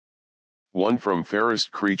One from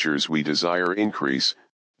fairest creatures we desire increase,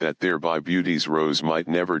 that thereby beauty's rose might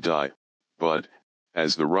never die, but,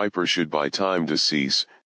 as the riper should by time decease,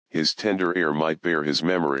 his tender air might bear his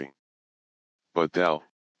memory. But thou,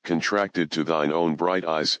 contracted to thine own bright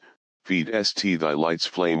eyes, feed thy light's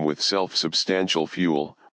flame with self-substantial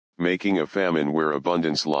fuel, making a famine where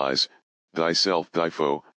abundance lies, thyself thy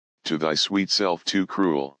foe, to thy sweet self too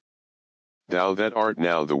cruel. Thou that art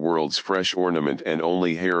now the world's fresh ornament and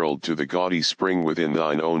only herald to the gaudy spring within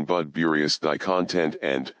thine own bud buryest thy content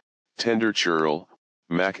and, tender churl,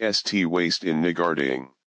 mac waste in niggarding.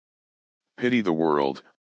 Pity the world,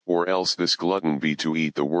 or else this glutton be to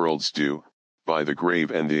eat the world's due, by the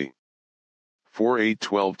grave and thee.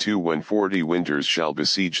 4:8-12 When 40 winters shall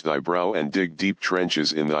besiege thy brow and dig deep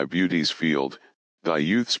trenches in thy beauty's field, thy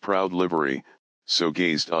youth's proud livery, so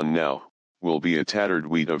gazed on now, will be a tattered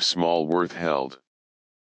weed of small worth held.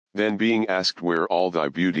 Then being asked where all thy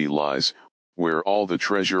beauty lies, where all the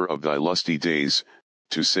treasure of thy lusty days,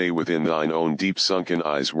 to say within thine own deep sunken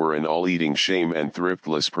eyes were an all-eating shame and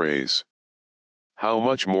thriftless praise. How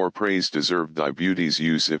much more praise deserved thy beauty's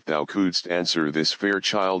use if thou couldst answer this fair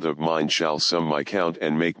child of mine shall sum my count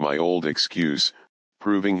and make my old excuse,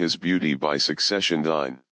 proving his beauty by succession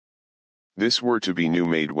thine. This were to be new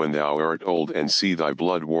made when thou art old and see thy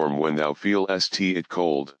blood warm when thou feel'st it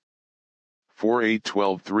cold.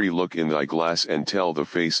 4:8-12 Look in thy glass and tell the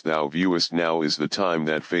face thou viewest now is the time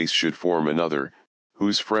that face should form another,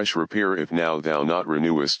 whose fresh repair if now thou not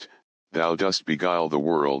renewest, thou dost beguile the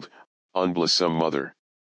world, unblessome mother.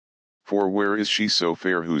 For where is she so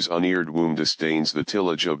fair whose uneared womb disdains the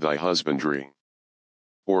tillage of thy husbandry?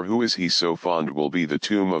 Or who is he so fond will be the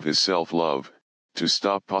tomb of his self-love, to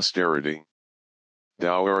stop posterity?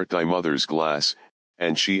 Thou art thy mother's glass,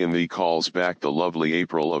 and she in thee calls back the lovely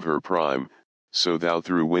April of her prime, so thou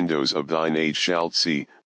through windows of thine age shalt see,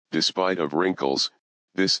 despite of wrinkles,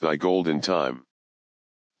 this thy golden time.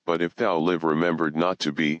 But if thou live remembered not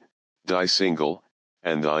to be, die single,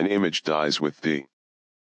 and thine image dies with thee.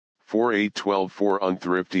 4:8-12 For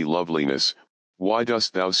unthrifty loveliness, why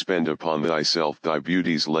dost thou spend upon thyself thy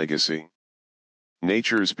beauty's legacy?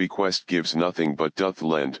 Nature's bequest gives nothing but doth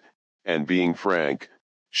lend, and being frank,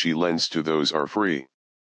 she lends to those are free.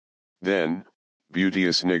 Then,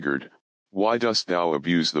 beauteous niggard, why dost thou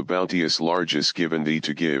abuse the bounteous largesse given thee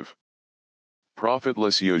to give?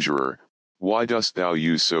 Profitless usurer, why dost thou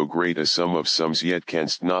use so great a sum of sums yet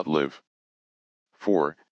canst not live?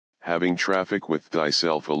 For, having traffic with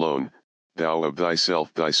thyself alone, thou of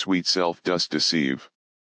thyself thy sweet self dost deceive.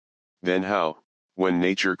 Then how, when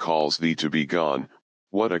nature calls thee to be gone,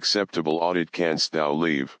 what acceptable audit canst thou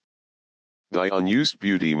leave? Thy unused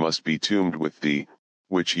beauty must be tombed with thee,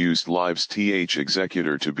 which used lives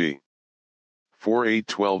executor to be.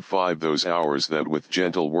 4:8-12 Those hours that with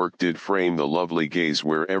gentle work did frame the lovely gaze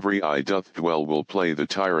where every eye doth dwell will play the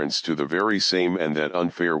tyrants to the very same and that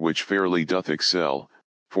unfair which fairly doth excel,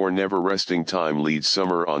 for never resting time leads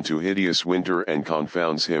summer on to hideous winter and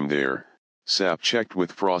confounds him there, sap checked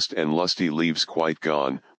with frost and lusty leaves quite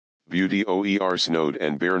gone, beauty snowed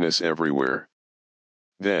and bareness everywhere.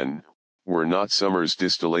 Then, were not summer's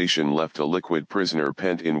distillation left a liquid prisoner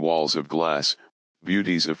pent in walls of glass,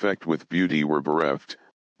 beauty's effect with beauty were bereft,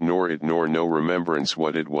 nor it nor no remembrance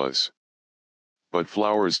what it was. But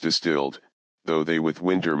flowers distilled, though they with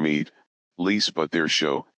winter meet, lease but their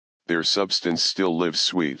show, their substance still lives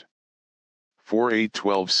sweet.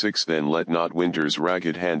 4:8-12 Then let not winter's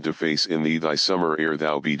ragged hand deface in thee thy summer ere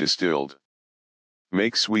thou be distilled.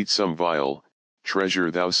 Make sweet some vial,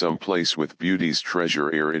 treasure thou some place with beauty's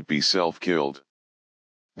treasure ere it be self-killed.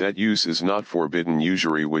 That use is not forbidden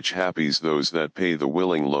usury which happies those that pay the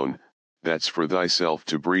willing loan, that's for thyself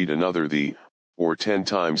to breed another thee, or 10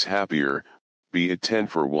 times happier, be it 10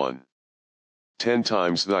 for 1. 10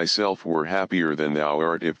 times thyself were happier than thou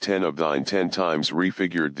art if 10 of thine 10 times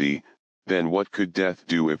refigured thee, then what could death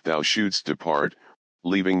do if thou shouldst depart,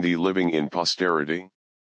 leaving thee living in posterity?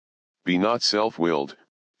 Be not self-willed,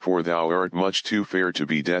 for thou art much too fair to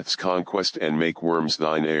be death's conquest and make worms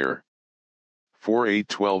thine heir.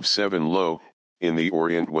 4:8-12 Lo, in the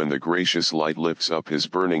Orient when the gracious light lifts up his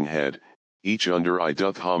burning head, each under eye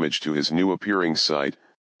doth homage to his new appearing sight,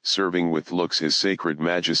 serving with looks his sacred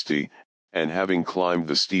majesty, and having climbed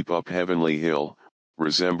the steep up heavenly hill,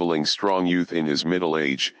 resembling strong youth in his middle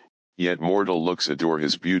age, yet mortal looks adore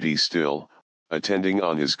his beauty still, attending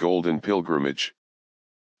on his golden pilgrimage.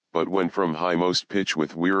 But when from highmost pitch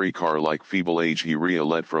with weary car-like feeble age he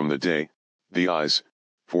re-alet from the day, the eyes,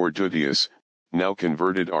 for duteous, now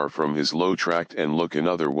converted are from his low tract and look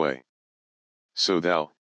another way. So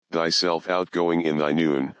thou, thyself outgoing in thy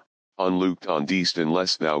noon, unlooked on deest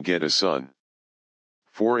unless thou get a son.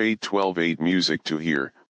 4812 Music to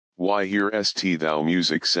hear, why hear st thou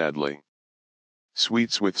music sadly?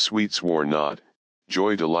 Sweets with sweets war not,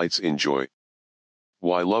 joy delights in joy.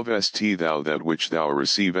 Why love st thou that which thou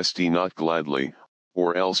receivest not gladly,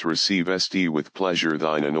 or else receive st with pleasure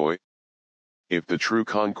thine annoy? If the true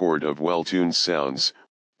concord of well-tuned sounds,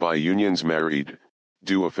 by unions married,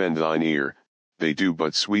 do offend thine ear, they do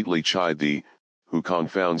but sweetly chide thee, who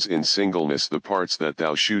confounds in singleness the parts that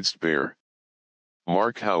thou shouldst bear.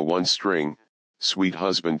 Mark how one string, sweet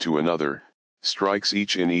husband to another, strikes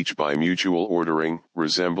each in each by mutual ordering,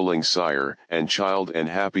 resembling sire and child and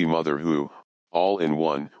happy mother who, all in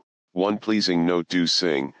one pleasing note do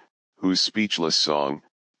sing, whose speechless song,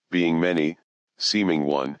 being many, seeming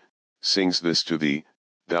one, sings this to thee,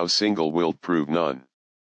 thou single wilt prove none.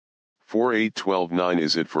 4812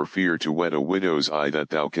 Is it for fear to wet a widow's eye that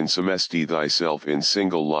thou consumest thyself in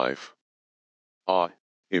single life? Ah,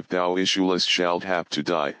 if thou issueless shalt hap to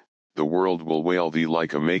die, the world will wail thee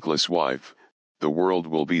like a makeless wife, the world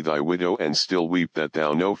will be thy widow and still weep that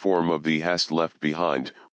thou no form of thee hast left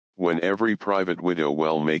behind, when every private widow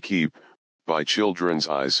well may keep, by children's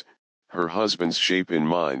eyes, her husband's shape in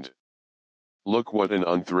mind. Look what an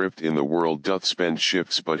unthrift in the world doth spend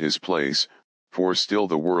shifts but his place, for still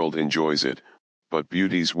the world enjoys it, but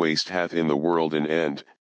beauty's waste hath in the world an end,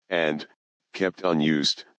 and, kept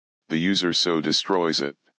unused, the user so destroys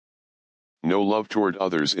it. No love toward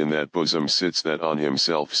others in that bosom sits that on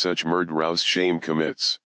himself such murderous shame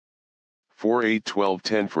commits.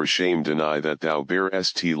 4812 For shame deny that thou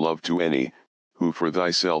bearest love to any, who for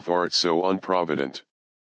thyself art so unprovident.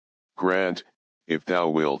 Grant, if thou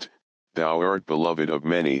wilt, thou art beloved of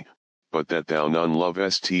many, but that thou none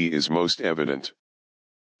lovest is most evident.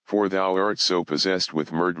 For thou art so possessed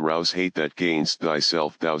with murderous hate that gainst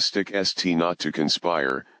thyself thou stickest not to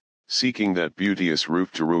conspire, seeking that beauteous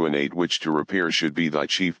roof to ruinate which to repair should be thy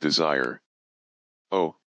chief desire.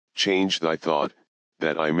 Oh, change thy thought,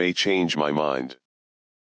 that I may change my mind.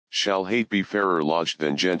 Shall hate be fairer lodged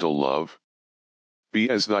than gentle love? Be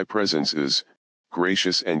as thy presence is,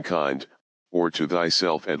 gracious and kind, or to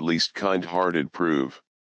thyself at least kind-hearted prove.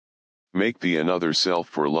 Make thee another self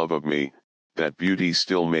for love of me, that beauty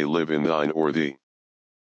still may live in thine or thee.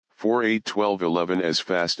 4812 As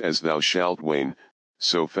fast as thou shalt wane,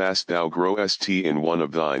 so fast thou growest in one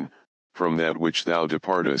of thine, from that which thou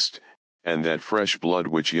departest, and that fresh blood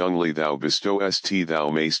which youngly thou bestowest thou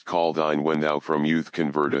mayst call thine when thou from youth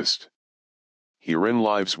convertest. Herein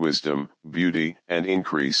lies wisdom, beauty, and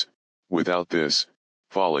increase, without this,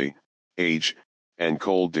 folly, age, and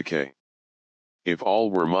cold decay. If all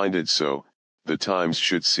were minded so, the times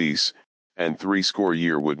should cease, and 60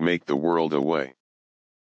 years would make the world away.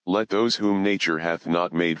 Let those whom nature hath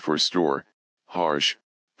not made for store, harsh,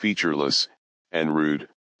 featureless, and rude,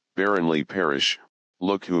 barrenly perish,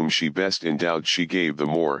 look whom she best endowed she gave the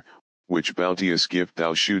more, which bounteous gift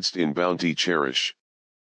thou shouldst in bounty cherish.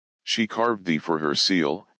 She carved thee for her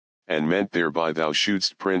seal, and meant thereby thou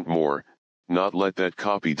shouldst print more, not let that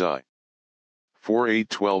copy die.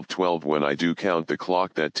 4812 When I do count the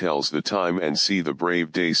clock that tells the time and see the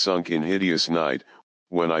brave day sunk in hideous night,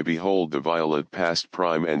 when I behold the violet past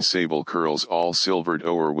prime and sable curls all silvered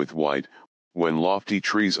o'er with white, when lofty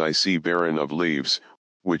trees I see barren of leaves,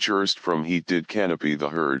 which erst from heat did canopy the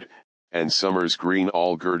herd, and summer's green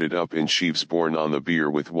all girded up in sheaves borne on the bier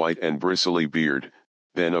with white and bristly beard,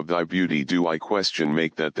 then of thy beauty do I question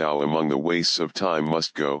make that thou among the wastes of time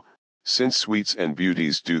must go, since sweets and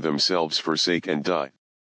beauties do themselves forsake and die.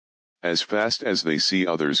 As fast as they see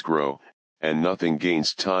others grow, and nothing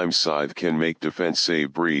gainst time's scythe can make defense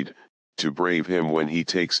save breed, to brave him when he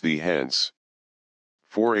takes thee hence.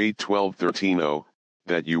 4812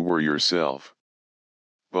 That you were yourself.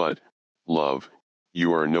 But, love,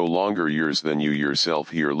 you are no longer yours than you yourself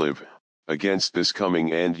here live, against this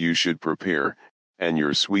coming end you should prepare, and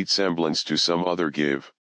your sweet semblance to some other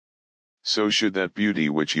give. So should that beauty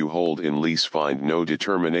which you hold in lease find no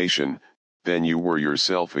determination, then you were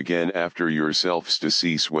yourself again after yourself's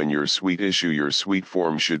decease when your sweet issue your sweet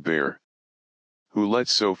form should bear. Who let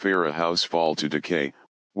so fair a house fall to decay,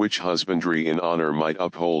 which husbandry in honor might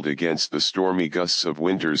uphold against the stormy gusts of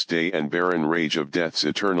winter's day and barren rage of death's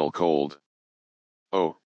eternal cold?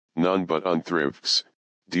 Oh, none but unthrifts,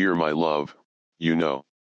 dear my love, you know.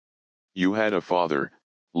 You had a father,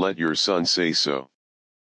 let your son say so.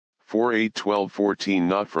 4812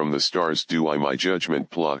 Not from the stars do I my judgment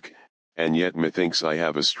pluck, and yet methinks I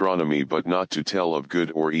have astronomy but not to tell of good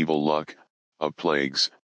or evil luck, of plagues,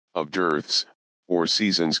 of dearths, or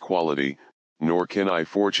seasons' quality, nor can I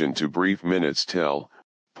fortune to brief minutes tell,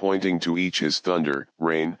 pointing to each his thunder,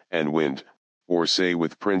 rain, and wind, or say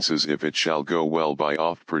with princes if it shall go well by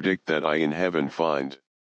oft predict that I in heaven find.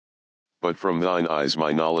 But from thine eyes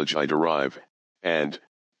my knowledge I derive, and,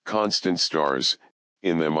 constant stars,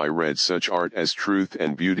 in them I read such art as truth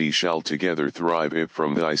and beauty shall together thrive if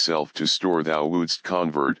from thyself to store thou wouldst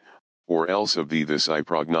convert, or else of thee this I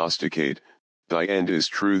prognosticate, thy end is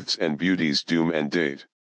truth's and beauty's doom and date.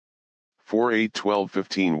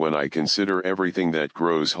 4:8-12-15 When I consider everything that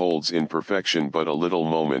grows holds in perfection but a little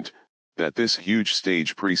moment, that this huge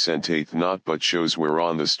stage presenteth not but shows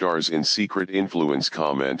whereon the stars in secret influence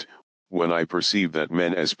comment, when I perceive that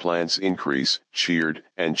men as plants increase, cheered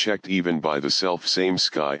and checked even by the self-same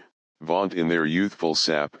sky, vaunt in their youthful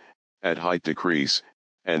sap, at height decrease,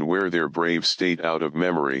 and wear their brave state out of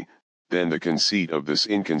memory, then the conceit of this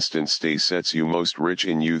inconstant stay sets you most rich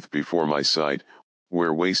in youth before my sight,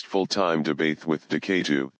 where wasteful time debateth with decay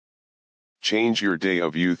to change your day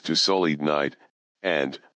of youth to sullied night,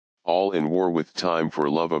 and, all in war with time for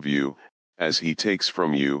love of you, as he takes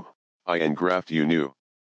from you, I engraft you new.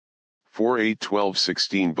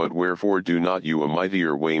 4:8-12-16 But wherefore do not you a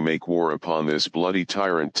mightier way make war upon this bloody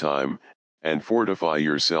tyrant time, and fortify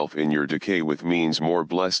yourself in your decay with means more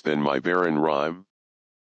blessed than my barren rhyme?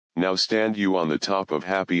 Now stand you on the top of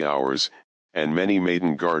happy hours, and many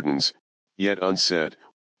maiden gardens, yet unset,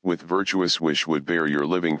 with virtuous wish would bear your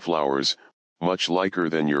living flowers, much liker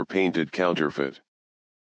than your painted counterfeit.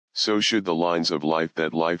 So should the lines of life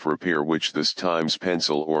that life repair which this time's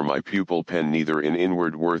pencil or my pupil pen neither in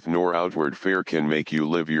inward worth nor outward fair can make you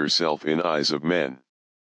live yourself in eyes of men.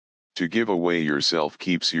 To give away yourself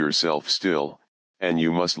keeps yourself still, and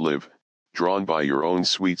you must live, drawn by your own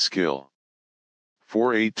sweet skill.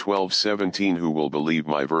 4:8-12-17 Who will believe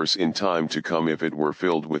my verse in time to come if it were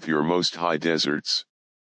filled with your most high deserts?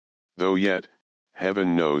 Though yet,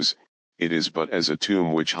 heaven knows, it is but as a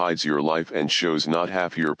tomb which hides your life and shows not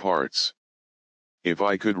half your parts. If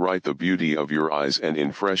I could write the beauty of your eyes and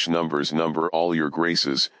in fresh numbers number all your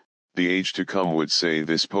graces, the age to come would say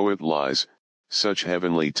this poet lies, such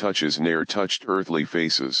heavenly touches ne'er touched earthly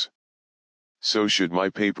faces. So should my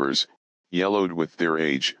papers, yellowed with their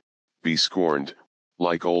age, be scorned,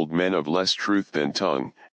 like old men of less truth than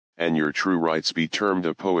tongue, and your true rights be termed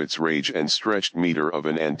a poet's rage and stretched meter of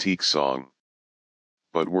an antique song.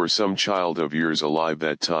 But were some child of yours alive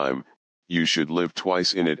that time, you should live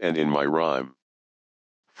twice in it and in my rhyme.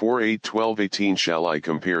 4:8-12-18 Shall I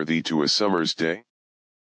compare thee to a summer's day?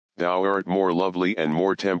 Thou art more lovely and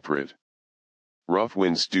more temperate. Rough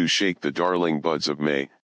winds do shake the darling buds of May,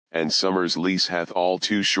 and summer's lease hath all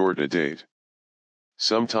too short a date.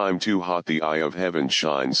 Sometime too hot the eye of heaven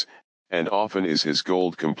shines, and often is his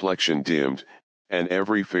gold complexion dimmed, and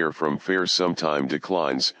every fair from fair sometime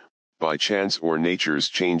declines, by chance or nature's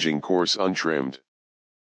changing course untrimmed.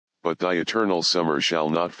 But thy eternal summer shall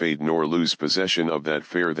not fade nor lose possession of that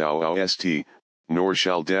fair thou ost, nor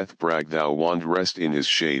shall death brag thou wand rest in his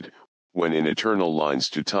shade, when in eternal lines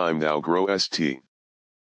to time thou growest.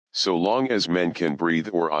 So long as men can breathe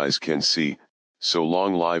or eyes can see, so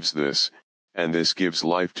long lives this, and this gives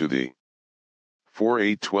life to thee.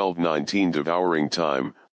 4:8-12-19 Devouring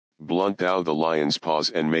time, blunt thou the lion's paws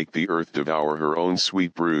and make the earth devour her own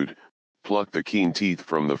sweet brood, pluck the keen teeth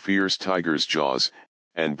from the fierce tiger's jaws,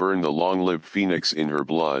 and burn the long-lived phoenix in her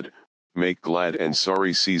blood, make glad and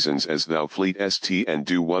sorry seasons as thou fleetest and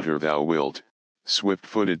do whate'er thou wilt,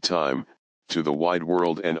 swift-footed time, to the wide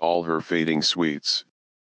world and all her fading sweets.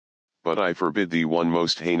 But I forbid thee one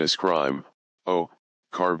most heinous crime, oh,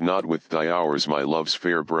 carve not with thy hours my love's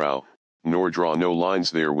fair brow, nor draw no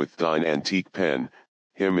lines there with thine antique pen,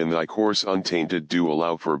 him in thy course untainted do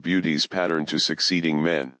allow for beauty's pattern to succeeding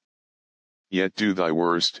men. Yet do thy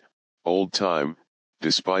worst, old time,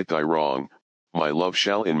 despite thy wrong, my love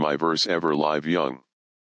shall in my verse ever live young.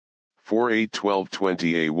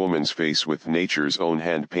 4:8-12-20 A woman's face with nature's own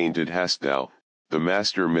hand painted hast thou, the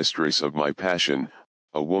master mistress of my passion,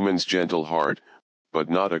 a woman's gentle heart, but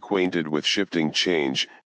not acquainted with shifting change,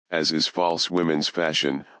 as is false women's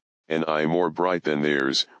fashion, an eye more bright than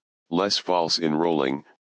theirs, less false in rolling,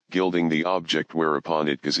 gilding the object whereupon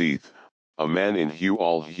it gazeth, a man in hue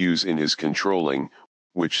all hues in his controlling,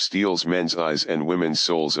 which steals men's eyes and women's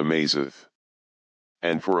souls amazeth.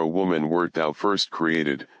 And for a woman wert thou first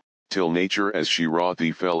created, till nature as she wrought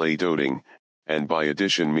thee fell a doting, and by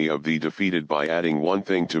addition me of thee defeated by adding one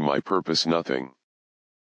thing to my purpose nothing.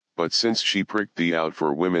 But since she pricked thee out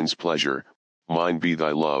for women's pleasure, mine be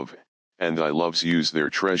thy love, and thy love's use their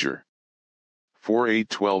treasure.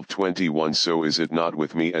 4:8-12-21 So is it not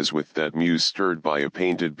with me as with that muse stirred by a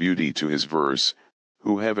painted beauty to his verse,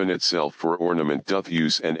 who heaven itself for ornament doth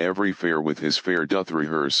use and every fair with his fair doth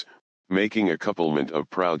rehearse, making a couplement of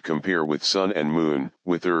proud compare with sun and moon,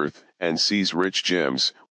 with earth, and sea's rich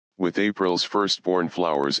gems, with April's firstborn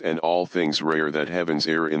flowers and all things rare that heaven's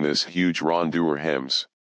air in this huge rondure hems.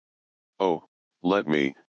 Oh, let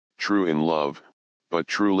me, true in love, but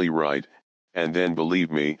truly right, and then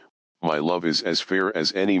believe me, my love is as fair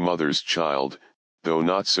as any mother's child, though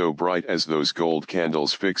not so bright as those gold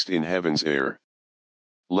candles fixed in heaven's air.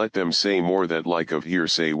 Let them say more that like of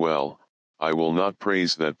hearsay well, I will not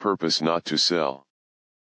praise that purpose not to sell.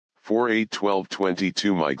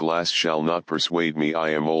 4:8-12-22 My glass shall not persuade me I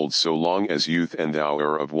am old so long as youth and thou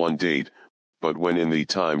are of one date, but when in thee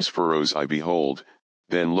time's furrows I behold,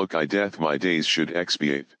 then look I death my days should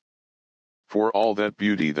expiate. For all that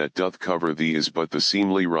beauty that doth cover thee is but the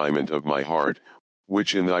seemly raiment of my heart,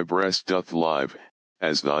 which in thy breast doth live,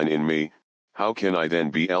 as thine in me, how can I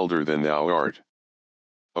then be elder than thou art?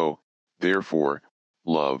 Oh, therefore,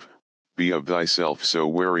 love, be of thyself so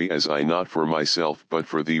wary as I not for myself but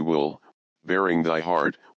for thee will, bearing thy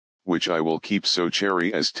heart, which I will keep so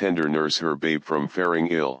chary as tender nurse her babe from faring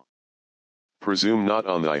ill. Presume not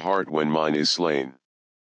on thy heart when mine is slain.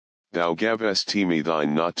 Thou gavest me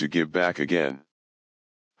thine not to give back again.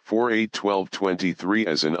 4:8-12-23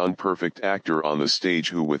 As an unperfect actor on the stage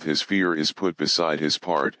who with his fear is put beside his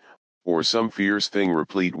part, or some fierce thing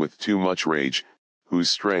replete with too much rage, whose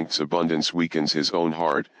strength's abundance weakens his own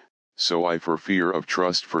heart, so I for fear of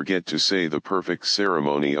trust forget to say the perfect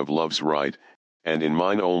ceremony of love's rite, and in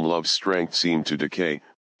mine own love's strength seem to decay,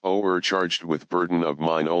 o'ercharged with burden of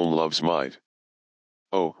mine own love's might.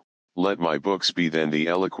 Oh, let my books be then the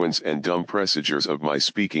eloquence and dumb presagers of my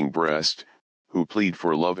speaking breast, who plead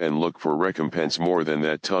for love and look for recompense more than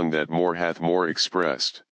that tongue that more hath more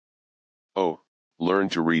expressed. Oh, learn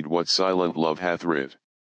to read what silent love hath writ.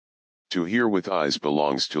 To hear with eyes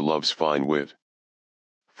belongs to love's fine wit.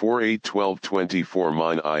 4:8-12-24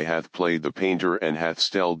 Mine eye hath played the painter and hath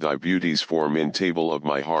stelled thy beauty's form in table of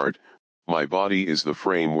my heart, my body is the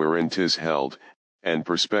frame wherein 'tis held, and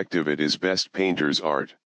perspective it is best painter's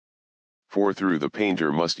art. For through the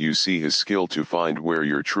painter must you see his skill to find where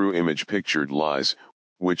your true image pictured lies,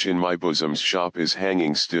 which in my bosom's shop is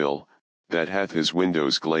hanging still, that hath his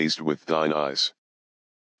windows glazed with thine eyes.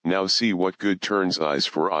 Now see what good turns eyes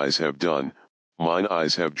for eyes have done, mine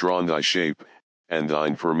eyes have drawn thy shape, and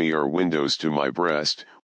thine for me are windows to my breast,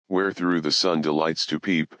 where through the sun delights to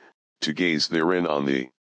peep, to gaze therein on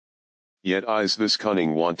thee. Yet eyes this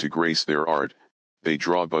cunning want to grace their art, they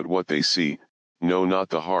draw but what they see, know not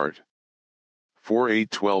the heart.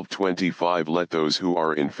 4:8-12-25 Let those who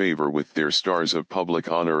are in favor with their stars of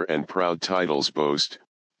public honor and proud titles boast,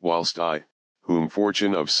 whilst I, whom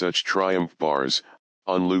fortune of such triumph bars,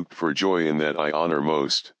 unlooked for joy in that I honor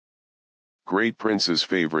most. Great princes'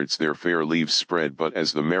 favorites their fair leaves spread but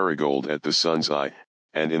as the marigold at the sun's eye,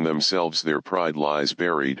 and in themselves their pride lies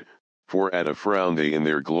buried, for at a frown they in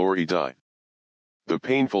their glory die. The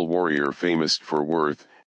painful warrior famous for worth,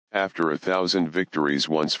 after 1,000 victories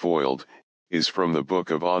once foiled, is from the book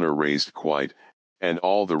of honor raised quite, and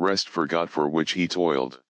all the rest forgot for which he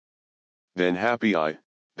toiled. Then happy I,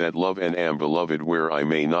 that love and am beloved where I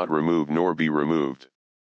may not remove nor be removed.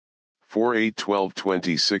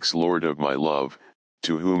 4:8-12-26 Lord of my love,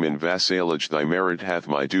 to whom in vassalage thy merit hath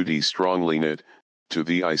my duty strongly knit, to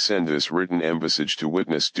thee I send this written embassage to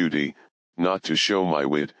witness duty, not to show my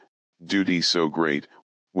wit, duty so great,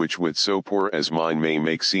 which wit so poor as mine may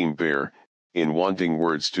make seem bare, in wanting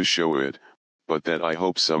words to show it, but that I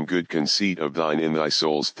hope some good conceit of thine in thy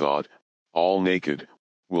soul's thought, all naked,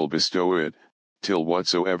 will bestow it, till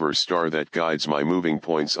whatsoever star that guides my moving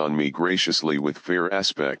points on me graciously with fair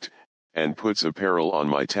aspect, and puts apparel on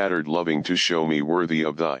my tattered loving to show me worthy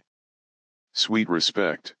of thy sweet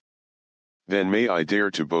respect. Then may I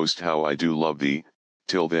dare to boast how I do love thee,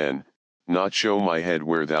 till then, not show my head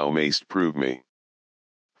where thou mayst prove me.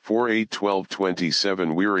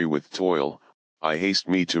 4:8-12-27 Weary with toil, I haste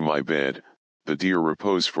me to my bed, the dear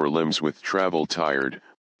repose for limbs with travel tired,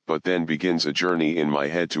 but then begins a journey in my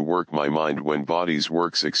head to work my mind when body's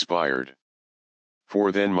works expired.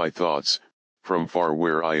 For then my thoughts, from far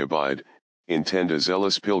where I abide, intend a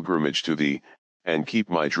zealous pilgrimage to thee, and keep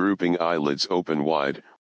my drooping eyelids open wide,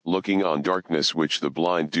 looking on darkness which the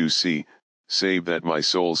blind do see, save that my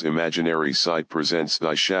soul's imaginary sight presents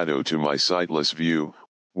thy shadow to my sightless view,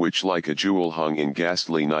 which like a jewel hung in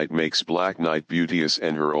ghastly night makes black night beauteous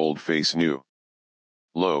and her old face new.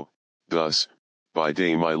 Lo, thus, by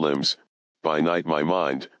day my limbs, by night my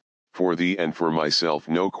mind, for thee and for myself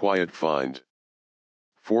no quiet find.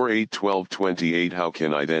 4:8-12-28 How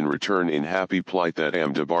can I then return in happy plight that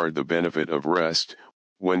am debarred the benefit of rest,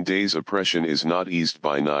 When day's oppression is not eased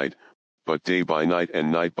by night, but day by night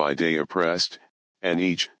and night by day oppressed, and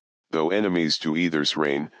each, though enemies to either's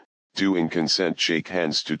reign, do in consent shake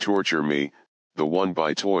hands to torture me, the one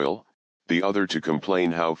by toil, the other to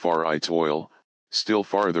complain how far I toil, still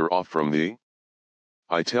farther off from thee?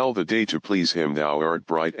 I tell the day to please him thou art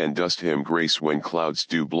bright and dost him grace when clouds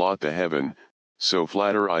do blot the heaven, so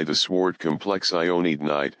flatter I the swart complex Ionied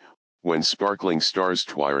night, when sparkling stars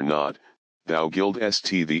twire not, thou gildest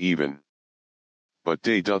the even. But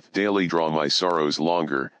day doth daily draw my sorrows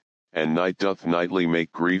longer, and night doth nightly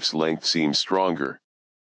make grief's length seem stronger.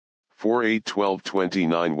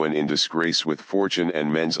 4:8-12-29 When in disgrace with fortune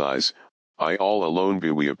and men's eyes, I all alone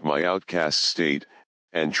beweep my outcast state,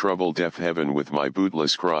 and trouble deaf heaven with my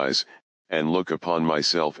bootless cries, and look upon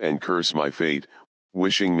myself and curse my fate,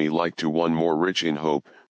 wishing me like to one more rich in hope,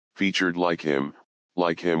 featured like him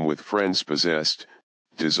with friends possessed,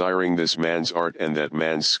 desiring this man's art and that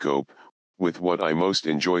man's scope, with what I most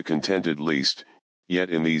enjoy contented least, yet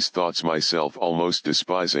in these thoughts myself almost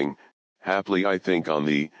despising, haply I think on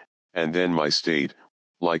thee, and then my state,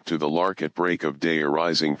 like to the lark at break of day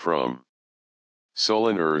arising from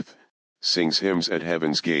sullen earth, sings hymns at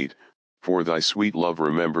heaven's gate, for thy sweet love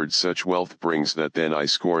remembered such wealth brings that then I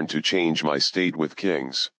scorn to change my state with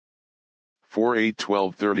kings.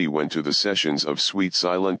 4:8-12-30 When to the sessions of sweet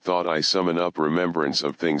silent thought I summon up remembrance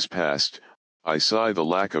of things past, I sigh the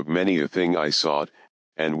lack of many a thing I sought,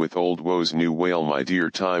 and with old woes new wail my dear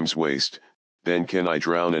time's waste, then can I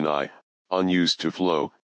drown an eye, unused to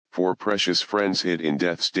flow, for precious friends hid in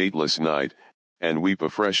death's dateless night, and weep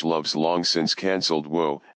afresh love's long since cancelled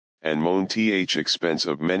woe, and moan expense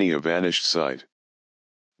of many a vanished sight.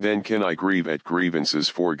 Then can I grieve at grievances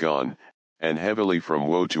foregone, and heavily from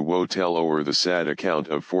woe to woe tell o'er the sad account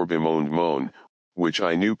of forbemoaned moan, which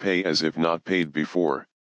I knew pay as if not paid before.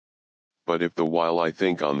 But if the while I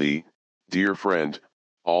think on thee, dear friend,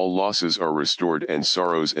 all losses are restored and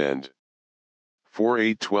sorrows end.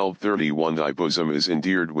 4:8-12-31 Thy bosom is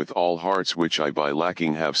endeared with all hearts which I by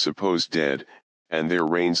lacking have supposed dead, and there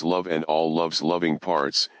reigns love and all love's loving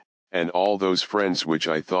parts, and all those friends which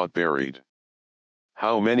I thought buried.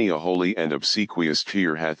 How many a holy and obsequious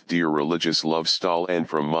tear hath dear religious love stolen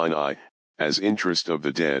from mine eye, as interest of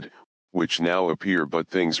the dead, which now appear but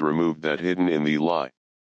things removed that hidden in thee lie.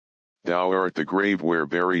 Thou art the grave where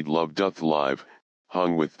buried love doth live,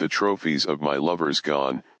 hung with the trophies of my lovers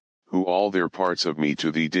gone, who all their parts of me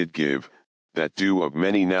to thee did give, that due of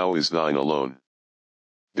many now is thine alone.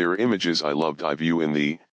 Their images I loved I view in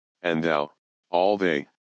thee, and thou, all they,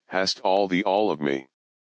 hast all the all of me.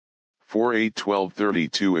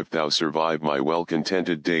 4:8-12-32 If thou survive my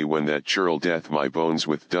well-contented day when that churl death my bones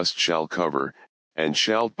with dust shall cover, and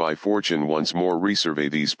shalt by fortune once more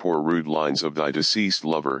resurvey these poor rude lines of thy deceased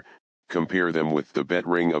lover, compare them with the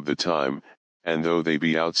bettering of the time, and though they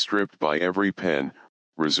be outstripped by every pen,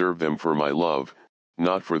 reserve them for my love,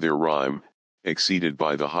 not for their rhyme, exceeded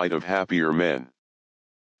by the height of happier men.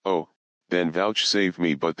 Oh, then vouchsafe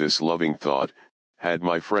me but this loving thought, had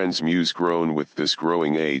my friend's muse grown with this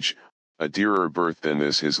growing age, a dearer birth than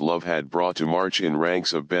this his love had brought to march in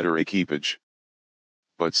ranks of better equipage.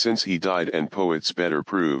 But since he died and poets better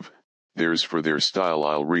prove, theirs for their style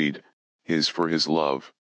I'll read, his for his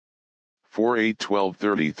love.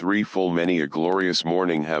 4:8-12-33 Full many a glorious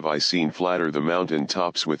morning have I seen flatter the mountain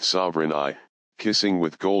tops with sovereign eye, kissing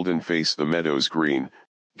with golden face the meadows green,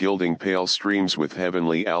 gilding pale streams with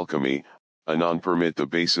heavenly alchemy, anon permit the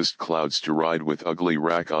basest clouds to ride with ugly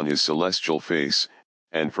wrack on his celestial face,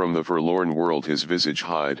 and from the forlorn world his visage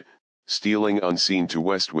hide, stealing unseen to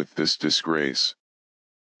west with this disgrace.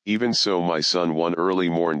 Even so my sun one early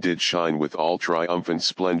morn did shine with all triumphant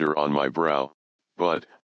splendor on my brow, but,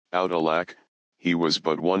 out alack, he was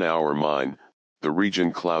but 1 hour mine, the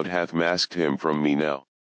region cloud hath masked him from me now.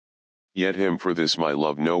 Yet him for this my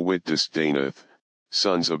love no whit disdaineth,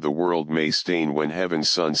 sons of the world may stain when heaven's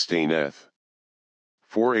sun staineth.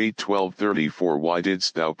 4:8-12-34 Why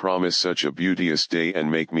didst thou promise such a beauteous day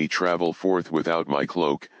and make me travel forth without my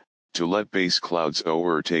cloak, to let base clouds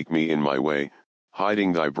o'ertake me in my way,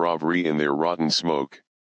 hiding thy bravery in their rotten smoke?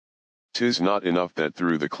 'Tis not enough that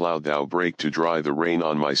through the cloud thou break to dry the rain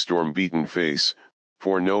on my storm-beaten face,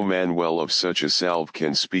 for no man well of such a salve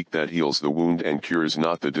can speak that heals the wound and cures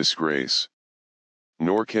not the disgrace.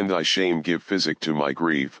 Nor can thy shame give physic to my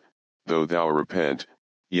grief, though thou repent,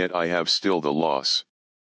 yet I have still the loss.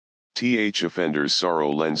 Offender's sorrow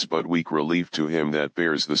lends but weak relief to him that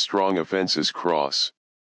bears the strong offence's cross.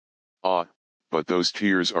 Ah, but those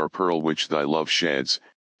tears are pearl which thy love sheds,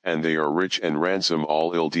 and they are rich and ransom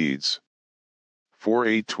all ill deeds.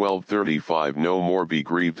 4:8-12-35 No more be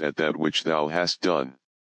grieved at that which thou hast done.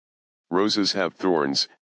 Roses have thorns,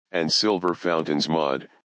 and silver fountains mud,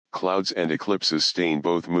 clouds and eclipses stain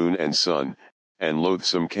both moon and sun, and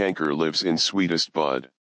loathsome canker lives in sweetest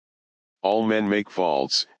bud. All men make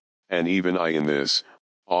faults, and even I in this,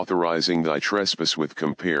 authorizing thy trespass with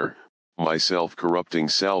compare, myself corrupting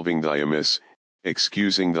salving thy amiss,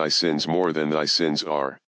 excusing thy sins more than thy sins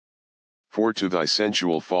are. For to thy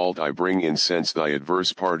sensual fault I bring incense, thy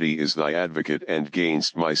adverse party is thy advocate, and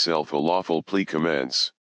gainst myself a lawful plea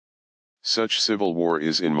commence. Such civil war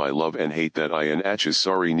is in my love and hate, that I an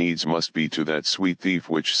sorry needs must be to that sweet thief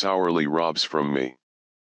which sourly robs from me.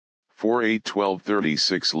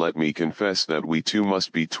 4:8-12:36 Let me confess that we two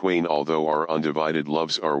must be twain, although our undivided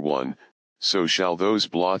loves are one, so shall those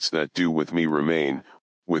blots that do with me remain,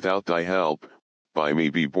 without thy help, by me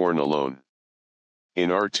be borne alone.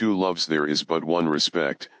 In our two loves there is but one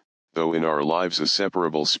respect, though in our lives a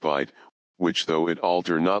separable spite, which though it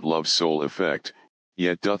alter not love's sole effect,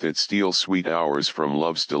 yet doth it steal sweet hours from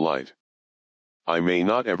love's delight. I may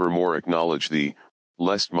not evermore acknowledge thee,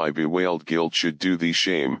 lest my bewailed guilt should do thee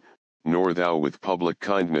shame, nor thou with public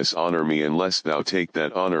kindness honor me unless thou take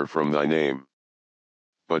that honor from thy name.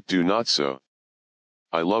 But do not so.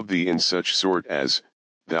 I love thee in such sort as,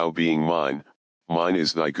 thou being mine, mine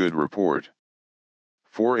is thy good report.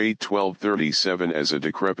 4:8-12:37 As a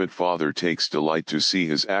decrepit father takes delight to see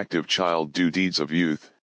his active child do deeds of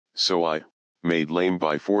youth, so I, made lame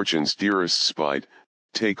by fortune's dearest spite,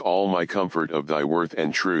 take all my comfort of thy worth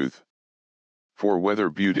and truth. For whether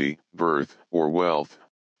beauty, birth, or wealth,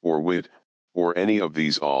 or wit, or any of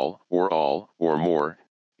these all, or more,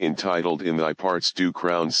 entitled in thy parts do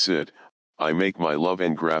crowns sit, I make my love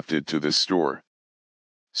engrafted to the store.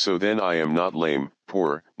 So then I am not lame,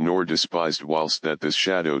 poor, nor despised, whilst that this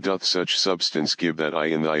shadow doth such substance give, that I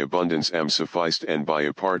in thy abundance am sufficed, and by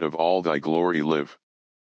a part of all thy glory live.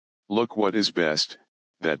 Look what is best,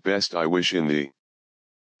 that best I wish in thee.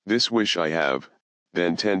 This wish I have,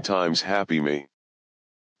 then 10 times happy me.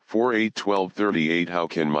 4:8-12:38 How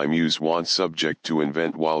can my muse want subject to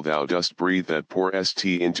invent, while thou dost breathe that poor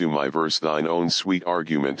st into my verse, thine own sweet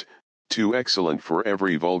argument, too excellent for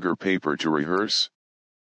every vulgar paper to rehearse?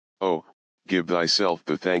 Oh, give thyself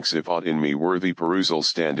the thanks if aught in me worthy perusal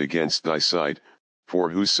stand against thy sight,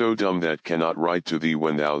 for who's so dumb that cannot write to thee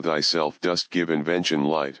when thou thyself dost give invention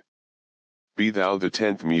light? Be thou the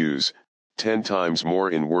 10th muse, 10 times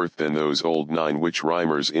more in worth than those old 9 which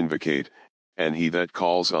rhymers invocate, and he that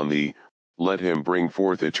calls on thee, let him bring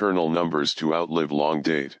forth eternal numbers to outlive long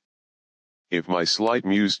date. If my slight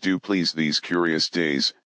muse do please these curious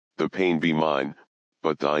days, the pain be mine,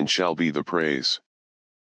 but thine shall be the praise.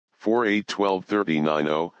 4:8-12:39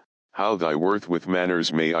 Oh, how thy worth with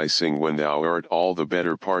manners may I sing when thou art all the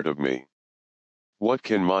better part of me. What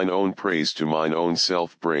can mine own praise to mine own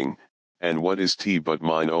self bring, and what is tea but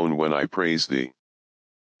mine own when I praise thee?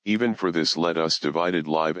 Even for this let us divided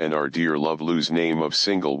live and our dear love lose name of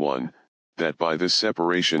single one, that by this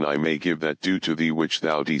separation I may give that due to thee which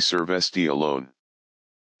thou deservest alone.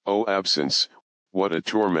 O absence, what a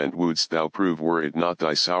torment wouldst thou prove were it not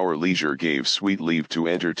thy sour leisure gave sweet leave to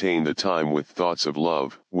entertain the time with thoughts of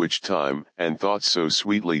love, which time and thoughts so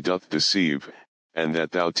sweetly doth deceive, and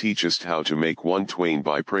that thou teachest how to make one twain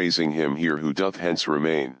by praising him here who doth hence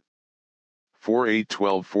remain.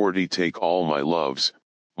 4:8-12:40 Take all my loves,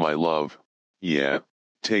 my love, yea,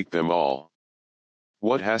 take them all.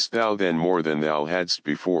 What hast thou then more than thou hadst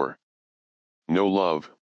before? No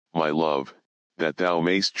love, my love, that thou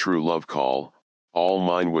mayst true love call, all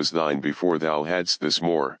mine was thine before thou hadst this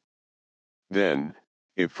more. Then,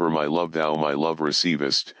 if for my love thou my love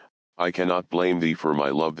receivest, I cannot blame thee for my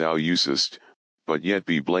love thou usest, but yet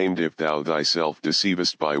be blamed if thou thyself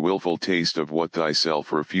deceivest by wilful taste of what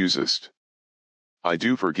thyself refusest. I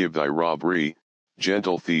do forgive thy robbery,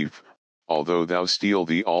 gentle thief, although thou steal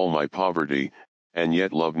thee all my poverty, and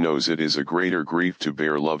yet love knows it is a greater grief to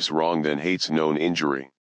bear love's wrong than hate's known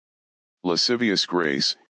injury. Lascivious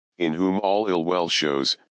grace, in whom all ill well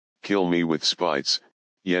shows, kill me with spites,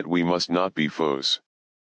 yet we must not be foes.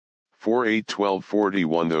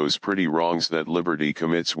 4:8-12:41 Those pretty wrongs that liberty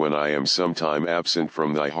commits when I am sometime absent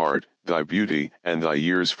from thy heart, thy beauty, and thy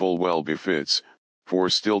years full well befits, for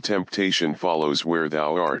still temptation follows where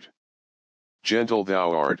thou art. Gentle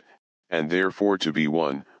thou art, and therefore to be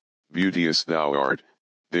won, beauteous thou art,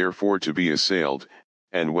 therefore to be assailed,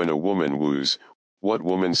 and when a woman woos, what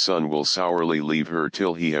woman's son will sourly leave her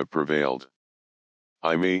till he have prevailed?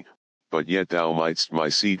 I may, but yet thou mightst my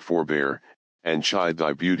seat forbear, and chide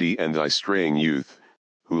thy beauty and thy straying youth,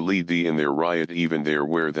 who lead thee in their riot even there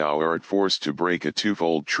where thou art forced to break a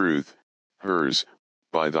twofold truth, hers,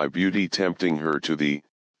 by thy beauty tempting her to thee,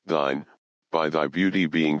 thine, by thy beauty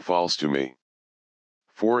being false to me.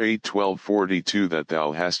 4:8-12:42 That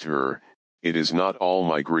thou hast her, it is not all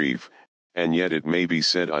my grief, and yet it may be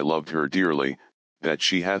said I loved her dearly, that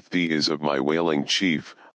she hath thee is of my wailing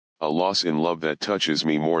chief, a loss in love that touches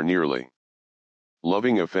me more nearly.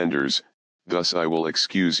 Loving offenders, thus I will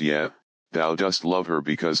excuse thou dost love her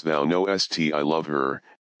because thou knowest I love her,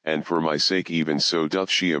 and for my sake even so doth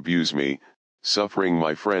she abuse me, suffering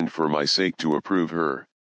my friend for my sake to approve her.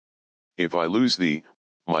 If I lose thee,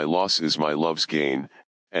 my loss is my love's gain,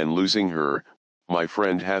 and losing her, my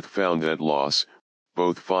friend hath found that loss,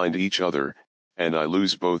 both find each other, and I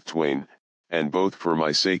lose both twain, and both for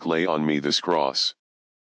my sake lay on me this cross.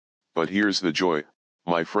 But here's the joy,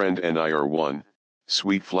 my friend and I are one,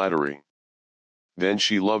 sweet flattery. Then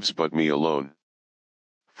she loves but me alone.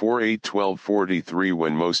 4:8-12:43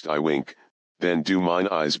 When most I wink, then do mine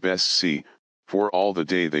eyes best see, for all the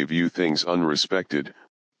day they view things unrespected,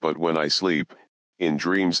 but when I sleep, in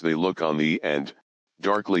dreams they look on thee and,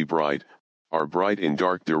 darkly bright, are bright in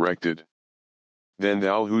dark directed. Then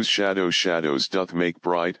thou whose shadows doth make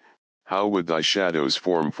bright, how would thy shadows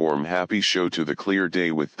form happy show to the clear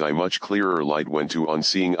day with thy much clearer light when to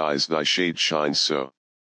unseeing eyes thy shade shines so?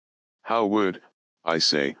 How would, I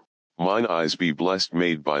say, mine eyes be blessed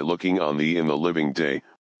made by looking on thee in the living day,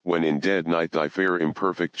 when in dead night thy fair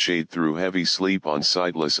imperfect shade through heavy sleep on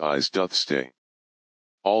sightless eyes doth stay.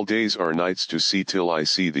 All days are nights to see till I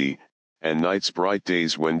see thee, and nights bright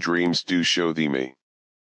days when dreams do show thee me.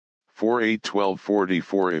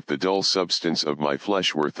 4:8-12:44 If the dull substance of my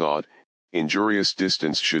flesh were thought, injurious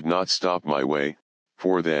distance should not stop my way,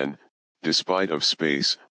 for then, despite of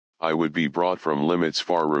space, I would be brought from limits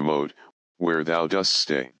far remote, where thou dost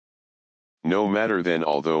stay. No matter then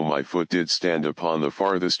although my foot did stand upon the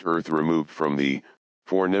farthest earth removed from thee,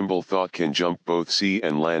 for nimble thought can jump both sea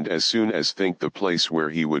and land as soon as think the place where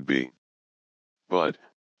he would be. But,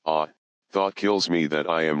 thought kills me that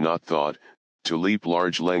I am not thought, to leap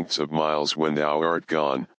large lengths of miles when thou art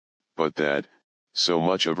gone, but that, so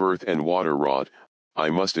much of earth and water wrought, I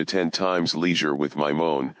must attend time's leisure with my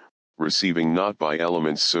moan, receiving not by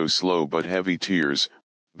elements so slow but heavy tears,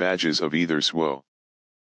 badges of either's woe.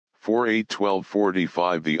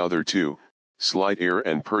 4:8-12:45 The other two, slight air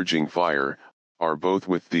and purging fire, are both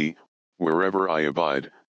with thee, wherever I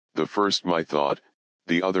abide, the first my thought,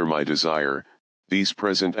 the other my desire, these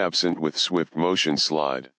present absent with swift motion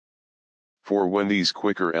slide. For when these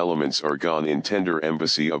quicker elements are gone in tender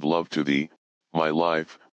embassy of love to thee, my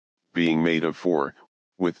life, being made of four,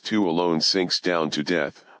 with two alone sinks down to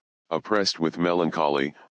death, oppressed with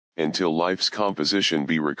melancholy, until life's composition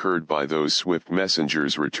be recurred by those swift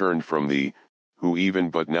messengers returned from thee, who even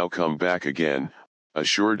but now come back again,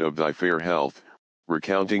 assured of thy fair health,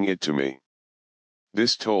 recounting it to me.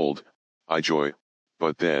 This told, I joy,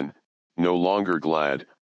 but then, no longer glad,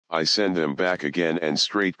 I send them back again and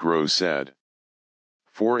straight grow sad.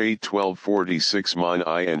 4:8-12:46 Mine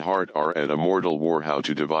eye and heart are at a mortal war how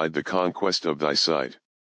to divide the conquest of thy sight.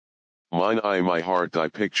 Mine eye my heart thy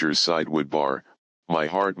picture's sight would bar, my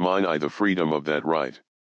heart mine eye the freedom of that right.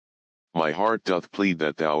 My heart doth plead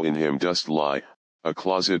that thou in him dost lie, a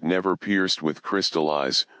closet never pierced with crystal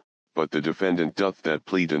eyes, but the defendant doth that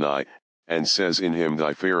plea deny, and says in him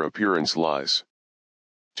thy fair appearance lies.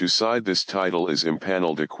 To side this title is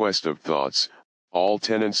impaneled a quest of thoughts, all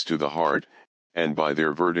tenants to the heart, and by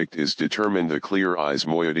their verdict is determined the clear eye's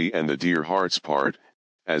moiety and the dear heart's part,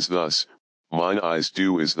 as thus, mine eyes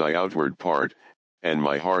do is thy outward part, and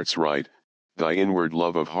my heart's right, thy inward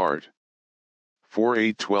love of heart.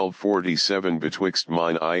 4:8-12:47 Betwixt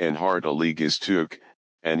mine eye and heart a league is took,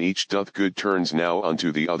 and each doth good turns now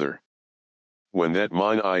unto the other. When that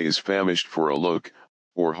mine eye is famished for a look,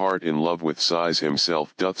 or heart in love with sighs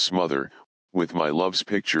himself doth smother, with my love's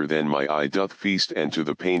picture then my eye doth feast and to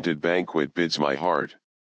the painted banquet bids my heart.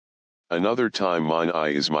 Another time mine eye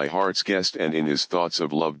is my heart's guest and in his thoughts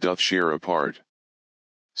of love doth share a part.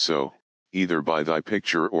 So, either by thy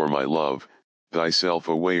picture or my love, thyself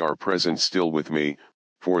away are present still with me,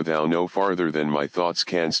 for thou no farther than my thoughts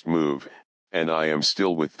canst move, and I am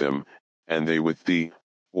still with them, and they with thee,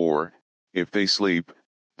 or, if they sleep,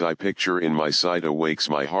 thy picture in my sight awakes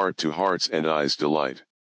my heart to heart's and eyes' delight.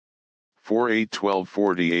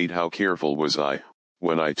 4:8-12:48 How careful was I,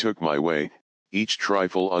 when I took my way, each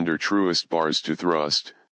trifle under truest bars to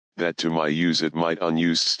thrust, that to my use it might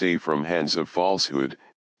unused stay from hands of falsehood,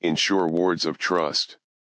 in sure wards of trust.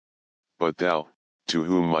 But thou, to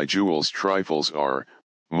whom my jewels trifles are,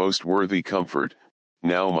 most worthy comfort,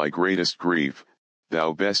 now my greatest grief,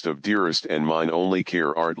 thou best of dearest and mine only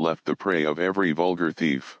care art left the prey of every vulgar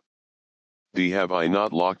thief. Thee have I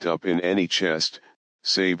not locked up in any chest,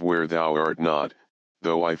 save where thou art not,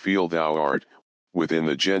 though I feel thou art, within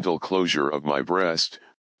the gentle closure of my breast,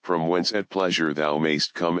 from whence at pleasure thou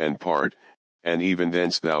mayst come and part, and even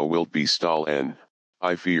thence thou wilt be stolen,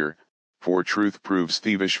 I fear, for truth proves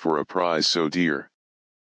thievish for a prize so dear.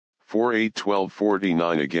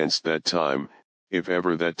 48:12:49 Against that time, if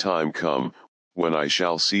ever that time come, when I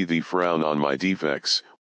shall see thee frown on my defects,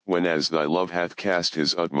 when as thy love hath cast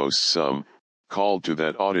his utmost sum, called to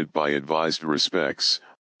that audit by advised respects,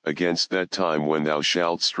 against that time when thou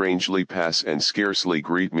shalt strangely pass and scarcely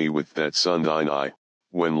greet me with that sun thine eye,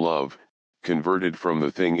 when love, converted from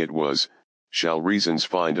the thing it was, shall reasons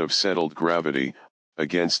find of settled gravity,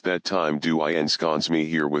 against that time do I ensconce me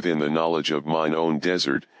here within the knowledge of mine own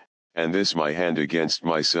desert, and this my hand against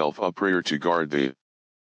myself uprear to guard thee.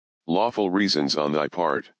 Lawful reasons on thy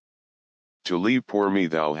part. To leave poor me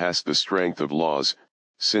thou hast the strength of laws,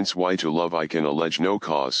 since why to love I can allege no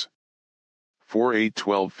cause.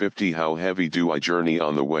 48:12:50 How heavy do I journey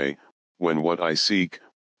on the way, when what I seek,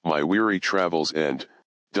 my weary travels end,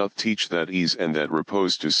 doth teach that ease and that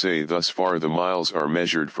repose to say thus far the miles are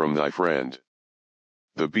measured from thy friend.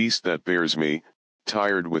 The beast that bears me,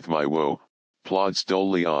 tired with my woe, plods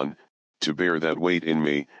dully on, to bear that weight in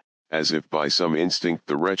me, as if by some instinct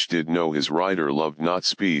the wretch did know his rider loved not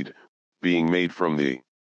speed, being made from thee.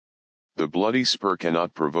 The bloody spur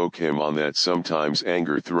cannot provoke him on that sometimes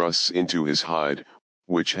anger thrusts into his hide,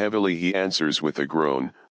 which heavily he answers with a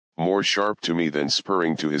groan, more sharp to me than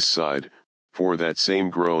spurring to his side, for that same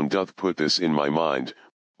groan doth put this in my mind,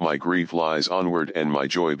 my grief lies onward and my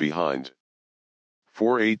joy behind.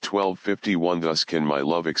 48:12:51 Thus can my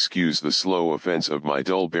love excuse the slow offense of my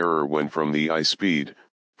dull bearer when from thee I speed,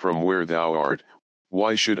 from where thou art,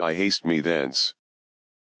 why should I haste me thence?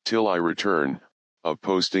 Till I return, of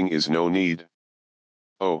posting is no need.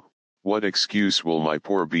 Oh, what excuse will my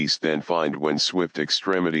poor beast then find when swift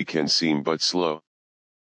extremity can seem but slow?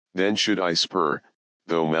 Then should I spur,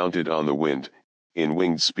 though mounted on the wind, in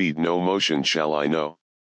winged speed no motion shall I know.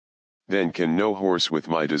 Then can no horse with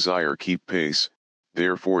my desire keep pace,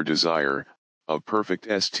 therefore desire, of perfect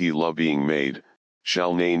st love being made,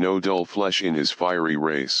 shall neigh no dull flesh in his fiery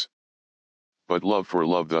race. But love for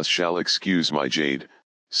love thus shall excuse my jade,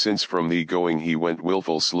 since from thee going he went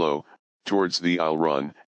wilful slow, towards thee I'll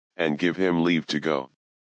run, and give him leave to go.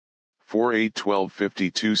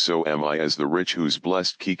 48:12:52 So am I as the rich whose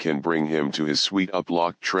blessed key can bring him to his sweet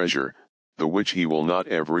uplocked treasure, the which he will not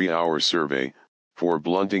every hour survey, for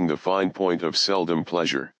blunting the fine point of seldom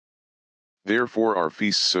pleasure. Therefore are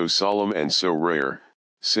feasts so solemn and so rare,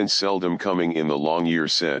 since seldom coming in the long year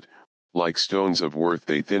set, like stones of worth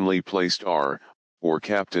they thinly placed are, or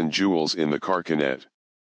captain jewels in the carcanet.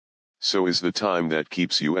 So is the time that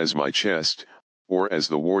keeps you as my chest, or as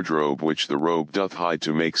the wardrobe which the robe doth hide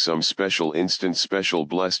to make some special instant special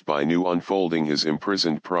blessed by new unfolding his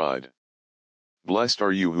imprisoned pride. Blessed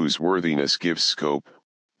are you whose worthiness gives scope,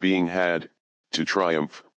 being had, to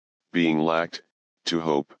triumph, being lacked, to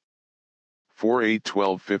hope.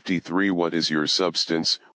 48:12:53 What is your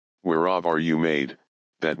substance, whereof are you made,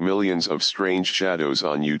 that millions of strange shadows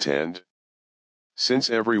on you tend? Since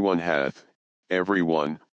every one hath, every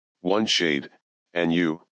one shade, and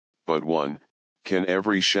you, but one, can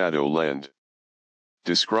every shadow lend.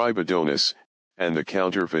 Describe Adonis, and the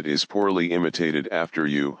counterfeit is poorly imitated after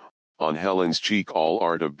you, on Helen's cheek all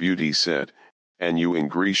art of beauty set, and you in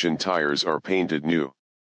Grecian tires are painted new.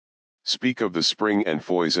 Speak of the spring and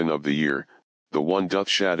foison of the year, the one doth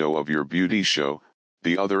shadow of your beauty show,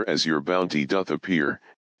 the other as your bounty doth appear,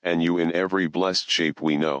 and you in every blessed shape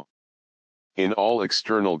we know. In all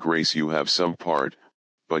external grace you have some part,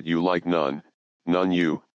 but you like none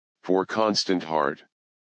you, for constant heart.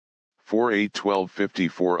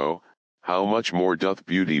 48:12:54 Oh, how much more doth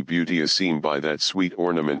beauty esteem by that sweet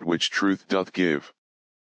ornament which truth doth give.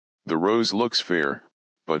 The rose looks fair,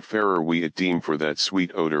 but fairer we it deem for that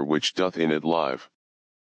sweet odor which doth in it live.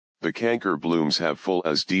 The canker blooms have full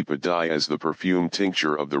as deep a dye as the perfume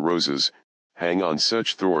tincture of the roses, hang on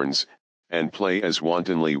such thorns, and play as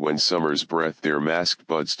wantonly when summer's breath their masked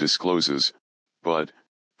buds discloses, but,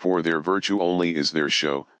 for their virtue only is their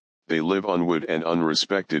show, they live unwooed and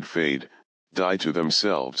unrespected fade, die to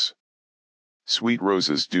themselves. Sweet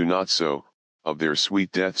roses do not so, of their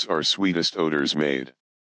sweet deaths are sweetest odors made.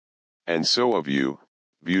 And so of you,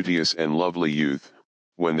 beauteous and lovely youth,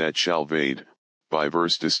 when that shall fade, by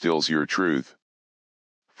verse distills your truth.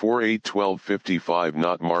 48:12:55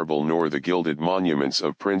 Not marble nor the gilded monuments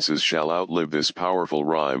of princes shall outlive this powerful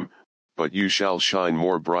rhyme, but you shall shine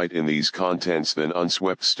more bright in these contents than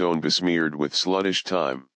unswept stone besmeared with sluttish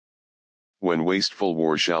time. When wasteful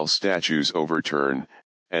war shall statues overturn,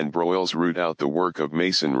 and broils root out the work of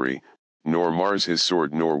masonry, nor mars his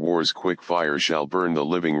sword nor war's quick fire shall burn the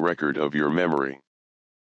living record of your memory.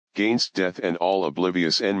 Gainst death and all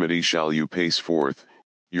oblivious enmity shall you pace forth,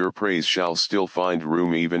 your praise shall still find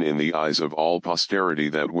room even in the eyes of all posterity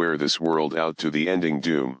that wear this world out to the ending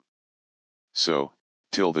doom. So,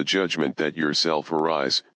 till the judgment that yourself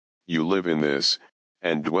arise, you live in this,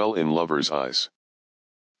 and dwell in lovers' eyes.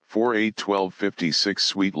 4:8-12:56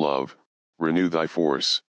 Sweet love, renew thy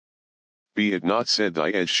force. Be it not said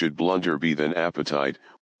thy edge should blunter be than appetite,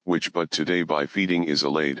 which but today by feeding is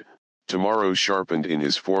allayed, tomorrow sharpened in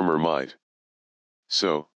his former might.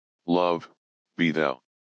 So, love, be thou.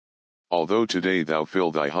 Although today thou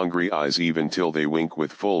fill thy hungry eyes even till they wink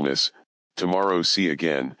with fullness, tomorrow see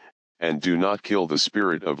again, and do not kill the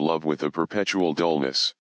spirit of love with a perpetual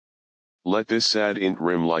dullness. Let this sad int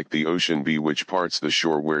rim like the ocean be which parts the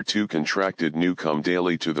shore where two contracted new come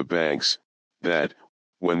daily to the banks, that,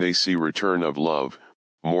 when they see return of love,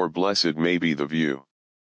 more blessed may be the view.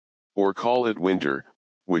 Or call it winter,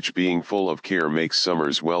 which being full of care makes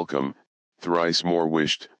summers welcome, thrice more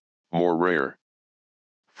wished, more rare.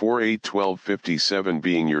 4:8-12:57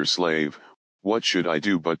 Being your slave, what should I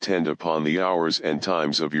do but tend upon the hours and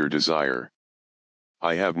times of your desire?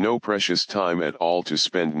 I have no precious time at all to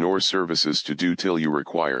spend nor services to do till you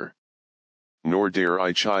require. Nor dare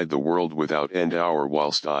I chide the world without end hour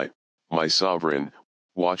whilst I, my sovereign,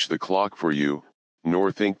 watch the clock for you,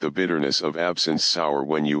 nor think the bitterness of absence sour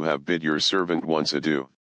when you have bid your servant once adieu.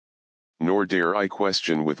 Nor dare I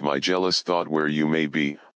question with my jealous thought where you may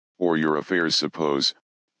be, or your affairs suppose,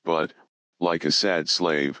 but, like a sad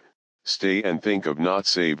slave, stay and think of naught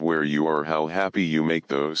save where you are how happy you make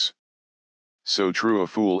those. So true a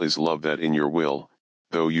fool is love that in your will,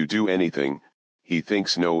 though you do anything, he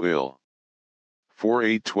thinks no ill.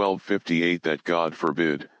 4:8-12:58 That God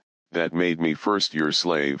forbid, that made me first your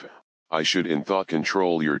slave, I should in thought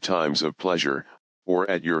control your times of pleasure, or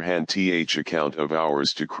at your hand account of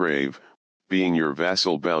hours to crave, being your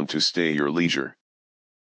vassal bound to stay your leisure.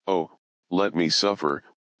 Oh, let me suffer,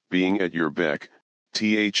 being at your beck,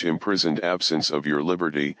 imprisoned absence of your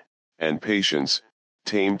liberty, and patience,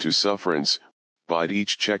 tame to sufferance, bide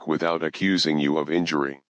each check without accusing you of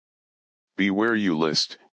injury. Be where you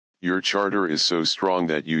list, your charter is so strong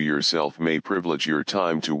that you yourself may privilege your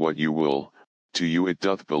time to what you will, to you it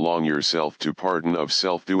doth belong yourself to pardon of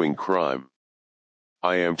self-doing crime.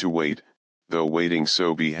 I am to wait, though waiting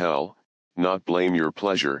so be hell, not blame your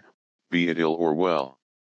pleasure, be it ill or well.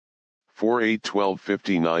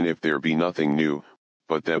 4:8-12:59 If there be nothing new,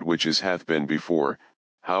 but that which is hath been before,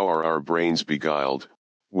 how are our brains beguiled,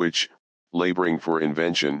 which, laboring for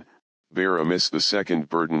invention, bear amiss the second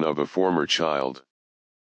burden of a former child.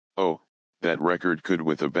 Oh, that record could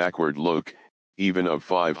with a backward look, even of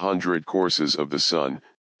 500 courses of the sun,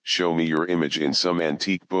 show me your image in some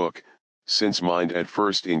antique book, since mind at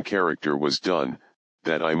first in character was done,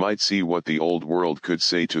 that I might see what the old world could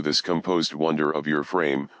say to this composed wonder of your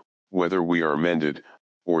frame, whether we are mended,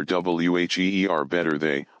 or wheer better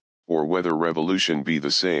they, or whether revolution be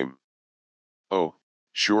the same. Oh,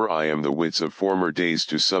 sure I am the wits of former days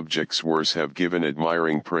to subjects worse have given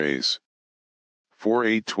admiring praise.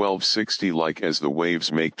 4:8-12:60 Like as the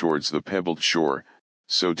waves make towards the pebbled shore,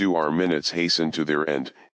 so do our minutes hasten to their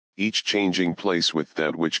end, each changing place with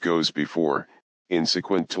that which goes before, in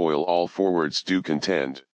sequent toil all forwards do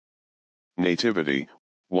contend. Nativity,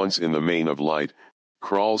 once in the main of light,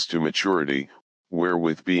 crawls to maturity,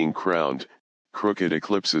 wherewith being crowned, crooked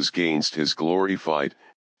eclipses gainst his glory fight,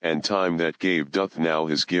 and time that gave doth now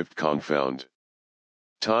his gift confound.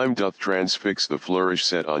 Time doth transfix the flourish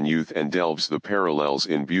set on youth and delves the parallels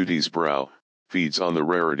in beauty's brow, feeds on the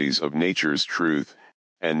rarities of nature's truth,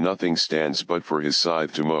 and nothing stands but for his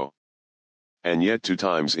scythe to mow. And yet to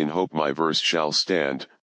times in hope my verse shall stand,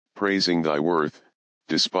 praising thy worth,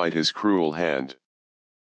 despite his cruel hand.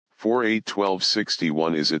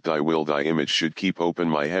 4:8-12:61 Is it thy will thy image should keep open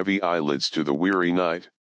my heavy eyelids to the weary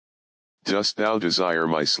night? Dost thou desire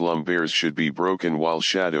my slumbers should be broken while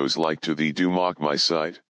shadows like to thee do mock my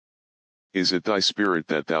sight? Is it thy spirit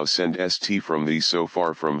that thou sendest from thee so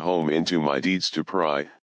far from home into my deeds to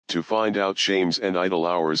pry, to find out shames and idle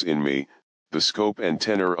hours in me, the scope and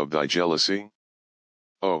tenor of thy jealousy?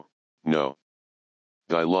 Oh, no.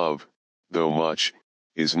 Thy love, though much,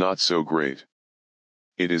 is not so great.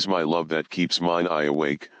 It is my love that keeps mine eye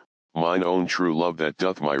awake, mine own true love that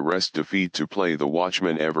doth my rest defeat to play the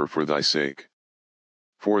watchman ever for thy sake.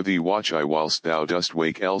 For thee watch I whilst thou dost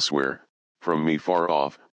wake elsewhere, from me far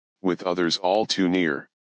off, with others all too near.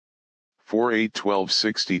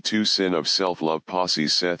 4:8-12:62 Sin of self-love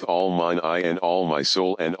possesseth all mine eye and all my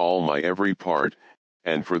soul and all my every part,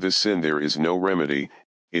 and for this sin there is no remedy,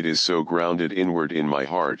 it is so grounded inward in my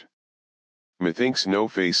heart. Methinks no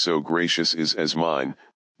face so gracious is as mine,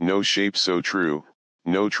 no shape so true,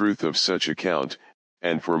 no truth of such account,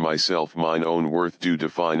 and for myself mine own worth do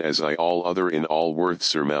define as I all other in all worth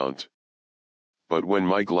surmount. But when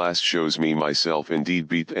my glass shows me myself indeed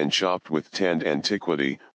beat and chopped with tanned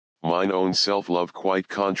antiquity, mine own self-love quite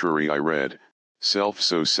contrary I read, self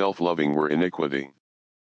so self-loving were iniquity.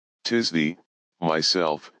 'Tis thee,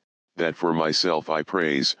 myself, that for myself I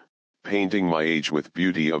praise, painting my age with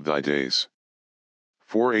beauty of thy days.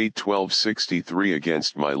 4:8-12:63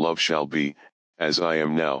 Against my love shall be, as I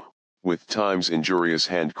am now, with time's injurious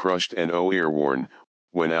hand crushed and o'erworn,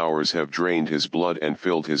 when hours have drained his blood and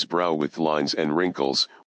filled his brow with lines and wrinkles,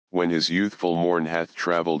 when his youthful morn hath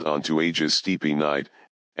travelled on to age's steepy night,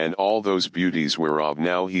 and all those beauties whereof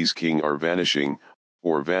now he's king are vanishing,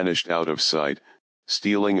 or vanished out of sight,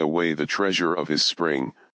 stealing away the treasure of his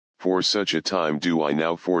spring, for such a time do I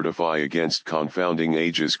now fortify against confounding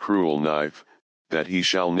age's cruel knife, that he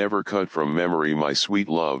shall never cut from memory my sweet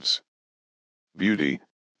love's beauty,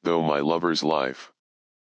 though my lover's life.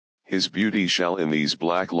 His beauty shall in these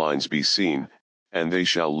black lines be seen, and they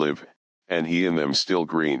shall live, and he in them still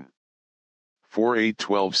green.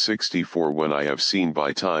 4:8-12:64 When I have seen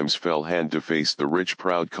by time's fell hand deface the rich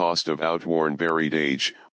proud cost of outworn buried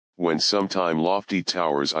age, when sometime lofty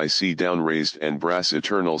towers I see down raised and brass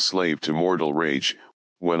eternal slave to mortal rage,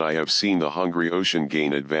 when I have seen the hungry ocean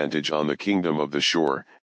gain advantage on the kingdom of the shore,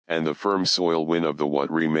 and the firm soil win of the what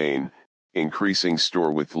remain, increasing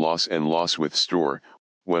store with loss and loss with store,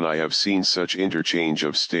 when I have seen such interchange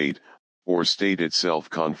of state, or state itself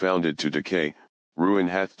confounded to decay, ruin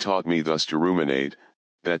hath taught me thus to ruminate,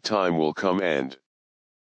 that time will come and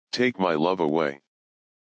take my love away.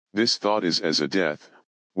 This thought is as a death,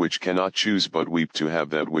 which cannot choose but weep to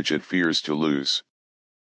have that which it fears to lose.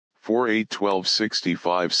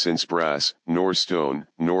 4:8-12:65 Since brass, nor stone,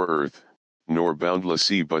 nor earth, nor boundless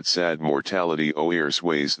sea but sad mortality o'er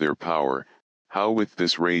sways their power, how with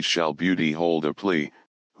this rage shall beauty hold a plea,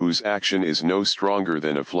 whose action is no stronger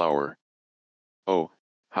than a flower? Oh,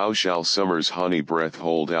 how shall summer's honey breath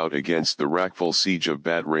hold out against the wrackful siege of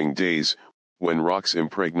battering days, when rocks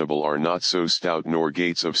impregnable are not so stout nor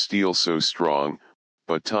gates of steel so strong,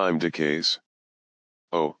 but time decays?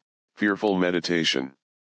 Oh, fearful meditation!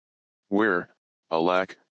 Where,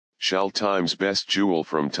 alack, shall time's best jewel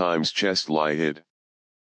from time's chest lie hid?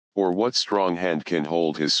 Or what strong hand can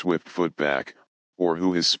hold his swift foot back, or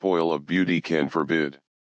who his spoil of beauty can forbid?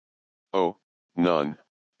 Oh, none,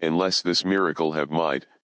 unless this miracle have might,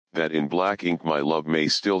 that in black ink my love may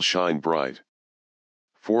still shine bright.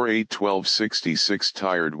 4:8-12:66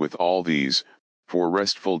 Tired with all these, for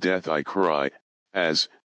restful death I cry, as,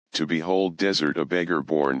 to behold desert a beggar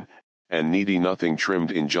born, and needy nothing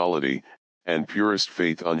trimmed in jollity, and purest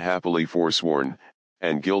faith unhappily forsworn,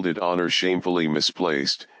 and gilded honor shamefully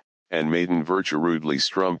misplaced, and maiden virtue rudely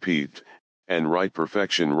strumpet'd, and right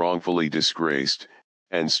perfection wrongfully disgraced,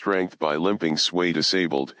 and strength by limping sway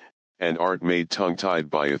disabled, and art made tongue-tied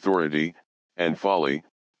by authority, and folly,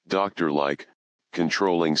 doctor-like,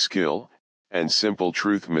 controlling skill, and simple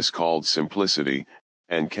truth miscalled simplicity,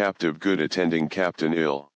 and captive good attending captain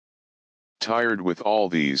ill. Tired with all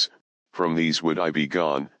these, from these would I be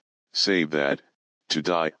gone, save that, to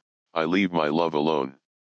die, I leave my love alone.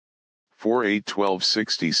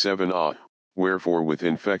 4:8-12:67 Ah, wherefore with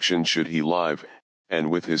infection should he live, and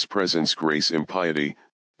with his presence grace impiety,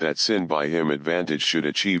 that sin by him advantage should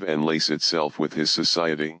achieve and lace itself with his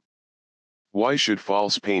society? Why should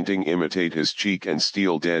false painting imitate his cheek and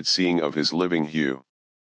steal dead seeing of his living hue?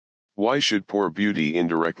 Why should poor beauty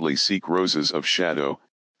indirectly seek roses of shadow,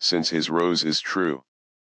 since his rose is true?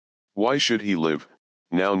 Why should he live,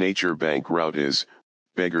 now nature bankrupt is,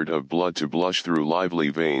 beggared of blood to blush through lively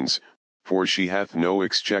veins, for she hath no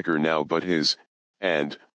exchequer now but his,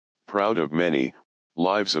 and, proud of many,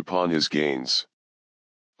 lives upon his gains.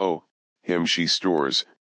 Oh, him she stores,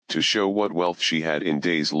 to show what wealth she had in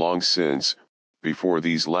days long since, before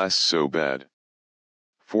these last so bad.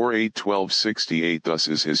 4:8-12:68 Thus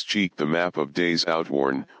is his cheek the map of days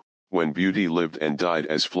outworn, when beauty lived and died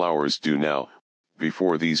as flowers do now,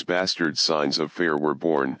 before these bastard signs of fair were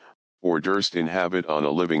born, or durst inhabit on a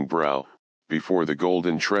living brow, before the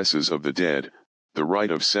golden tresses of the dead, the right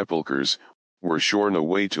of sepulchres, were shorn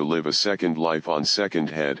away to live a second life on second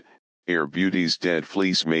head, ere beauty's dead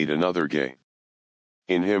fleece made another gay.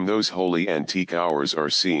 In him those holy antique hours are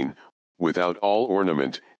seen, without all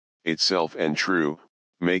ornament, itself and true,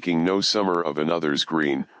 making no summer of another's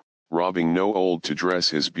green, robbing no old to dress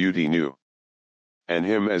his beauty new. And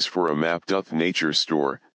him as for a map doth nature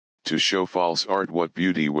store, to show false art what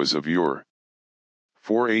beauty was of yore.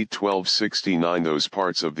 4:8-12:69 Those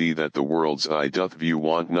parts of thee that the world's eye doth view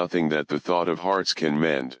want nothing that the thought of hearts can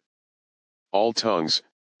mend. All tongues,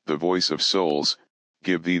 the voice of souls,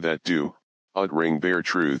 give thee that do, uttering bare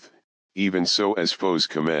truth, even so as foes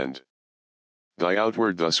commend. Thy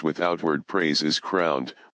outward thus with outward praise is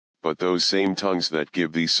crowned, but those same tongues that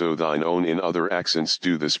give thee so thine own in other accents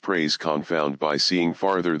do this praise confound by seeing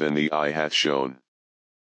farther than the eye hath shown.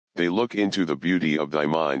 They look into the beauty of thy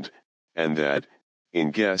mind, and that,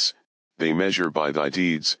 in guess, they measure by thy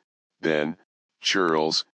deeds, then,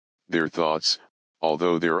 churls, their thoughts,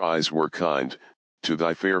 although their eyes were kind, to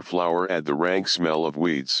thy fair flower add the rank smell of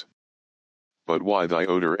weeds. But why thy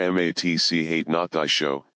odor matc hate not thy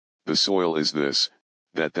show, the soil is this,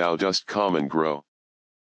 that thou dost common grow.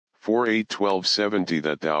 4:8-12:70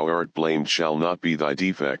 That thou art blamed shall not be thy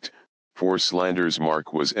defect, for slander's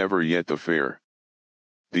mark was ever yet the fair.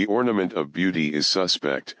 The ornament of beauty is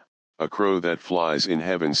suspect, a crow that flies in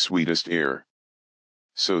heaven's sweetest air.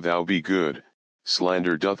 So thou be good,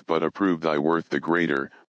 slander doth but approve thy worth the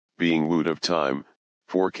greater, being wooed of time,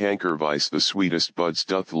 for canker vice the sweetest buds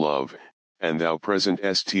doth love, and thou present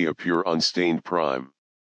st a pure unstained prime.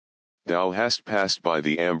 Thou hast passed by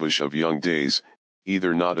the ambush of young days,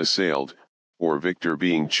 either not assailed, or victor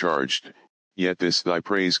being charged, yet this thy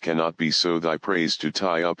praise cannot be so thy praise to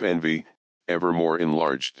tie up envy, evermore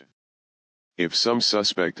enlarged. If some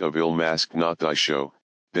suspect of ill mask not thy show,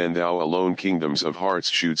 then thou alone kingdoms of hearts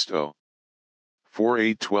shouldst owe.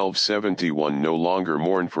 4:8-12:71 No longer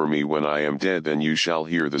mourn for me when I am dead, then you shall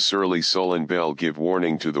hear the surly sullen bell give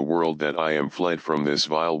warning to the world that I am fled from this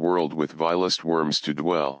vile world with vilest worms to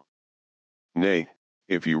dwell. Nay,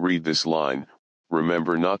 if you read this line,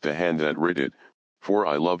 remember not the hand that writ it, for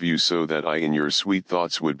I love you so that I in your sweet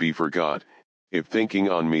thoughts would be forgot, if thinking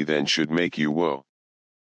on me then should make you woe.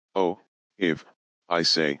 Oh, if, I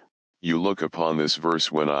say, you look upon this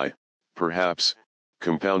verse when I, perhaps,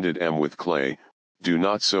 compounded am with clay, do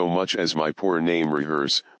not so much as my poor name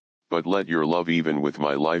rehearse, but let your love even with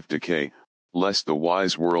my life decay, lest the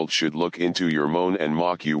wise world should look into your moan and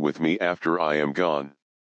mock you with me after I am gone.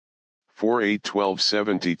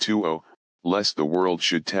 4:8-12:72 Oh, lest the world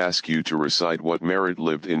should task you to recite what merit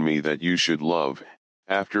lived in me that you should love,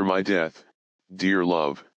 after my death, dear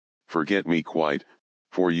love, forget me quite,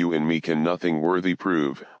 for you in me can nothing worthy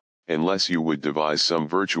prove, unless you would devise some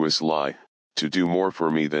virtuous lie, to do more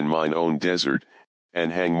for me than mine own desert,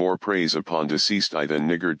 and hang more praise upon deceased I than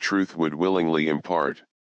niggard truth would willingly impart.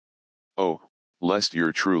 Oh, lest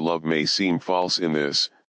your true love may seem false in this,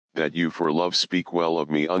 that you for love speak well of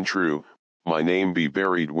me untrue, my name be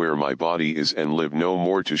buried where my body is and live no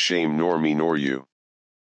more to shame nor me nor you.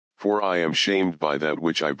 For I am shamed by that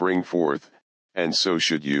which I bring forth, and so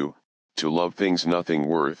should you, to love things nothing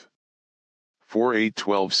worth.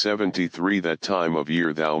 4:8-12:73 That time of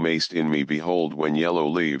year thou mayst in me behold when yellow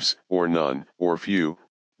leaves, or none, or few,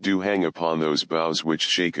 do hang upon those boughs which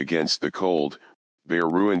shake against the cold, bare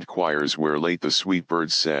ruined choirs where late the sweet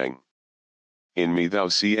birds sang. In me thou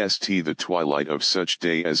seest the twilight of such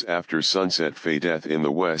day as after sunset fadeth in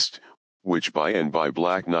the west, which by and by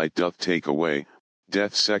black night doth take away,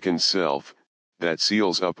 death's second self, that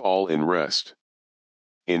seals up all in rest.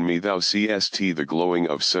 In me thou seest the glowing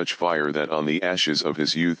of such fire that on the ashes of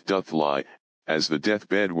his youth doth lie, as the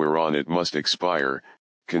deathbed whereon it must expire,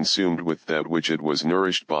 consumed with that which it was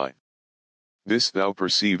nourished by. This thou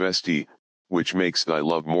perceivest, which makes thy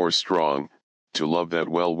love more strong, to love that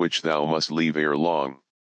well which thou must leave ere long.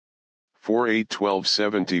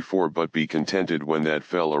 4:8-12:74 But be contented when that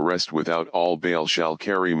fell arrest without all bail shall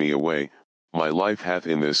carry me away, my life hath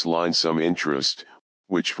in this line some interest,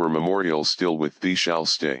 which for memorial still with thee shall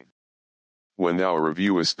stay. When thou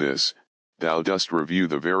reviewest this, thou dost review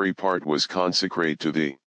the very part was consecrate to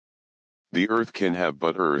thee. The earth can have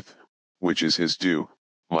but earth, which is his due,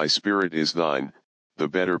 my spirit is thine, the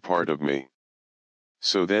better part of me.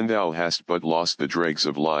 So then thou hast but lost the dregs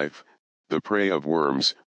of life, the prey of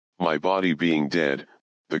worms, my body being dead,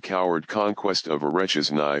 the coward conquest of a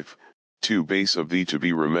wretch's knife, too base of thee to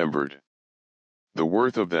be remembered. The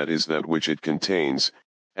worth of that is that which it contains,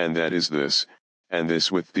 and that is this, and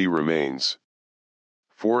this with thee remains.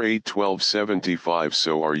 4:8-12:75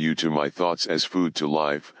 So are you to my thoughts as food to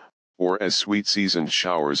life, or as sweet seasoned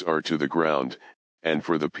showers are to the ground, and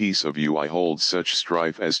for the peace of you I hold such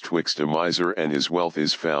strife as twixt a miser and his wealth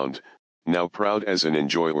is found, now proud as an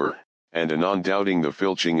enjoyer, and anon doubting the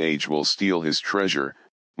filching age will steal his treasure,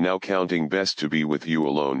 now counting best to be with you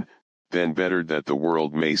alone, then better that the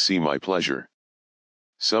world may see my pleasure.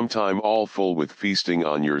 Sometime all full with feasting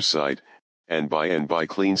on your sight, and by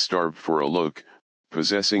clean starved for a look,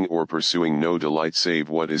 possessing or pursuing no delight save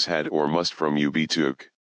what is had or must from you be took.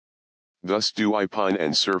 Thus do I pine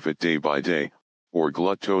and surfeit day by day, or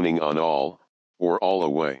gluttoning on all, or all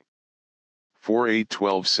away.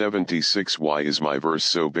 4:8-1276 Why is my verse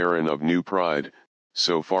so barren of new pride,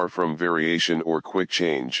 so far from variation or quick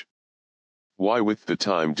change? Why with the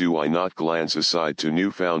time do I not glance aside to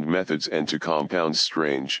new-found methods and to compounds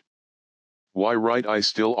strange? Why write I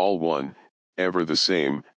still all one, ever the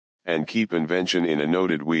same, and keep invention in a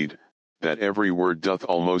noted weed, that every word doth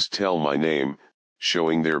almost tell my name,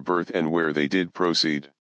 showing their birth and where they did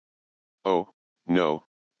proceed? Oh, no,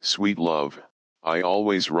 sweet love, I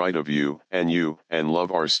always write of you and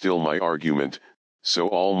love are still my argument, so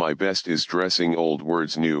all my best is dressing old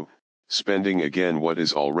words new, spending again what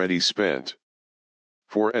is already spent.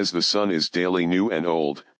 For as the sun is daily new and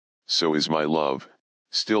old, so is my love,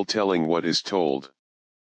 still telling what is told.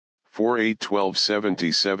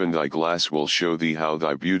 4:8-1277 Thy glass will show thee how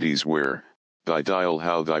thy beauties wear, thy dial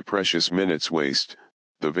how thy precious minutes waste,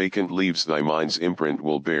 the vacant leaves thy mind's imprint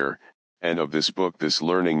will bear, and of this book this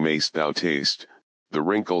learning mayst thou taste, the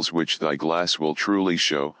wrinkles which thy glass will truly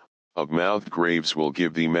show, of mouthed graves will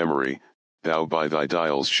give thee memory, thou by thy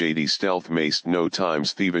dial's shady stealth mayst know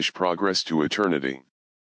time's thievish progress to eternity.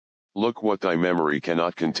 Look what thy memory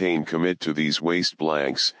cannot contain, commit to these waste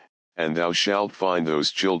blanks, and thou shalt find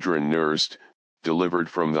those children nursed, delivered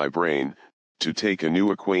from thy brain, to take a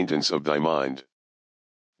new acquaintance of thy mind.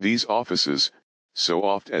 These offices, so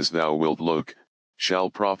oft as thou wilt look, shall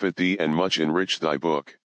profit thee and much enrich thy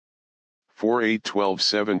book.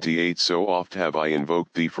 4:8-1278 So oft have I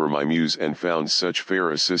invoked thee for my muse and found such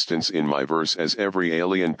fair assistance in my verse as every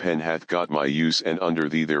alien pen hath got my use and under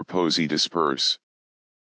thee their poesy disperse.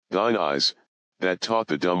 Thine eyes, that taught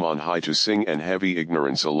the dumb on high to sing and heavy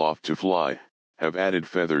ignorance aloft to fly, have added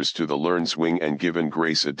feathers to the learned's wing and given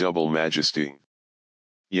grace a double majesty.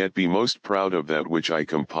 Yet be most proud of that which I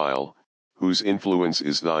compile, whose influence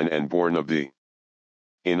is thine and born of thee.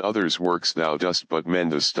 In others' works thou dost but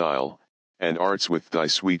mend the style, and arts with thy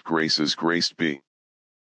sweet graces graced be.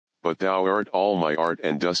 But thou art all my art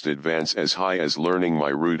and dost advance as high as learning my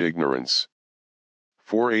rude ignorance.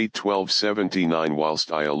 4:8-1279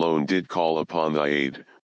 Whilst I alone did call upon thy aid,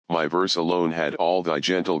 my verse alone had all thy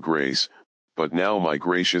gentle grace, but now my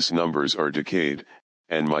gracious numbers are decayed,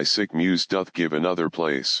 and my sick muse doth give another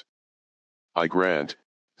place. I grant,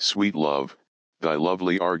 sweet love, thy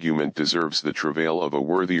lovely argument deserves the travail of a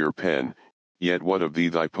worthier pen, yet what of thee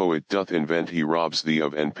thy poet doth invent he robs thee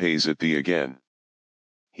of and pays it thee again.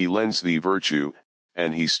 He lends thee virtue,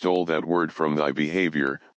 and he stole that word from thy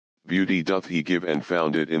behavior, beauty doth he give and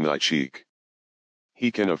found it in thy cheek.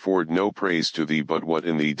 He can afford no praise to thee but what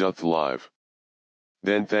in thee doth live.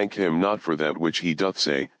 Then thank him not for that which he doth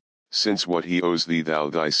say, since what he owes thee thou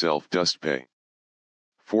thyself dost pay.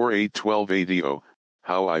 4:8-1280 Oh,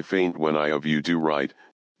 how I faint when I of you do write,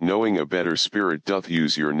 knowing a better spirit doth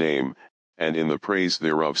use your name, and in the praise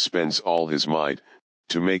thereof spends all his might,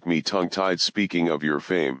 to make me tongue-tied speaking of your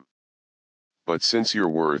fame. But since your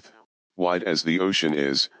worth, wide as the ocean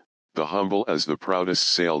is, the humble as the proudest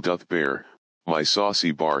sail doth bear, my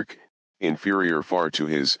saucy bark, inferior far to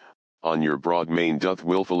his, on your broad main doth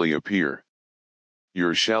wilfully appear.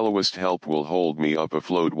 Your shallowest help will hold me up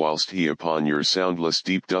afloat whilst he upon your soundless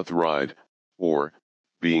deep doth ride, or,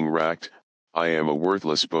 being wracked, I am a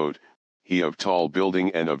worthless boat, he of tall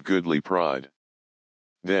building and of goodly pride.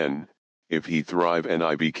 Then, if he thrive and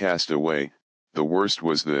I be cast away, the worst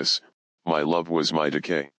was this, my love was my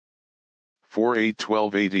decay.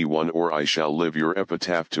 4:8-1281 Or I shall live your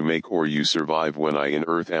epitaph to make or you survive when I in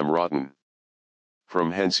earth am rotten.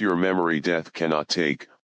 From hence your memory death cannot take,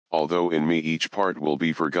 although in me each part will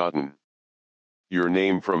be forgotten. Your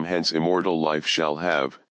name from hence immortal life shall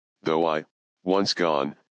have, though I, once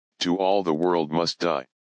gone, to all the world must die.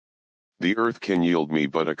 The earth can yield me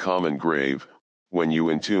but a common grave, when you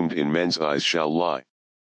entombed in men's eyes shall lie.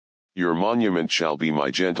 Your monument shall be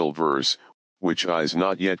my gentle verse, which eyes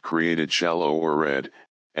not yet created shall owe or read,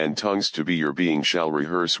 and tongues to be your being shall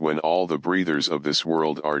rehearse when all the breathers of this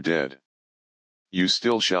world are dead. You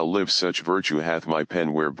still shall live, such virtue hath my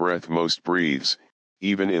pen where breath most breathes,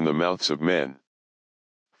 even in the mouths of men.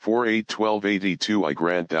 4:8-1282 I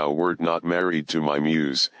grant thou wert not married to my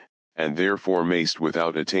muse, and therefore mayst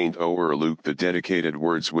without attaint o'erlook the dedicated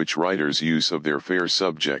words which writers use of their fair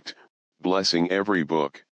subject, blessing every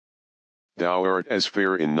book. Thou art as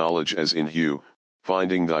fair in knowledge as in hue,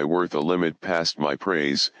 finding thy worth a limit past my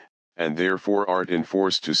praise, and therefore art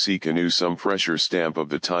enforced to seek anew some fresher stamp of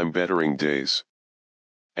the time-bettering days.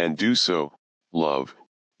 And do so, love,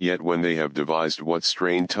 yet when they have devised what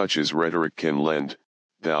strained touches rhetoric can lend,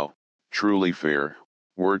 thou, truly fair,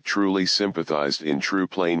 wert truly sympathized in true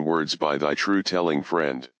plain words by thy true telling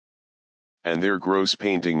friend. And their gross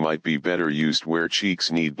painting might be better used where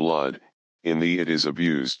cheeks need blood, in thee it is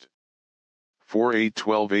abused.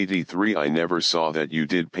 4/8/1283 I never saw that you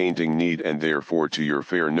did painting need, and therefore to your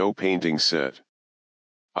fair no painting set.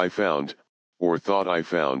 I found, or thought I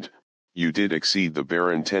found, you did exceed the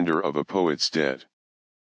barren tender of a poet's debt.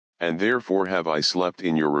 And therefore have I slept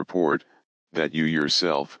in your report, that you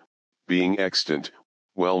yourself, being extant,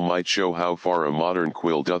 well might show how far a modern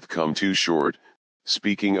quill doth come too short.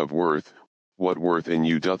 Speaking of worth, what worth in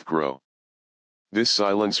you doth grow? This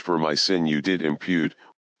silence for my sin you did impute,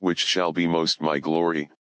 which shall be most my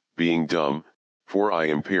glory, being dumb, for I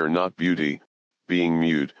impair not beauty, being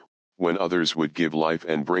mute, when others would give life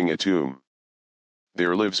and bring a tomb.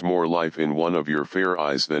 There lives more life in one of your fair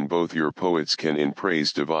eyes than both your poets can in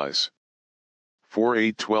praise devise.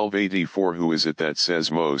 4/8/1284 Who is it that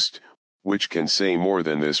says most, which can say more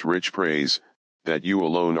than this rich praise, that you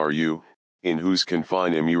alone are you, in whose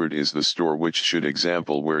confine immured is the store which should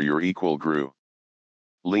example where your equal grew?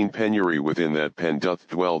 Lean penury within that pen doth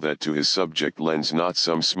dwell that to his subject lends not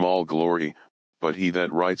some small glory, but he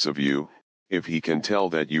that writes of you, if he can tell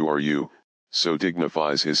that you are you, so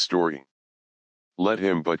dignifies his story. Let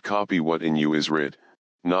him but copy what in you is writ,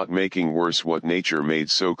 not making worse what nature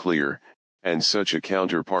made so clear, and such a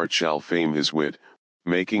counterpart shall fame his wit,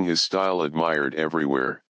 making his style admired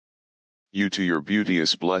everywhere. You to your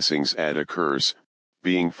beauteous blessings add a curse,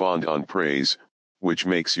 being fond on praise, which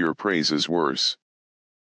makes your praises worse.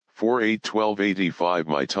 4/8/1285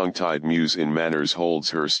 My tongue-tied muse in manners holds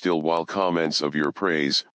her still while comments of your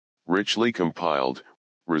praise, richly compiled,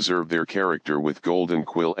 reserve their character with golden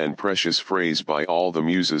quill and precious phrase by all the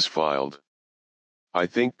muses filed. I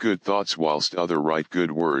think good thoughts whilst other write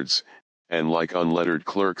good words, and like unlettered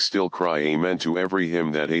clerks still cry amen to every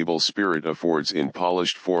hymn that able spirit affords in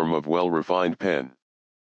polished form of well-refined pen.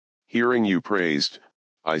 Hearing you praised,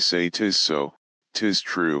 I say 'tis so, 'tis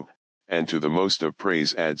true, and to the most of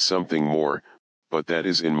praise add something more, but that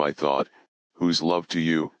is in my thought, whose love to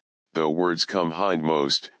you, though words come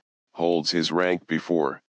hindmost, holds his rank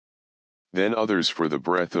before. Then others for the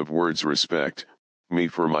breath of words respect, me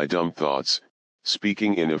for my dumb thoughts,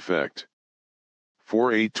 speaking in effect.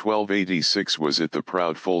 4/8/1286 Was it the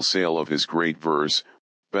proud full sail of his great verse,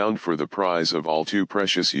 bound for the prize of all too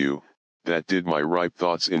precious you, that did my ripe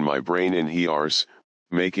thoughts in my brain inhearse,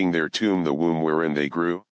 making their tomb the womb wherein they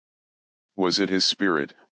grew? Was it his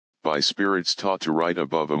spirit, by spirits taught to write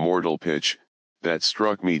above a mortal pitch, that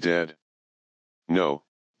struck me dead? No,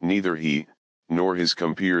 neither he, nor his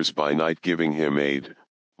compeers by night giving him aid,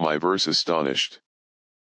 my verse astonished.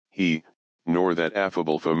 He, nor that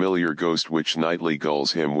affable familiar ghost which nightly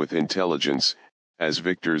gulls him with intelligence, as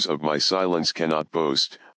victors of my silence cannot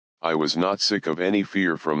boast, I was not sick of any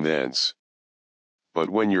fear from thence. But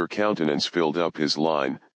when your countenance filled up his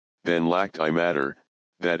line, then lacked I matter,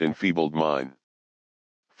 that enfeebled mine.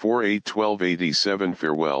 4/8/1287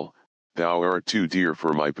 Farewell, thou art too dear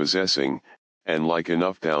for my possessing, and like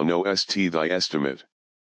enough thou knowest thy estimate.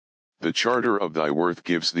 The charter of thy worth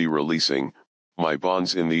gives thee releasing, my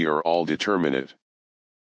bonds in thee are all determinate.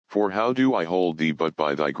 For how do I hold thee but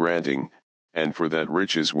by thy granting, and for that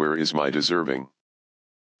riches where is my deserving?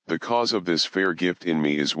 The cause of this fair gift in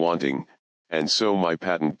me is wanting, and so my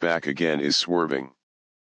patent back again is swerving.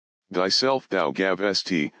 Thyself thou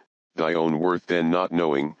gavest, thy own worth then not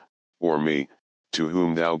knowing, or me, to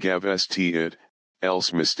whom thou gavest it,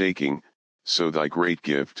 else mistaking, so thy great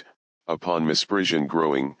gift, upon misprision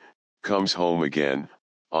growing, comes home again,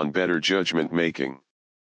 on better judgment making.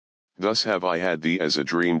 Thus have I had thee as a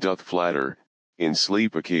dream doth flatter, in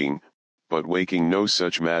sleep a king, but waking no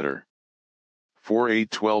such matter.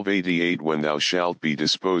 4/8/1288 When thou shalt be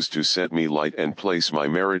disposed to set me light and place my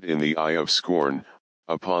merit in the eye of scorn,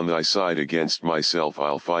 upon thy side against myself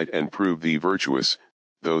I'll fight and prove thee virtuous,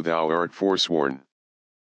 though thou art forsworn.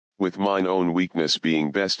 With mine own weakness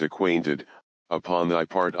being best acquainted, upon thy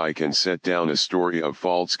part I can set down a story of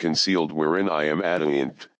faults concealed wherein I am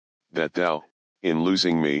adamant, that thou, in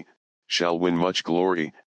losing me, shall win much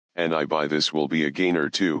glory, and I by this will be a gainer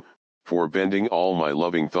too, for bending all my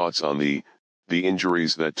loving thoughts on thee, the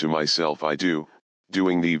injuries that to myself I do,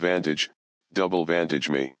 doing thee vantage, double vantage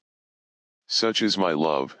me. Such is my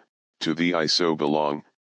love, to thee I so belong,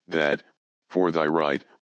 that, for thy right,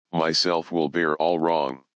 myself will bear all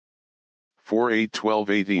wrong.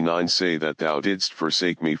 4/8/1289 Say that thou didst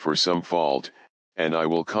forsake me for some fault, and I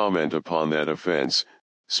will comment upon that offense,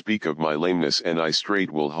 speak of my lameness and I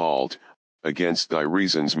straight will halt, against thy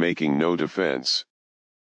reasons making no defense.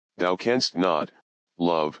 Thou canst not,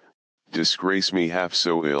 love, disgrace me half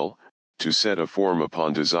so ill, to set a form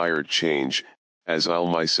upon desired change, as I'll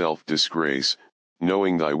myself disgrace,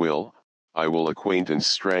 knowing thy will, I will acquaintance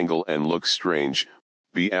strangle and look strange,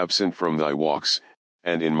 be absent from thy walks,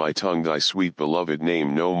 and in my tongue thy sweet beloved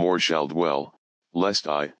name no more shall dwell, lest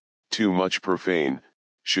I, too much profane,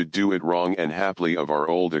 should do it wrong and haply of our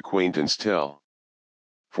old acquaintance tell.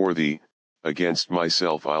 For thee, against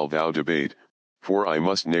myself I'll vow debate, for I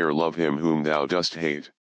must ne'er love him whom thou dost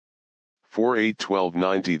hate.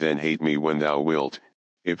 4:8-12:90 Then hate me when thou wilt,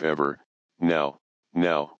 if ever, now,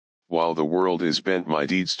 while the world is bent my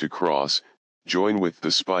deeds to cross, join with the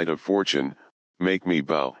spite of fortune, make me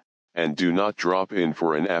bow, and do not drop in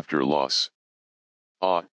for an after loss.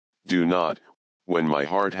 Ah, do not, when my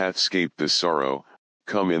heart hath scaped this sorrow,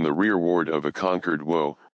 come in the rearward of a conquered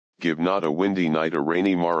woe, give not a windy night a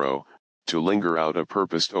rainy morrow, to linger out a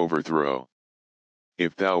purposed overthrow.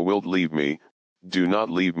 If thou wilt leave me, do not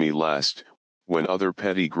leave me last, when other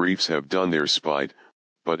petty griefs have done their spite,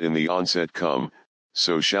 but in the onset come,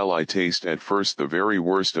 so shall I taste at first the very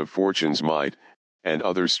worst of fortune's might, and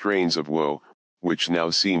other strains of woe, which now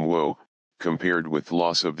seem woe, compared with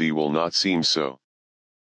loss of thee will not seem so.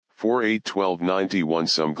 4:8-12:91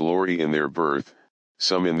 Some glory in their birth,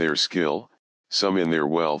 some in their skill, some in their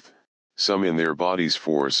wealth, some in their body's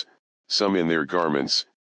force, some in their garments,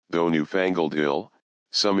 though newfangled ill,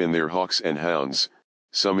 some in their hawks and hounds,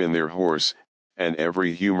 some in their horse, and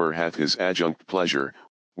every humour hath his adjunct pleasure,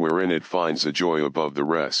 wherein it finds a joy above the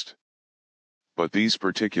rest. But these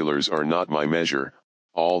particulars are not my measure,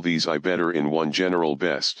 all these I better in one general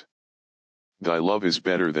best. Thy love is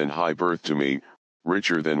better than high birth to me,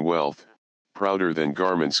 richer than wealth, prouder than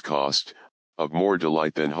garments cost, of more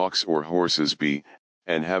delight than hawks or horses be,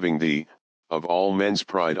 and having thee, of all men's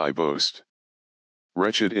pride I boast.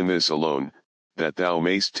 Wretched in this alone, that thou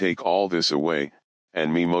mayst take all this away,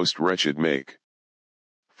 and me most wretched make.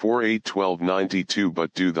 4:8-12:92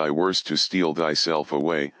 But do thy worst to steal thyself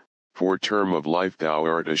away, for term of life thou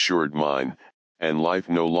art assured mine, and life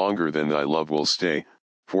no longer than thy love will stay,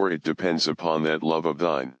 for it depends upon that love of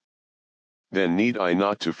thine. Then need I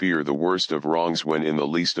not to fear the worst of wrongs when in the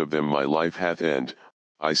least of them my life hath end,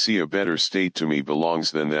 I see a better state to me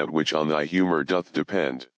belongs than that which on thy humour doth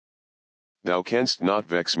depend. Thou canst not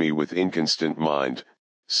vex me with inconstant mind,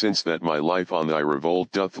 since that my life on thy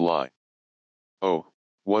revolt doth lie. Oh,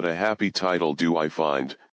 what a happy title do I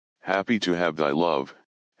find, happy to have thy love,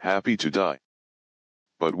 happy to die.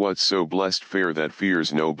 But what's so blessed fair that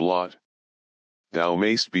fears no blot? Thou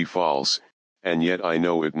mayst be false, and yet I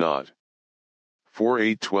know it not.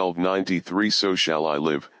 4:8-12:93 So shall I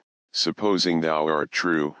live, supposing thou art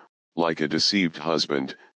true, like a deceived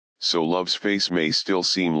husband, so love's face may still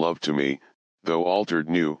seem love to me, though altered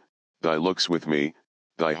new, thy looks with me,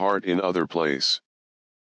 thy heart in other place.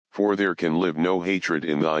 For there can live no hatred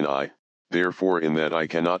in thine eye, therefore in that I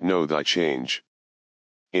cannot know thy change.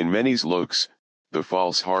 In many's looks, the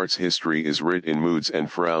false heart's history is writ in moods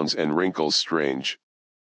and frowns and wrinkles strange.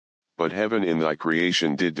 But heaven in thy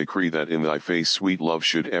creation did decree that in thy face sweet love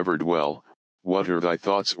should ever dwell, whate'er thy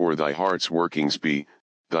thoughts or thy heart's workings be,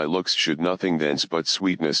 thy looks should nothing thence but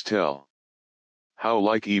sweetness tell. How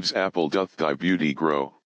like Eve's apple doth thy beauty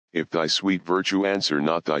grow, if thy sweet virtue answer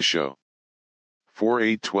not thy show.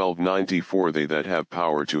 4:8-12:94 They that have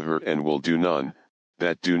power to hurt and will do none,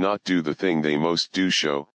 that do not do the thing they most do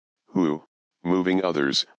show, who, moving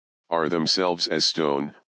others, are themselves as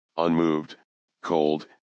stone, unmoved, cold,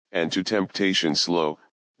 and to temptation slow,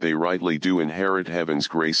 they rightly do inherit heaven's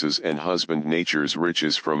graces and husband nature's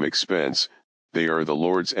riches from expense, they are the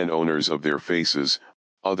lords and owners of their faces,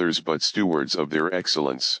 others but stewards of their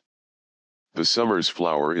excellence. The summer's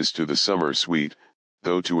flower is to the summer sweet,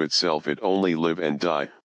 though to itself it only live and die,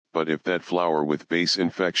 but if that flower with base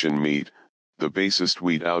infection meet, the basest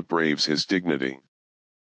weed outbraves his dignity.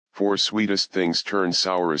 For sweetest things turn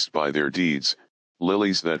sourest by their deeds,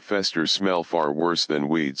 lilies that fester smell far worse than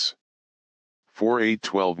weeds.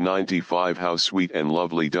 4:8-12:95 How sweet and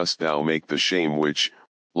lovely dost thou make the shame which,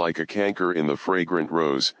 like a canker in the fragrant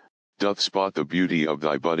rose, doth spot the beauty of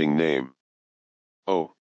thy budding name.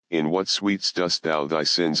 Oh, in what sweets dost thou thy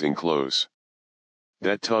sins enclose?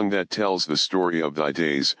 That tongue that tells the story of thy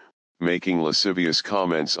days, making lascivious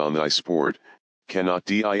comments on thy sport, cannot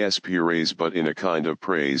disp raise but in a kind of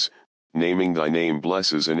praise, naming thy name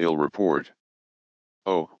blesses an ill report.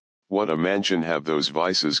 Oh, what a mansion have those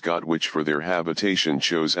vices got which for their habitation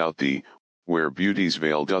chose out thee, where beauty's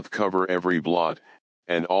veil doth cover every blot,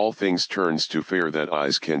 and all things turns to fair that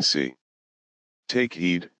eyes can see. Take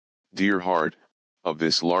heed, dear heart, of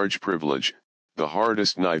this large privilege, the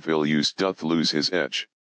hardest knife ill-used doth lose his edge.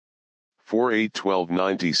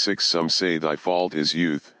 4:8-12:96 Some say thy fault is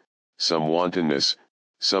youth, some wantonness,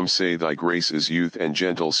 some say thy grace is youth and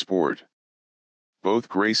gentle sport. Both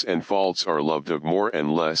grace and faults are loved of more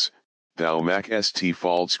and less, thou mak'st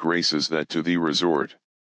false graces that to thee resort.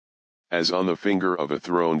 As on the finger of a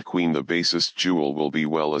throned queen the basest jewel will be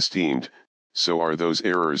well esteemed, so are those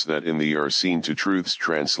errors that in thee are seen to truths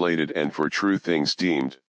translated and for true things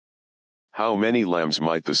deemed. How many lambs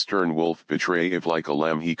might the stern wolf betray if like a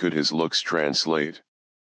lamb he could his looks translate?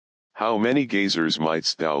 How many gazers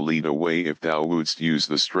mightst thou lead away if thou wouldst use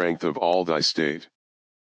the strength of all thy state?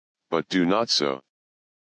 But do not so.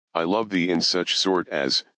 I love thee in such sort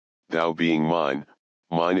as, thou being mine,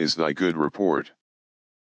 mine is thy good report.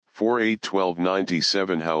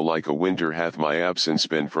 4/8/1297 How like a winter hath my absence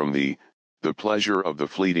been from thee, the pleasure of the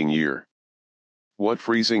fleeting year. What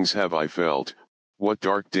freezings have I felt, what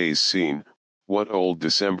dark days seen, what old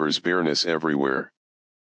December's bareness everywhere.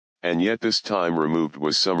 And yet this time removed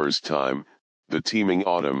was summer's time, the teeming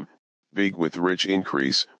autumn, big with rich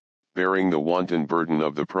increase, bearing the wanton burden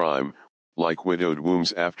of the prime, like widowed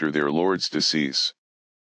wombs after their lord's decease.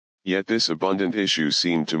 Yet this abundant issue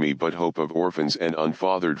seemed to me but hope of orphans and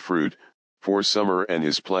unfathered fruit, for summer and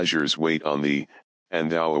his pleasures wait on thee,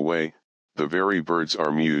 and thou away, the very birds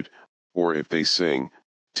are mute, or if they sing,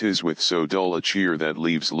 'tis with so dull a cheer that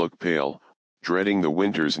leaves look pale, dreading the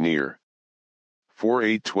winter's near.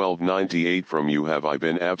 4/8/1298 From you have I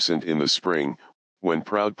been absent in the spring, when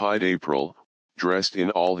proud-pied April, dressed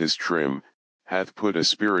in all his trim, hath put a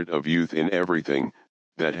spirit of youth in everything,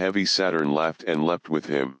 that heavy Saturn laughed and leapt with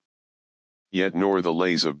him. Yet nor the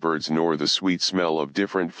lays of birds nor the sweet smell of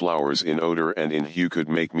different flowers in odor and in hue could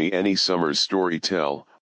make me any summer's story tell,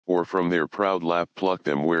 or from their proud lap pluck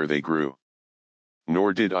them where they grew.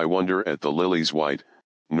 Nor did I wonder at the lilies white,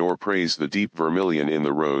 nor praise the deep vermilion in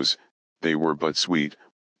the rose, they were but sweet,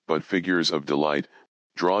 but figures of delight,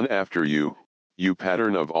 drawn after you, you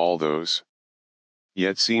pattern of all those.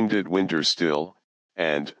 Yet seemed it winter still,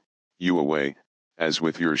 and, you away, as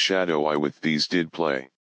with your shadow I with these did play.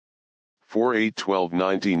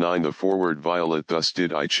 4/8/1299 The forward violet thus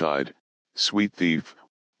did I chide, sweet thief,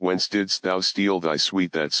 whence didst thou steal thy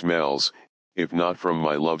sweet that smells, if not from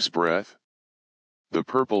my love's breath? The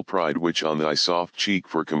purple pride which on thy soft cheek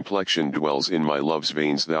for complexion dwells in my love's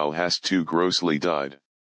veins thou hast too grossly dyed.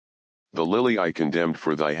 The lily I condemned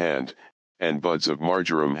for thy hand, and buds of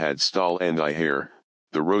marjoram had stall and thy hair,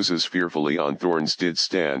 the roses fearfully on thorns did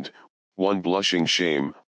stand, one blushing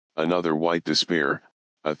shame, another white despair,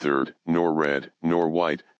 a third, nor red, nor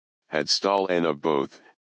white, had stall and of both,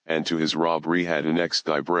 and to his robbery had annexed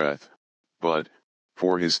thy breath, but,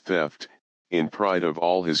 for his theft, in pride of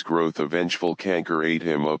all his growth a vengeful canker ate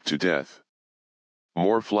him up to death.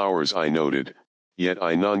 More flowers I noted, yet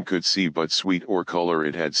I none could see but sweet or color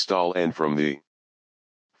it had stall and from thee.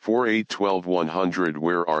 4/8/12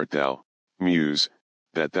 Where art thou, Muse,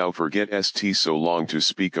 that thou forgett'st so long to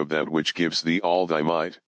speak of that which gives thee all thy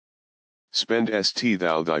might? Spend'st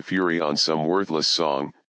thou thy fury on some worthless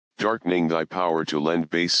song, darkening thy power to lend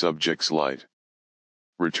base subjects light?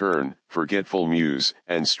 Return, forgetful Muse,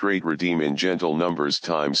 and straight redeem in gentle numbers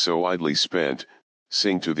time so idly spent,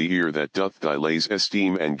 sing to the ear that doth thy lays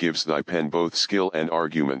esteem and gives thy pen both skill and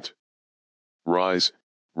argument. Rise,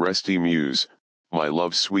 resty Muse, my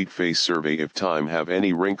love's sweet face survey if time have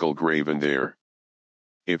any wrinkle graven there.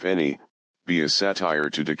 If any, be a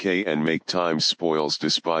satire to decay and make time's spoils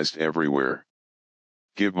despised everywhere.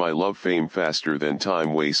 Give my love fame faster than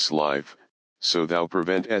time wastes life, so thou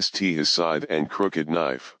prevent'st his scythe and crooked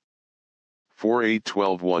knife.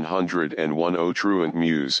 4/8/12 O truant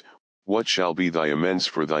Muse, what shall be thy amends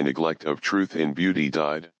for thy neglect of truth in beauty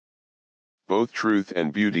dyed? Both truth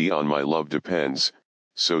and beauty on my love depends,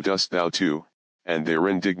 so dost thou too, and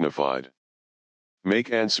therein dignified.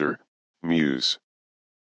 Make answer, Muse.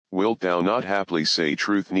 Wilt thou not haply say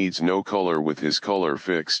truth needs no color with his color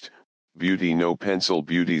fixed, beauty no pencil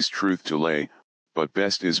beauty's truth to lay, but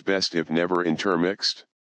best is best if never intermixed?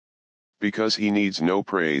 Because he needs no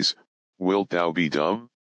praise, wilt thou be dumb?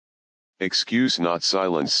 Excuse not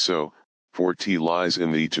silence so, for 't lies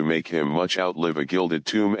in thee to make him much outlive a gilded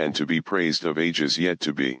tomb and to be praised of ages yet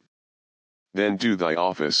to be. Then do thy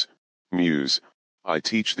office, Muse, I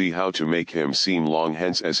teach thee how to make him seem long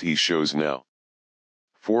hence as he shows now.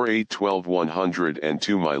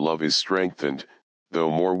 4/8/12 My love is strengthened,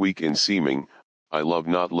 though more weak in seeming, I love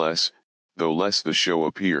not less, though less the show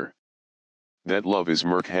appear. That love is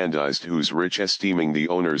merchandised whose rich esteeming the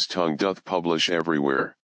owner's tongue doth publish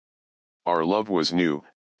everywhere. Our love was new,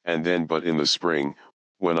 and then but in the spring,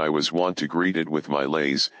 when I was wont to greet it with my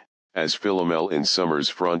lays, as Philomel in summer's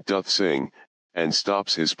front doth sing, and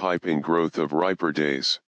stops his pipe in growth of riper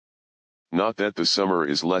days. Not that the summer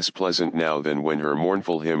is less pleasant now than when her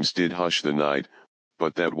mournful hymns did hush the night,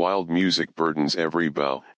 but that wild music burdens every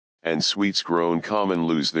bough, and sweets grown common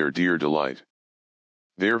lose their dear delight.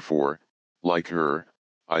 Therefore, like her,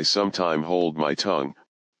 I sometime hold my tongue,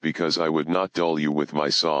 because I would not dull you with my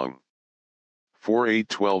song.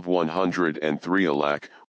 4-8-12-103 Alack,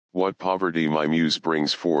 what poverty my muse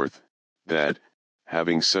brings forth, that,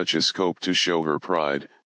 having such a scope to show her pride,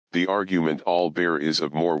 the argument all bare is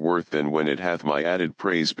of more worth than when it hath my added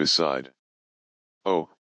praise beside. Oh,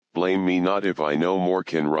 blame me not if I no more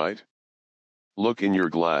can write. Look in your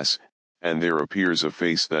glass, and there appears a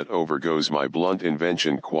face that overgoes my blunt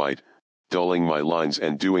invention quite, dulling my lines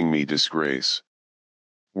and doing me disgrace.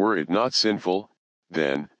 Were it not sinful,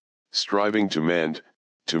 then, striving to mend,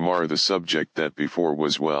 to mar the subject that before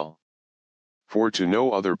was well? For to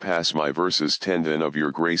no other pass my verses tend than of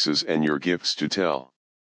your graces and your gifts to tell.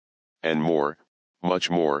 And more, much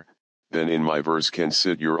more, than in my verse can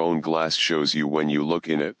sit your own glass shows you when you look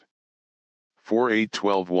in it.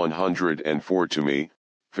 4-8-12-104 To me,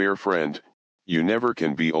 fair friend, you never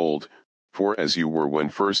can be old, for as you were when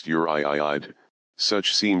first your eye eyed,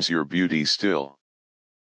 such seems your beauty still.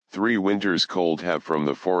 3 winters cold have from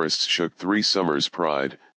the forests shook 3 summers'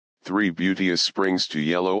 pride, 3 beauteous springs to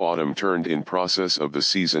yellow autumn turned in process of the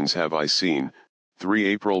seasons have I seen, 3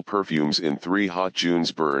 April perfumes in 3 hot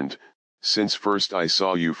Junes burned, since first I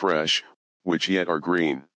saw you fresh, which yet are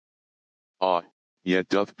green. Ah, yet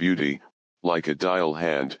doth beauty, like a dial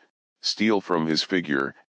hand, steal from his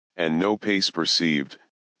figure, and no pace perceived,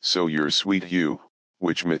 so your sweet hue,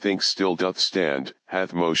 which methinks still doth stand,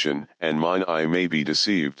 hath motion, and mine eye may be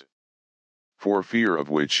deceived. For fear of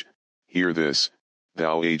which, hear this,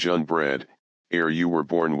 thou age unbred, ere you were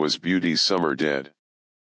born was beauty's summer dead.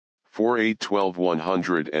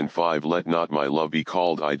 4-8-12-105 Let not my love be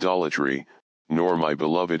called idolatry, nor my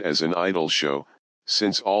beloved as an idol show,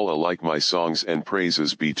 since all alike my songs and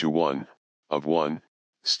praises be to one, of one,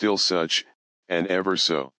 still such, and ever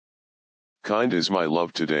so. Kind is my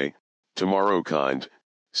love today, tomorrow kind,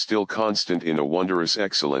 still constant in a wondrous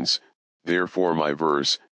excellence, therefore my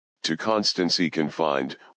verse, to constancy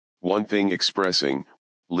confined, one thing expressing,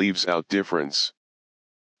 leaves out difference.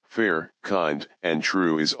 Fair, kind, and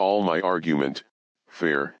true is all my argument,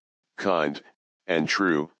 fair, kind, and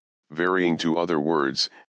true, varying to other words,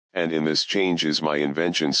 and in this change is my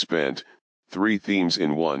invention spent, 3 themes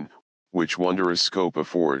in one, which wondrous scope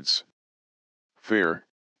affords. Fair,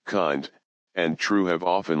 kind, and true have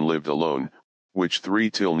often lived alone, which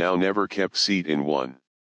 3 till now never kept seat in one.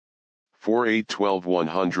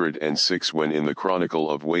 4-8-12-106 When in the chronicle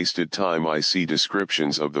of wasted time I see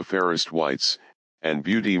descriptions of the fairest wights, and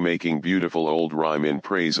beauty making beautiful old rhyme in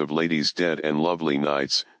praise of ladies dead and lovely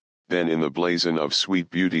knights, then in the blazon of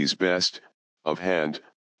sweet beauty's best, of hand,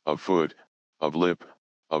 of foot, of lip,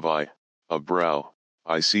 of eye, of brow,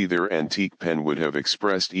 I see their antique pen would have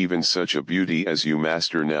expressed even such a beauty as you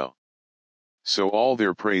master now. So all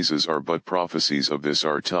their praises are but prophecies of this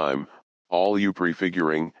our time, all you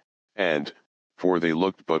prefiguring, and, for they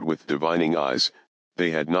looked but with divining eyes,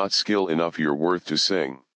 they had not skill enough your worth to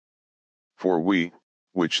sing. For we,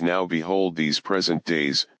 which now behold these present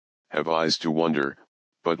days, have eyes to wonder,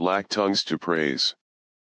 but lack tongues to praise.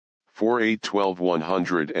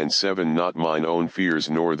 4-8-12-107 Not mine own fears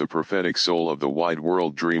nor the prophetic soul of the wide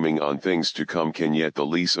world dreaming on things to come can yet the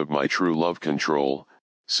lease of my true love control,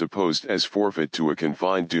 supposed as forfeit to a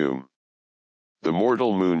confined doom. The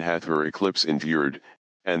mortal moon hath her eclipse endured,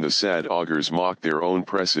 and the sad augurs mock their own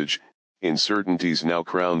presage, incertainties now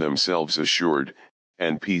crown themselves assured,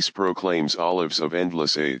 and peace proclaims olives of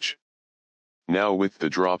endless age. Now with the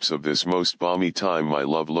drops of this most balmy time my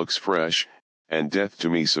love looks fresh, and death to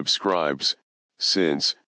me subscribes,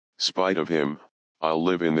 since, spite of him, I'll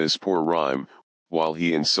live in this poor rhyme, while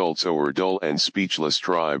he insults o'er dull and speechless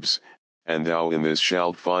tribes, and thou in this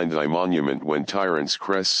shalt find thy monument when tyrants'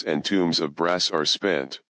 crests and tombs of brass are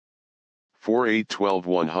spent.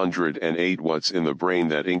 4-8-12-108 What's in the brain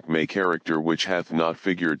that ink may character which hath not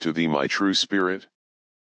figured to thee my true spirit?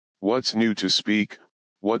 What's new to speak,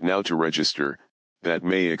 what now to register, that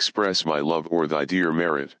may express my love or thy dear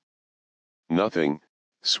merit? Nothing,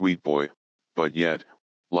 sweet boy, but yet,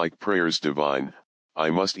 like prayers divine,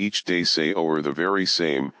 I must each day say o'er the very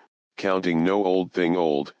same, counting no old thing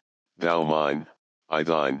old, thou mine, I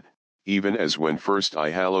thine, even as when first I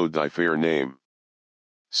hallowed thy fair name.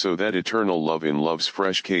 So that eternal love in love's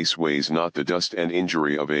fresh case weighs not the dust and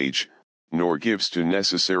injury of age, nor gives to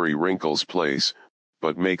necessary wrinkles place,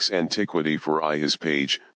 but makes antiquity for aye his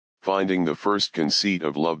page, finding the first conceit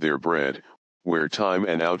of love there bred, where time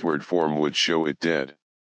and outward form would show it dead.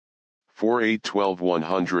 4 8 12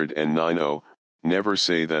 109 0, never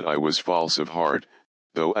say that I was false of heart,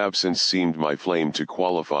 though absence seemed my flame to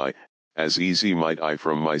qualify, as easy might I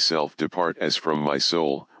from myself depart as from my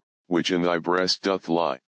soul, which in thy breast doth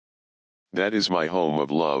lie. That is my home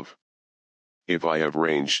of love. If I have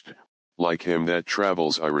ranged, like him that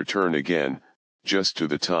travels I return again, just to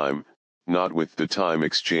the time, not with the time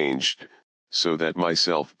exchanged, so that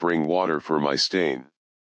myself bring water for my stain.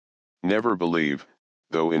 Never believe,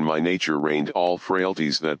 though in my nature reigned all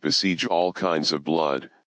frailties that besiege all kinds of blood,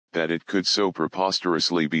 that it could so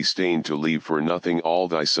preposterously be stained to leave for nothing all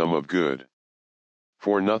thy sum of good.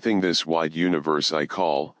 For nothing this wide universe I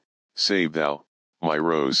call, save thou, my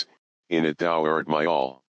rose, in it thou art my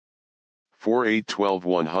all. 4 8 12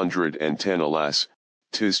 110 Alas,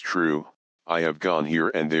 'tis true, I have gone here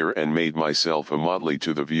and there and made myself a motley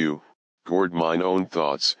to the view, gored mine own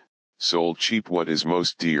thoughts, sold cheap what is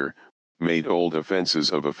most dear, made old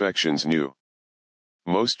offences of affections new.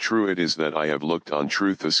 Most true it is that I have looked on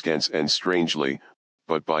truth askance and strangely,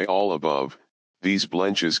 but by all above, these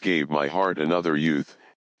blenches gave my heart another youth,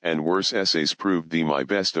 and worse essays proved thee my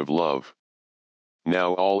best of love.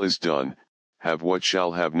 Now all is done, have what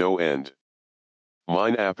shall have no end.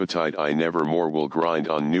 Mine appetite I never more will grind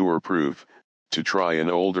on newer proof, to try an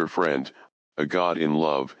older friend, a god in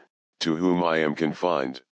love, to whom I am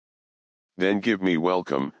confined. Then give me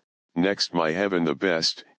welcome, next my heaven the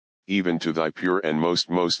best, even to thy pure and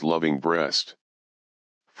most loving breast.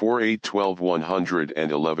 4 8 12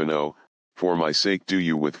 111 0, for my sake do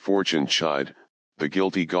you with fortune chide, the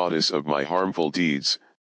guilty goddess of my harmful deeds,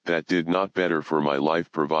 that did not better for my life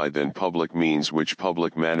provide than public means which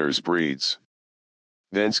public manners breeds.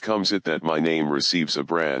 Thence comes it that my name receives a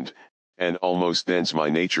brand, and almost thence my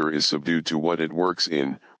nature is subdued to what it works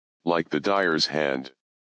in, like the dyer's hand.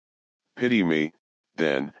 Pity me,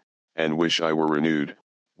 then, and wish I were renewed,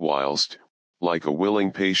 whilst, like a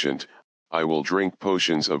willing patient, I will drink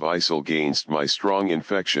potions of isle gainst my strong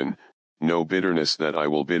infection, no bitterness that I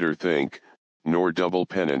will bitter think, nor double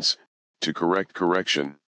penance, to correct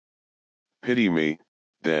correction. Pity me,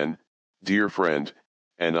 then, dear friend,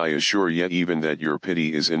 and I assure yet even that your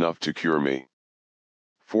pity is enough to cure me.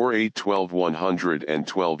 4 8 12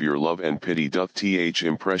 112 Your love and pity doth th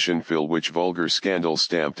impression fill which vulgar scandal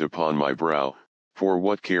stamped upon my brow, for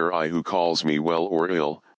what care I who calls me well or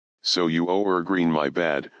ill, so you o'er green my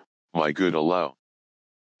bad, my good allow.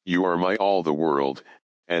 You are my all the world,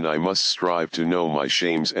 and I must strive to know my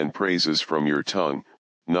shames and praises from your tongue,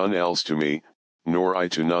 none else to me, nor I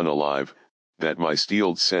to none alive, that my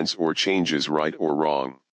steeled sense or changes right or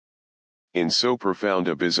wrong. In so profound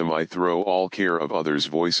abysm I throw all care of others'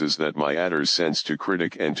 voices that my adder's sense to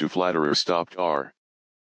critic and to flatterer stopped are.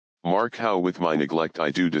 Mark how with my neglect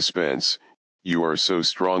I do dispense, you are so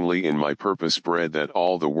strongly in my purpose bred that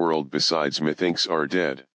all the world besides methinks are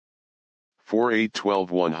dead. 4 8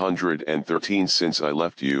 12 113 Since I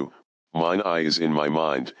left you, mine eye is in my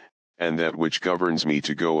mind, and that which governs me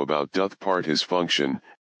to go about doth part his function,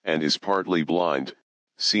 and is partly blind,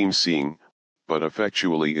 seems seeing, but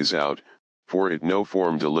effectually is out, for it no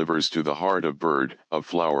form delivers to the heart of bird, of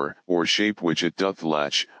flower, or shape which it doth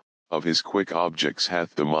latch, of his quick objects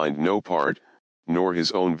hath the mind no part, nor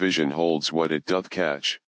his own vision holds what it doth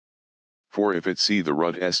catch. For if it see the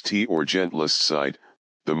rud st or gentlest sight,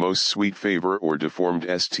 the most sweet favor or deformed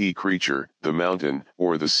st creature, the mountain,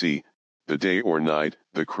 or the sea, the day or night,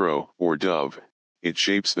 the crow, or dove, it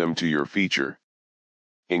shapes them to your feature.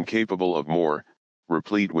 Incapable of more,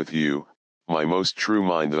 replete with you, my most true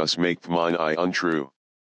mind thus maketh mine eye untrue.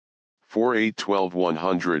 4 8 12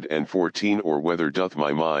 114 Or whether doth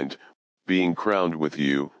my mind, being crowned with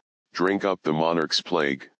you, drink up the monarch's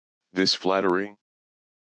plague, this flattery?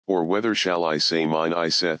 Or whether shall I say mine eye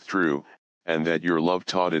saith true, and that your love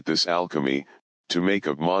taught it this alchemy, to make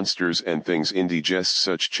of monsters and things indigest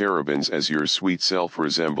such cherubins as your sweet self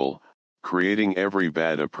resemble, creating every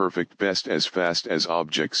bad a perfect best as fast as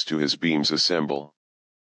objects to his beams assemble.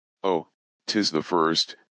 Oh, 'tis the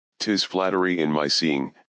first, 'tis flattery in my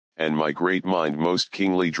seeing, and my great mind most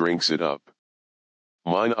kingly drinks it up.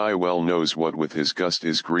 Mine eye well knows what with his gust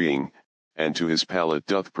is greeing, and to his palate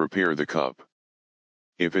doth prepare the cup.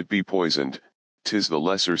 If it be poisoned, 'tis the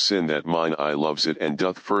lesser sin that mine eye loves it and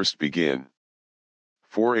doth first begin.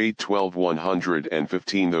 4 8 12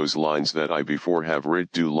 115 Those lines that I before have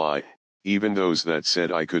writ do lie, even those that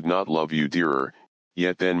said I could not love you dearer,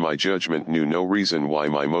 yet then my judgment knew no reason why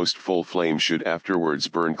my most full flame should afterwards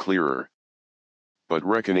burn clearer. But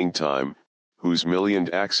reckoning time, whose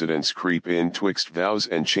millioned accidents creep in twixt vows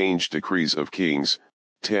and change decrees of kings,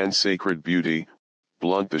 tan sacred beauty,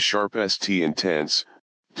 blunt the sharp st intense,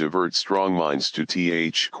 divert strong minds to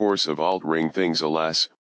th course of altering things. Alas,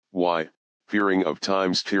 why, fearing of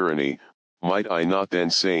time's tyranny, might I not then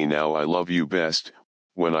say now I love you best,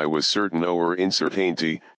 when I was certain o'er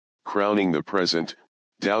uncertainty, crowning the present,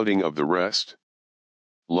 doubting of the rest?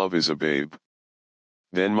 Love is a babe.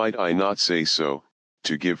 Then might I not say so,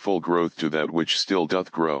 to give full growth to that which still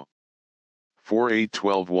doth grow? 4:8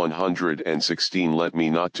 12 116 Let me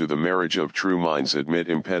not to the marriage of true minds admit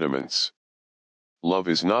impediments. Love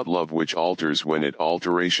is not love which alters when it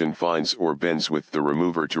alteration finds or bends with the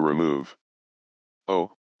remover to remove.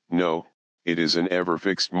 Oh, no, it is an ever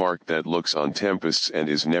fixed mark that looks on tempests and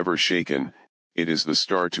is never shaken. It is the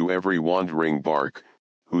star to every wandering bark,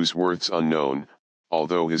 whose worth's unknown,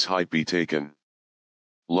 although his height be taken.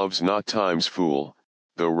 Love's not time's fool,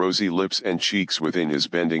 though rosy lips and cheeks within his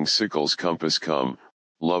bending sickle's compass come.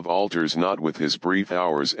 Love alters not with his brief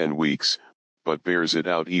hours and weeks, but bears it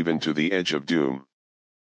out even to the edge of doom.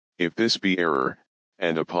 If this be error,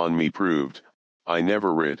 and upon me proved, I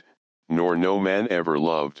never writ, nor no man ever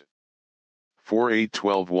loved. 4:8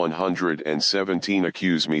 12 117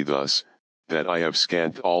 Accuse me thus, that I have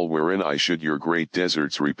scant all wherein I should your great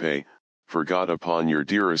deserts repay, forgot upon your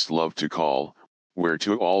dearest love to call,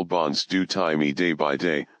 whereto all bonds do tie me day by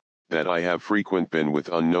day, that I have frequent been with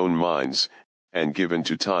unknown minds, and given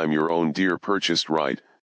to time your own dear purchased right,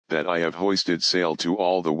 that I have hoisted sail to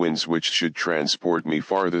all the winds which should transport me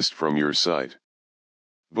farthest from your sight.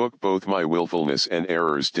 Book both my wilfulness and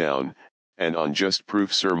errors down, and on just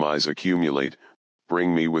proof surmise accumulate,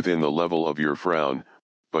 bring me within the level of your frown,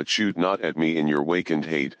 but shoot not at me in your wakened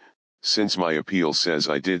hate, since my appeal says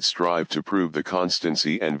I did strive to prove the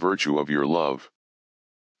constancy and virtue of your love.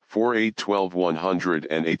 4:8 12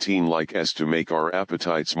 118 Like as to make our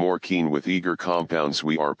appetites more keen with eager compounds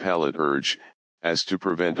we our palate urge, as to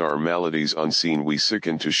prevent our maladies unseen we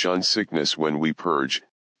sicken to shun sickness when we purge,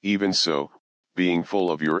 even so, being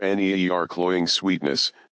full of your neer cloying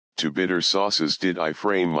sweetness, to bitter sauces did I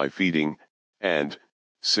frame my feeding, and,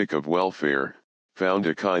 sick of welfare, found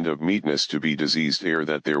a kind of meatness to be diseased ere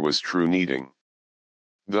that there was true needing.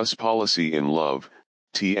 Thus policy in love,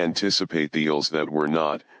 to anticipate the ills that were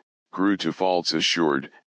not, grew to faults assured,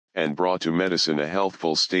 and brought to medicine a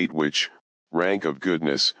healthful state which, rank of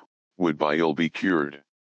goodness, would by ill be cured.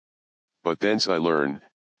 But thence I learn,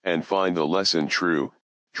 and find the lesson true,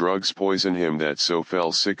 drugs poison him that so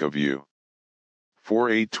fell sick of you.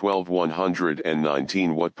 4:8 12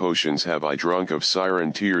 119 What potions have I drunk of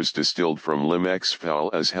siren tears distilled from limex foul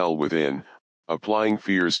as hell within, applying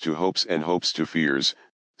fears to hopes and hopes to fears,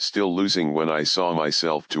 still losing when I saw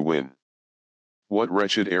myself to win. What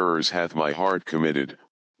wretched errors hath my heart committed,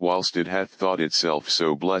 whilst it hath thought itself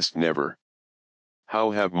so blessed never?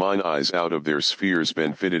 How have mine eyes out of their spheres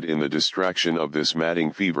been fitted in the distraction of this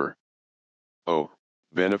madding fever? Oh,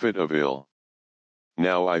 benefit of ill!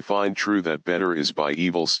 Now I find true that better is by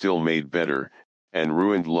evil still made better, and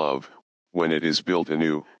ruined love, when it is built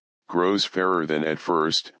anew, grows fairer than at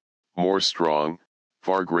first, more strong,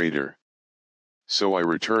 far greater. So I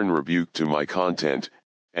return rebuke to my content,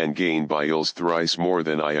 and gain by ills thrice more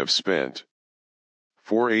than I have spent.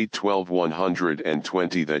 4:8 12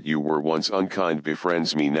 120 That you were once unkind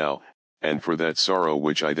befriends me now, and for that sorrow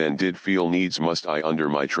which I then did feel needs must I under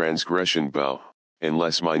my transgression bow,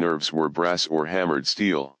 unless my nerves were brass or hammered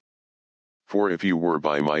steel. For if you were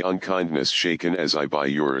by my unkindness shaken as I by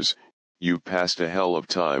yours, you've passed a hell of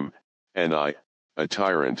time, and I, a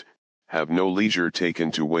tyrant, have no leisure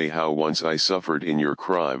taken to weigh how once I suffered in your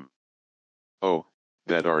crime. Oh,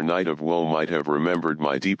 that our night of woe might have remembered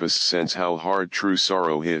my deepest sense how hard true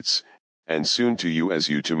sorrow hits, and soon to you as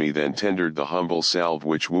you to me then tendered the humble salve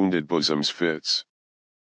which wounded bosoms fits.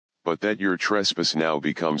 But that your trespass now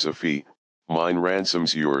becomes a fee, mine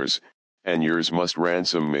ransoms yours, and yours must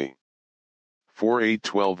ransom me. 4:8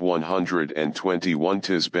 12 121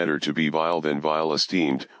 'Tis better to be vile than vile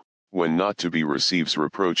esteemed, when not to be receives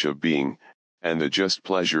reproach of being, and the just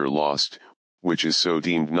pleasure lost, which is so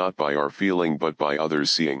deemed not by our feeling but by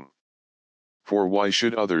others' seeing. For why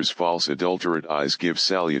should others' false adulterate eyes give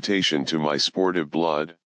salutation to my sportive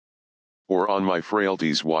blood? Or on my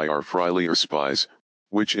frailties why are frilier spies,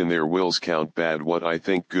 which in their wills count bad what I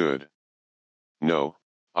think good? No,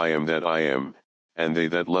 I am that I am, and they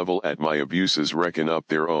that level at my abuses reckon up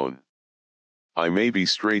their own. I may be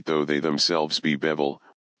straight though they themselves be bevel,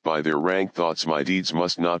 by their rank thoughts my deeds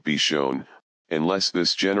must not be shown, unless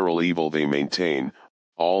this general evil they maintain,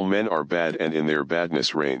 all men are bad and in their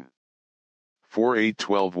badness reign. 4:8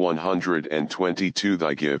 12 122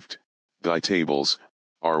 Thy gift, thy tables,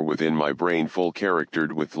 are within my brain full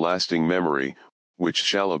charactered with lasting memory, which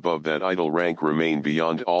shall above that idle rank remain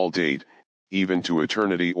beyond all date, even to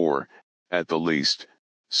eternity or, at the least,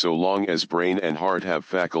 so long as brain and heart have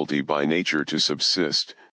faculty by nature to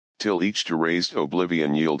subsist, till each to raised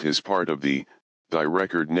oblivion yield his part of thee, thy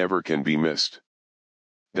record never can be missed.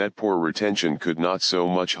 That poor retention could not so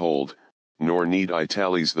much hold, nor need I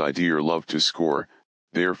tallies thy dear love to score,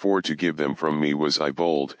 therefore to give them from me was I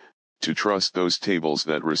bold, to trust those tables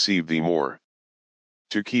that receive thee more.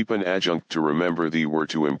 To keep an adjunct to remember thee were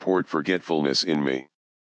to import forgetfulness in me.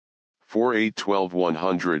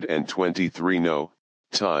 4812 No,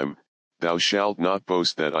 time, thou shalt not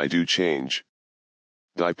boast that I do change.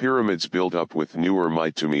 Thy pyramids built up with newer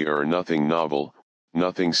might to me are nothing novel,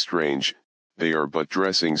 nothing strange, they are but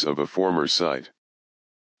dressings of a former sight.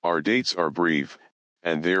 Our dates are brief,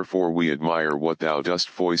 and therefore we admire what thou dost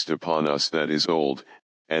foist upon us that is old,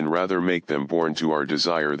 and rather make them born to our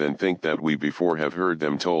desire than think that we before have heard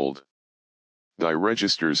them told. Thy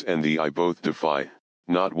registers and thee I both defy,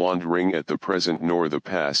 not wandering at the present nor the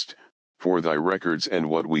past, for thy records and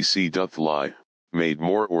what we see doth lie, made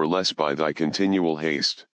more or less by thy continual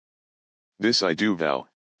haste. This I do vow,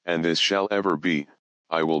 and this shall ever be,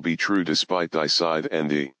 I will be true despite thy scythe and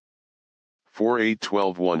thee.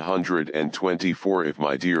 4812 If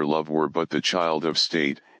my dear love were but the child of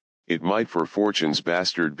state, it might for fortune's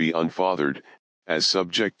bastard be unfathered, as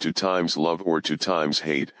subject to time's love or to time's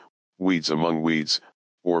hate, weeds among weeds,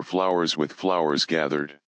 or flowers with flowers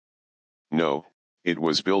gathered. No, it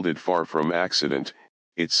was builded far from accident,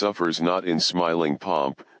 it suffers not in smiling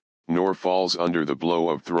pomp, nor falls under the blow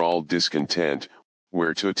of thralled discontent,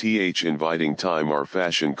 where to th inviting time our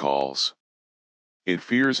fashion calls. It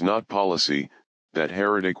fears not policy, that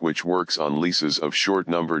heretic which works on leases of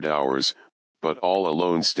short-numbered hours, but all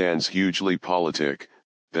alone stands hugely politic,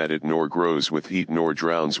 that it nor grows with heat nor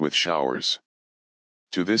drowns with showers.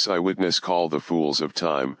 To this I witness call the fools of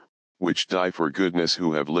time, which die for goodness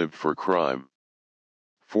who have lived for crime.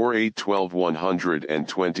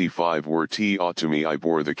 4812 Were t aught to me I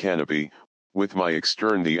bore the canopy, with my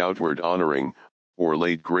extern the outward honoring, or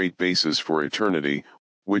laid great bases for eternity,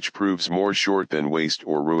 which proves more short than waste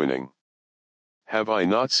or ruining. Have I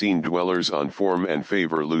not seen dwellers on form and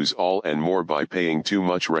favor lose all and more by paying too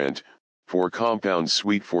much rent, for compounds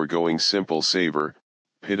sweet foregoing simple savor,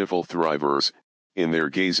 pitiful thrivers, in their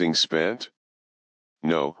gazing spent?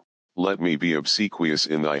 No, let me be obsequious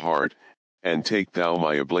in thy heart, and take thou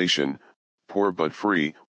my oblation, poor but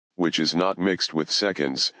free, which is not mixed with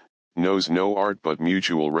seconds, knows no art but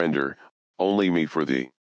mutual render, only me for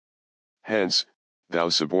thee. Hence, thou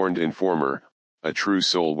suborned informer, a true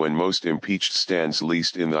soul when most impeached stands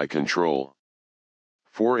least in thy control.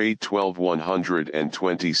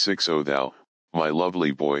 4812 O thou, my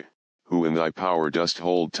lovely boy, who in thy power dost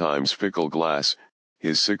hold time's fickle glass,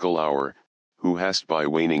 his sickle hour, who hast by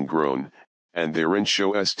waning grown, and therein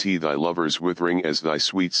show st thy lovers withering as thy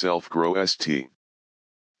sweet self grow st.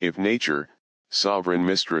 If nature, sovereign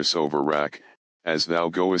mistress over rack, as thou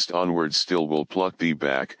goest onward still will pluck thee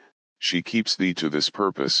back, she keeps thee to this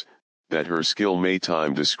purpose, that her skill may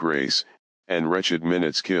time disgrace, and wretched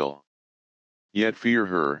minutes kill. Yet fear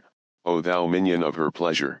her, O thou minion of her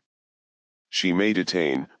pleasure. She may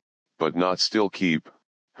detain, but not still keep,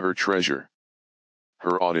 her treasure.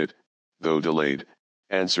 Her audit, though delayed,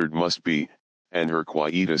 answered must be, and her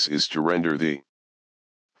quietus is to render thee.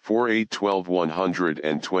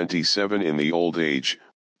 4812 In the old age,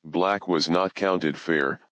 black was not counted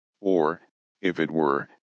fair, or, if it were,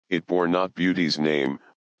 it bore not beauty's name,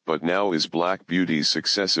 but now is black beauty's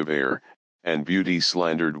successive heir, and beauty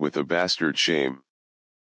slandered with a bastard shame.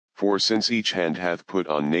 For since each hand hath put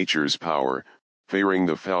on nature's power, fairing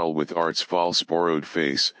the foul with art's false borrowed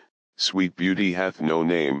face, sweet beauty hath no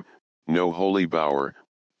name, no holy bower,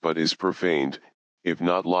 but is profaned, if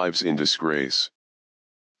not lives in disgrace.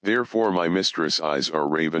 Therefore my mistress' eyes are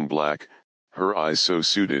raven black, her eyes so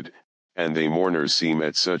suited, and they mourners seem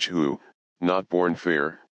at such who, not born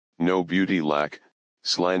fair, no beauty lack,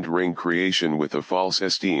 slandering creation with a false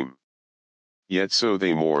esteem. Yet so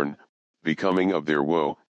they mourn, becoming of their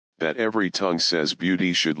woe, that every tongue says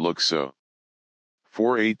beauty should look so.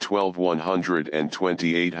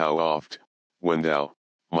 4812 How oft, when thou,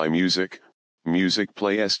 my music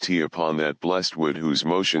play st upon that blessed wood whose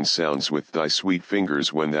motion sounds with thy sweet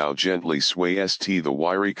fingers when thou gently sway st the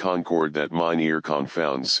wiry concord that mine ear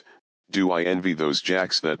confounds, do I envy those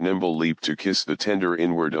jacks that nimble leap to kiss the tender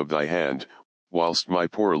inward of thy hand, whilst my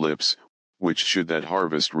poor lips, which should that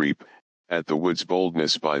harvest reap, at the wood's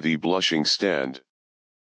boldness by thee blushing stand.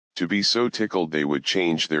 To be so tickled they would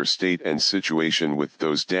change their state and situation with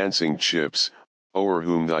those dancing chips, o'er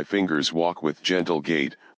whom thy fingers walk with gentle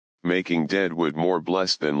gait, making dead wood more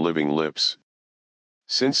blessed than living lips.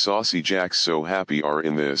 Since saucy jacks so happy are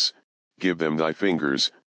in this, give them thy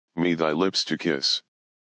fingers, me thy lips to kiss.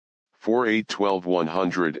 4 12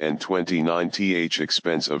 129 th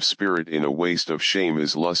expense of spirit in a waste of shame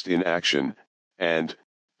is lust in action, and,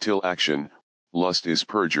 till action, lust is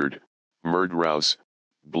perjured, murderous,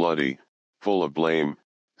 bloody, full of blame,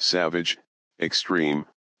 savage, extreme,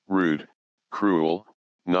 rude, cruel,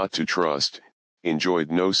 not to trust,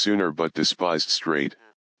 enjoyed no sooner but despised straight,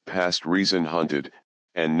 past reason hunted,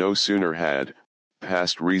 and no sooner had,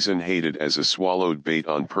 past reason hated as a swallowed bait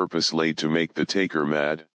on purpose laid to make the taker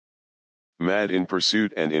mad. Mad in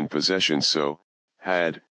pursuit and in possession so,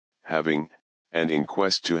 had, having, and in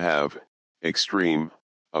quest to have, extreme,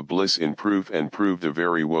 a bliss in proof and proved a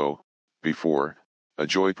very woe, before, a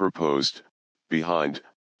joy proposed, behind,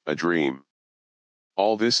 a dream.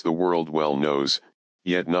 All this the world well knows,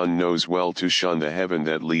 yet none knows well to shun the heaven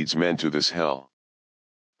that leads men to this hell.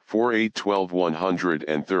 4 12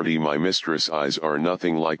 130 My mistress' eyes are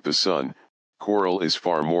nothing like the sun, coral is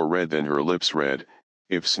far more red than her lips red,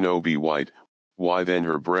 if snow be white, why then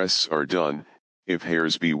her breasts are dun, if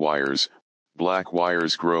hairs be wires, black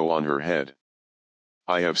wires grow on her head.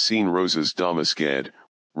 I have seen roses damasked,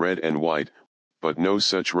 red and white, but no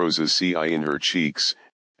such roses see I in her cheeks,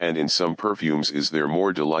 and in some perfumes is there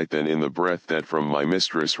more delight than in the breath that from my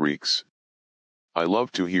mistress reeks. I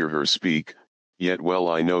love to hear her speak, yet well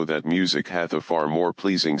I know that music hath a far more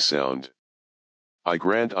pleasing sound. I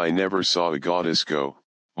grant I never saw a goddess go,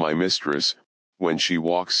 my mistress, when she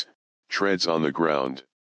walks, treads on the ground.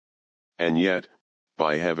 And yet,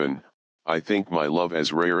 by heaven, I think my love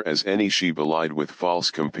as rare as any she belied with false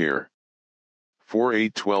compare. 4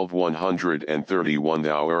 12 131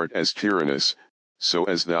 Thou art as tyrannous, so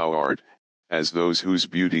as thou art, as those whose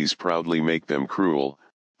beauties proudly make them cruel,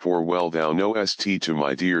 for well thou knowest to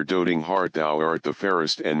my dear doting heart thou art the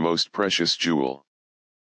fairest and most precious jewel.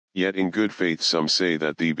 Yet in good faith some say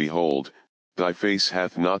that thee behold, thy face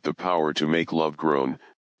hath not the power to make love groan,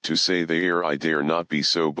 to say the air I dare not be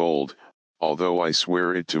so bold, although I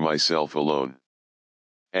swear it to myself alone.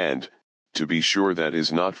 And, to be sure that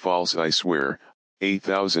is not false I swear,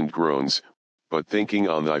 8,000 groans, but thinking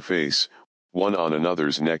on thy face, one on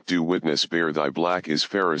another's neck do witness bear thy black is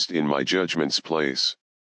fairest in my judgment's place.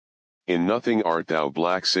 In nothing art thou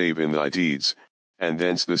black save in thy deeds, and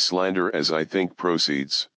thence the slander as I think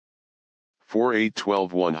proceeds. 4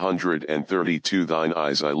 12 132 Thine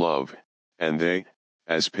eyes I love, and they,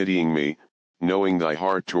 as pitying me, knowing thy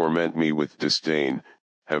heart torment me with disdain,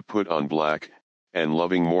 have put on black, and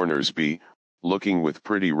loving mourners be, looking with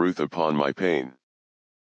pretty ruth upon my pain.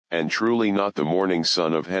 And truly not the morning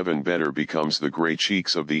sun of heaven better becomes the grey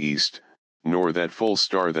cheeks of the east, nor that full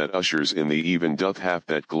star that ushers in the even doth half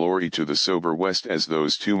that glory to the sober west as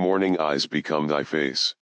those two morning eyes become thy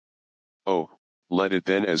face. Oh, let it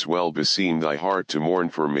then as well beseem thy heart to mourn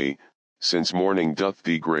for me, since morning doth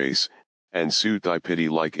thee grace, and suit thy pity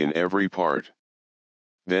like in every part.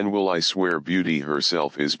 Then will I swear beauty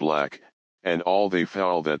herself is black, and all they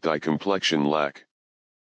foul that thy complexion lack.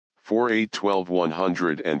 4 12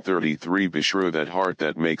 133 Beshrew that heart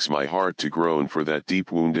that makes my heart to groan for that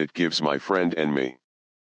deep wound it gives my friend and me.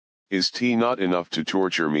 Is not enough to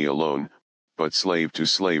torture me alone, but slave to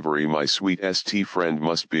slavery my sweet friend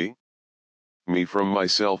must be? Me from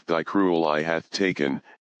myself thy cruel eye hath taken,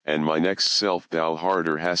 and my next self thou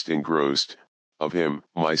harder hast engrossed, of him,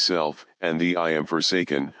 myself, and thee I am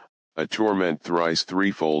forsaken, a torment thrice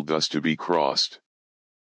threefold thus to be crossed.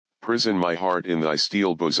 Prison my heart in thy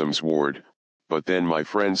steel bosom's ward, but then my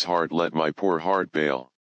friend's heart let my poor heart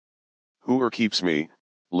bail. Whoe'er keeps me,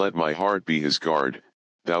 let my heart be his guard,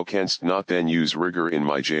 thou canst not then use rigor in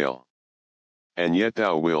my jail. And yet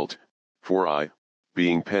thou wilt, for I,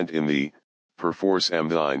 being pent in thee, perforce am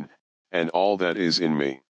thine, and all that is in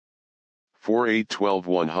me. 4 12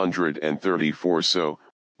 134 So,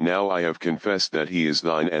 now I have confessed that he is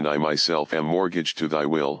thine and I myself am mortgaged to thy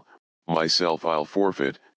will, myself I'll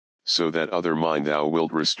forfeit, so that other mine thou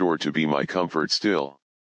wilt restore to be my comfort still.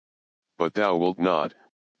 But thou wilt not,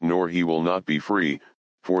 nor he will not be free,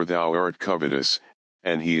 for thou art covetous,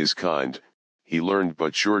 and he is kind, he learned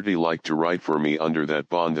but surety like to write for me under that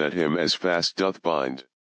bond that him as fast doth bind.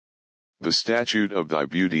 The statute of thy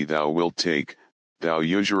beauty thou wilt take, thou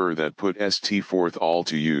usurer that put forth all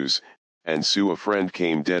to use, and sue a friend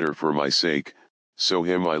came debtor for my sake, so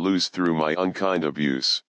him I lose through my unkind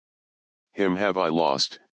abuse. Him have I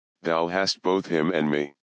lost, thou hast both him and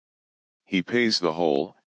me. He pays the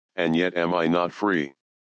whole, and yet am I not free.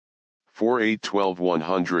 4 12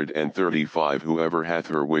 135 Whoever hath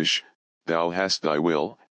her wish, thou hast thy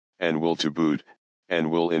will, and will to boot,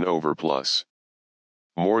 and will in overplus.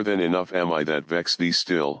 More than enough am I that vex thee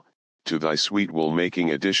still, to thy sweet will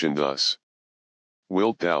making addition thus.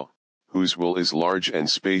 Wilt thou, whose will is large and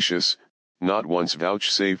spacious, not once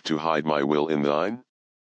vouchsafe to hide my will in thine?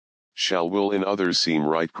 Shall will in others seem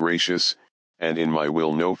right gracious, and in my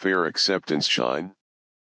will no fair acceptance shine?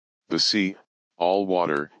 The sea, all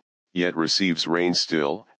water, yet receives rain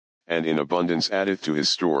still, and in abundance addeth to his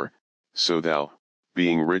store, so thou,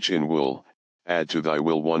 being rich in wool, add to thy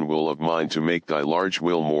will one wool of mine to make thy large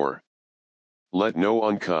will more. Let no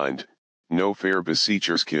unkind, no fair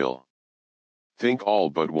beseechers kill. Think all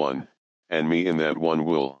but one, and me in that one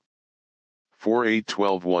will.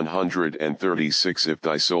 4812 136 If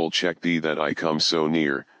thy soul check thee that I come so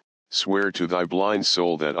near, swear to thy blind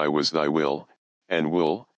soul that I was thy will, and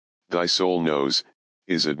will, thy soul knows,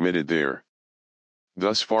 is admitted there.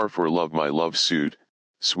 Thus far for love my love suit,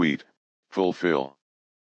 sweet, fulfill.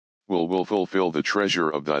 Will fulfill the treasure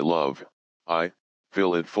of thy love, I,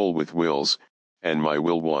 fill it full with wills, and my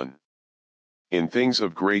will one. In things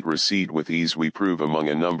of great receipt with ease we prove among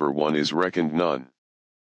a number one is reckoned none.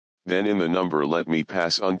 Then in the number let me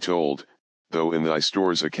pass untold, though in thy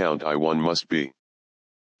store's account I one must be.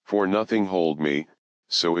 For nothing hold me,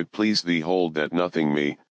 so it please thee hold that nothing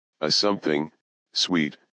me, a something,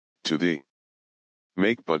 sweet, to thee.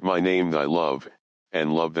 Make but my name thy love,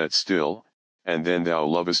 and love that still, and then thou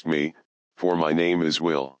lovest me, for my name is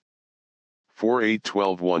will.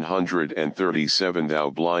 4812 137 Thou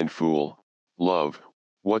blind fool, love,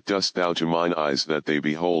 what dost thou to mine eyes that they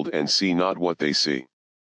behold and see not what they see?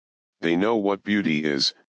 They know what beauty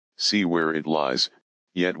is, see where it lies,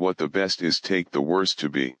 yet what the best is take the worst to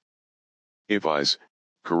be. If eyes,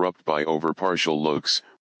 corrupt by over-partial looks,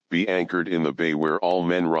 be anchored in the bay where all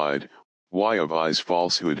men ride, why of eyes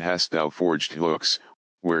falsehood hast thou forged hooks,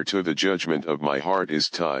 whereto the judgment of my heart is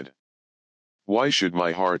tied? Why should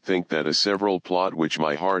my heart think that a several plot which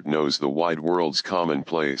my heart knows the wide world's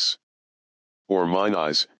commonplace? Or mine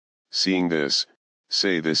eyes, seeing this,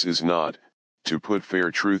 say this is not, to put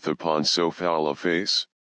fair truth upon so foul a face?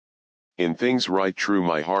 In things right true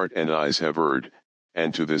my heart and eyes have erred,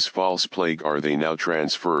 and to this false plague are they now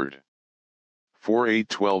transferred.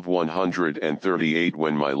 4812 138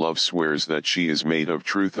 When my love swears that she is made of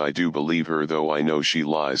truth I do believe her though I know she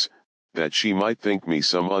lies, that she might think me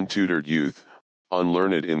some untutored youth,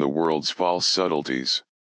 unlearned in the world's false subtleties.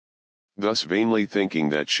 Thus vainly thinking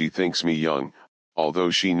that she thinks me young, although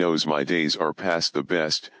she knows my days are past the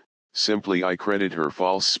best, simply I credit her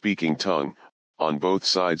false speaking tongue, on both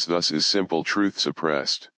sides thus is simple truth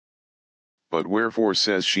suppressed. But wherefore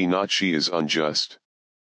says she not she is unjust?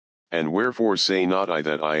 And wherefore say not I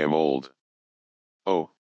that I am old?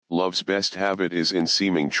 Oh, love's best habit is in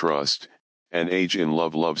seeming trust, and age in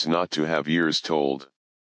love loves not to have years told.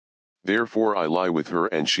 Therefore I lie with her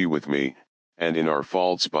and she with me, and in our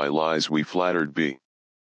faults by lies we flattered be.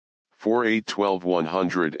 4812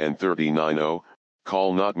 139 Oh,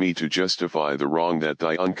 call not me to justify the wrong that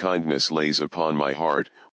thy unkindness lays upon my heart,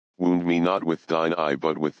 wound me not with thine eye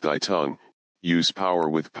but with thy tongue, use power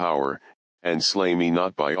with power, and slay me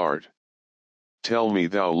not by art. Tell me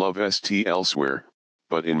thou lovest elsewhere,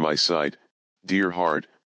 but in my sight, dear heart,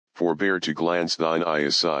 forbear to glance thine eye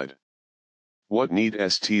aside. What need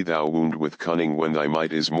st thou wound with cunning when thy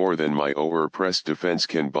might is more than my o'er-pressed defense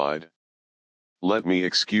can bide? Let me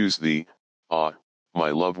excuse thee, ah, my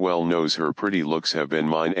love well knows her pretty looks have been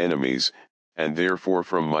mine enemies, and therefore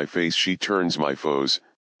from my face she turns my foes,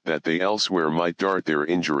 that they elsewhere might dart their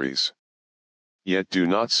injuries. Yet do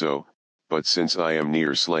not so, but since I am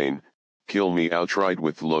near slain, kill me outright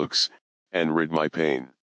with looks, and rid my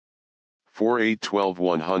pain. 4812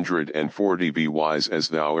 140 Be wise as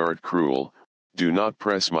thou art cruel, do not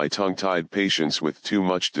press my tongue-tied patience with too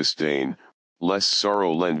much disdain, lest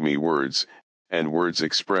sorrow lend me words, and words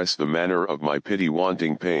express the manner of my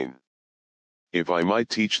pity-wanting pain. If I might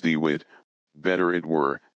teach thee wit, better it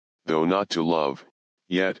were, though not to love,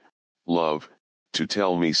 yet, love, to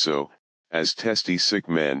tell me so, as testy sick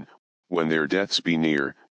men, when their deaths be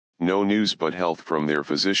near, no news but health from their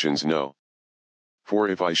physicians know. For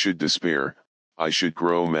if I should despair, I should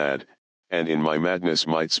grow mad, and in my madness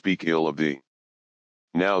might speak ill of thee.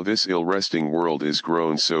 Now this ill-resting world is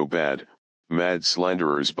grown so bad, mad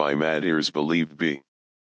slanderers by mad ears believed be.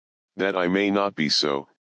 That I may not be so,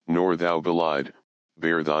 nor thou belied,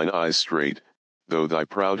 bear thine eyes straight, though thy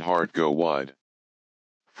proud heart go wide.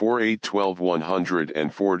 4812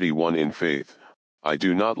 141 In faith, I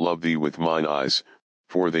do not love thee with mine eyes,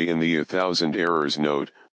 for they in thee a thousand errors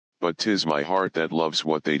note, but 'tis my heart that loves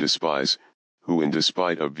what they despise, who in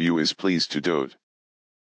despite of view is pleased to dote.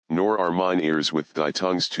 Nor are mine ears with thy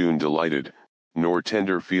tongue's tune delighted, nor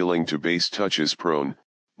tender feeling to base touches prone,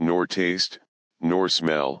 nor taste, nor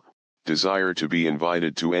smell, desire to be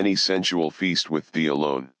invited to any sensual feast with thee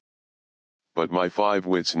alone. But my 5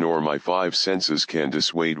 wits nor my 5 senses can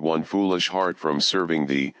dissuade one foolish heart from serving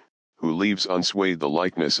thee, who leaves unswayed the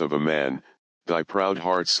likeness of a man, thy proud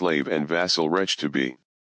heart's slave and vassal wretch to be.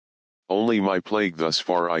 Only my plague thus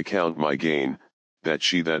far I count my gain, that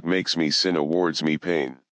she that makes me sin awards me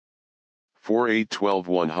pain.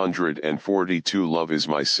 4:8-12-142 Love is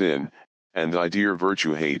my sin, and thy dear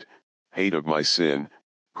virtue hate of my sin,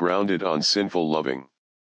 grounded on sinful loving.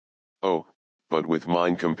 Oh, but with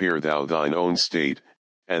mine compare thou thine own state,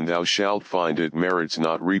 and thou shalt find it merits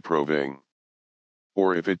not reproving.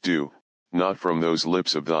 Or if it do, not from those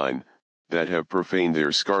lips of thine, that have profaned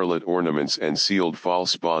their scarlet ornaments and sealed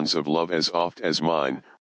false bonds of love as oft as mine,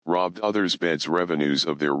 robbed others' beds revenues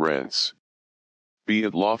of their rents. Be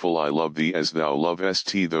it lawful I love thee as thou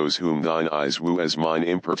lovest those whom thine eyes woo as mine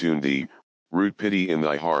importune thee, root pity in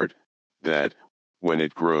thy heart, that, when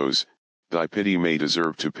it grows, thy pity may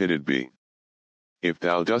deserve to pitied be. If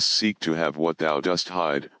thou dost seek to have what thou dost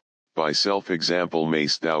hide, by self-example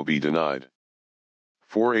mayst thou be denied.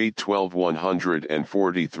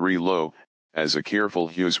 4:8-12-143 Lo, as a careful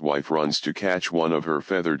huswife runs to catch one of her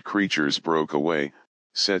feathered creatures broke away,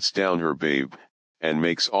 sets down her babe, and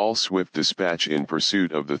makes all swift dispatch in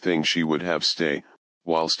pursuit of the thing she would have stay,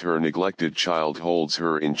 whilst her neglected child holds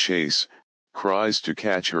her in chase, cries to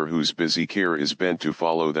catch her whose busy care is bent to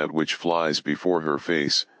follow that which flies before her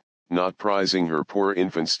face, not prizing her poor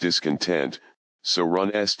infant's discontent, so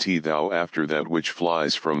runnest thou after that which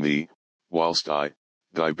flies from thee, whilst I,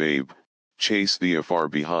 thy babe, chase thee afar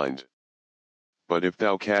behind. But if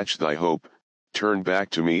thou catch thy hope, turn back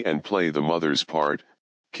to me and play the mother's part,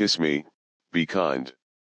 kiss me, be kind.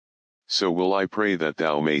 So will I pray that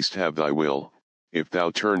thou mayst have thy will, if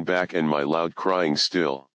thou turn back and my loud crying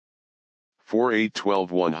still.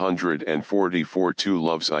 4:8-12-144 Two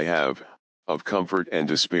loves I have, of comfort and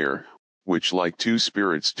despair, which like two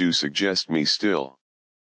spirits do suggest me still.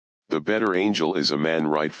 The better angel is a man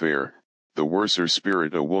right fair, the worser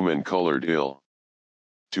spirit a woman colored ill.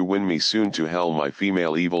 To win me soon to hell my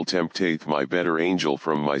female evil tempteth my better angel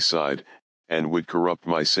from my side, and would corrupt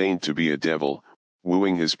my saint to be a devil,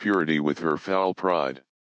 wooing his purity with her foul pride.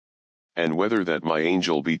 And whether that my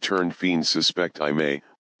angel be turned fiend suspect I may,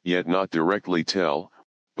 yet not directly tell,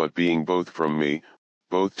 but being both from me,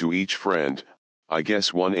 both to each friend, I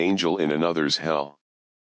guess one angel in another's hell.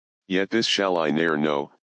 Yet this shall I ne'er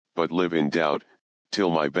know, but live in doubt, till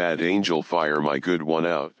my bad angel fire my good one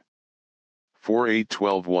out.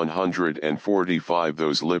 4:8-12-145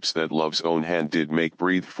 Those lips that love's own hand did make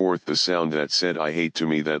breathed forth the sound that said I hate to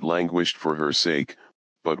me that languished for her sake,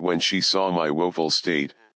 but when she saw my woeful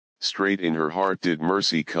state, straight in her heart did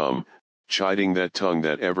mercy come, chiding that tongue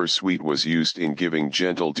that ever sweet was used in giving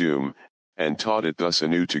gentle doom, and taught it thus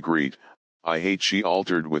anew to greet, I hate she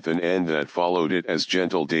altered with an end that followed it as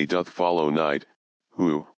gentle day doth follow night,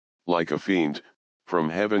 who, like a fiend, from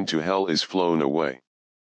heaven to hell is flown away.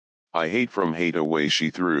 I hate from hate away she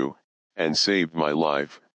threw, and saved my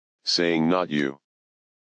life, saying not you.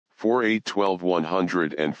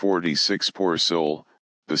 4:8-12-146 Poor soul,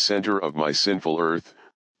 the center of my sinful earth,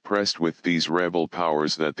 pressed with these rebel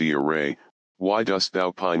powers that thee array, why dost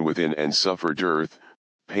thou pine within and suffer dearth,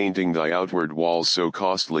 painting thy outward walls so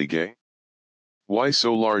costly gay? Why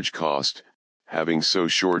so large cost, having so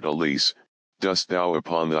short a lease, dost thou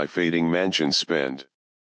upon thy fading mansion spend?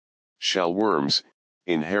 Shall worms,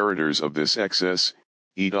 inheritors of this excess,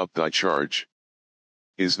 eat up thy charge?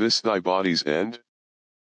 Is this thy body's end?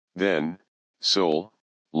 Then, soul,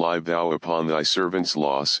 live thou upon thy servant's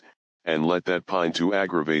loss, and let that pine to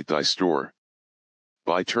aggravate thy store.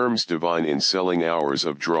 By terms divine in selling hours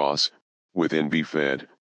of dross, within be fed,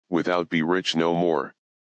 without be rich no more.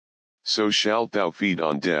 So shalt thou feed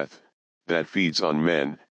on death, that feeds on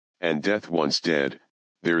men, and death once dead,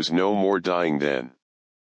 there's no more dying then.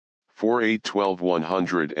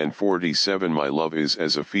 4:8-12-147 My love is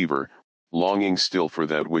as a fever, longing still for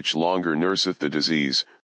that which longer nurseth the disease,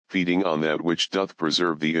 feeding on that which doth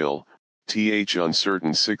preserve the ill,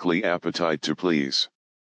 uncertain sickly appetite to please.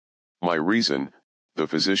 My reason, the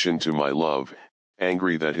physician to my love,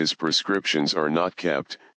 angry that his prescriptions are not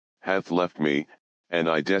kept, hath left me, and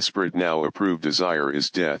I desperate now approve desire is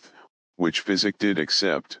death, which physic did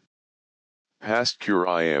accept. Past cure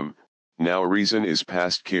I am, now reason is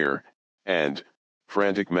past care, and,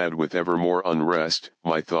 frantic mad with evermore unrest,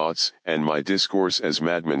 my thoughts and my discourse as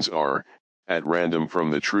madmen's are, at random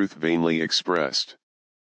from the truth vainly expressed.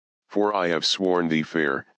 For I have sworn thee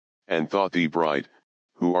fair, and thought thee bright,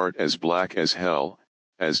 who art as black as hell,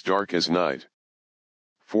 as dark as night.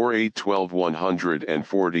 4 8 12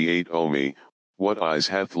 148 O me, what eyes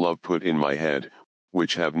hath love put in my head,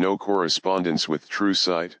 which have no correspondence with true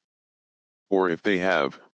sight? Or if they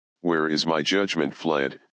have, where is my judgment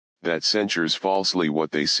fled, that censures falsely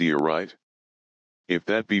what they see aright? If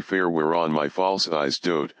that be fair whereon my false eyes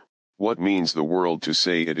dote, what means the world to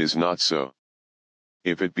say it is not so?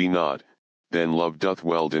 If it be not, then love doth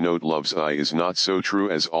well denote love's eye is not so true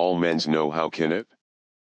as all men's know. How can it?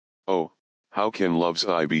 Oh, how can love's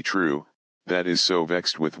eye be true, that is so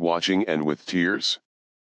vexed with watching and with tears?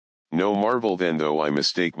 No marvel then though I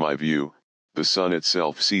mistake my view, the sun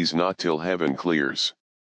itself sees not till heaven clears.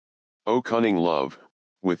 O cunning love,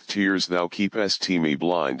 with tears thou keepest me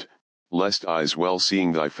blind, lest eyes well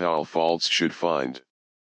seeing thy foul faults should find.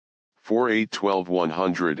 4 8 12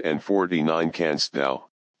 149 Canst thou,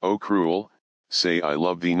 O cruel, say I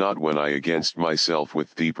love thee not when I against myself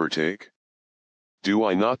with thee partake? Do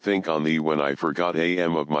I not think on thee when I forgot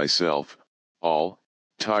am of myself, all,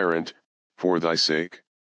 tyrant, for thy sake?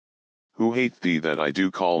 Who hate thee that I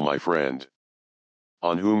do call my friend?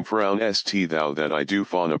 On whom frownest thou that I do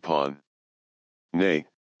fawn upon? Nay,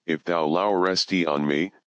 if thou lourest on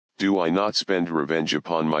me, do I not spend revenge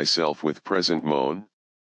upon myself with present moan?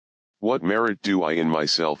 What merit do I in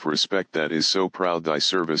myself respect that is so proud thy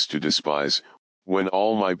service to despise, when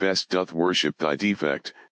all my best doth worship thy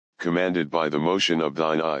defect, commanded by the motion of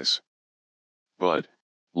thine eyes? But,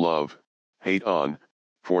 love, hate on,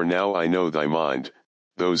 for now I know thy mind,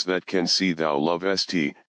 those that can see thou lovest,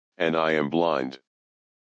 and I am blind.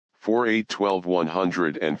 4 8 12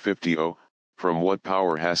 150 O, from what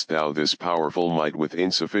power hast thou this powerful might with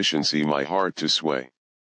insufficiency my heart to sway?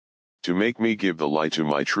 To make me give the light to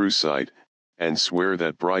my true sight, and swear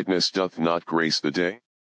that brightness doth not grace the day?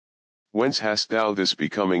 Whence hast thou this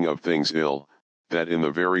becoming of things ill, that in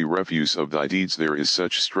the very refuse of thy deeds there is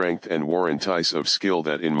such strength and warrantice of skill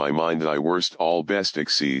that in my mind thy worst all best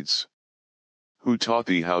exceeds? Who taught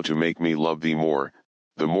thee how to make me love thee more,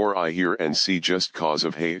 the more I hear and see just cause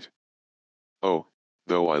of hate? Oh,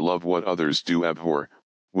 though I love what others do abhor,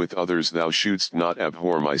 with others thou shouldst not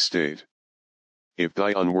abhor my state. If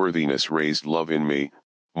thy unworthiness raised love in me,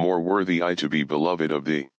 more worthy I to be beloved of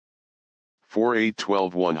thee. 4 8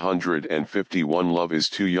 12 151 Love is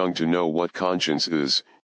too young to know what conscience is,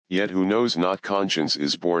 yet who knows not conscience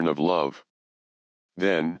is born of love.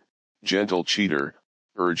 Then, gentle cheater,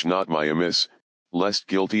 urge not my amiss, lest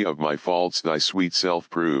guilty of my faults thy sweet self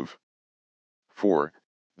prove. For,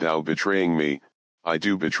 thou betraying me, I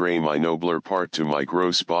do betray my nobler part to my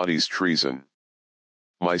gross body's treason.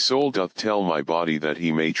 My soul doth tell my body that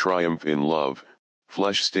he may triumph in love,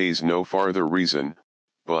 flesh stays no farther reason,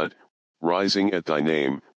 but, rising at thy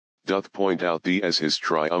name, doth point out thee as his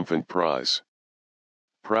triumphant prize.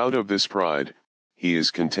 Proud of this pride, he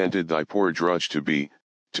is contented thy poor drudge to be,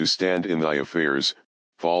 to stand in thy affairs,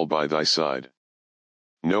 fall by thy side.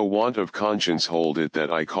 No want of conscience hold it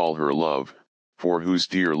that I call her love, for whose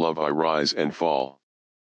dear love I rise and fall.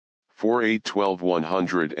 4 8 12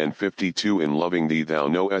 152 In loving thee thou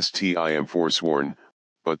knowest I am forsworn,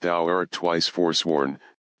 but thou art twice forsworn,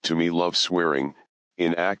 to me love swearing,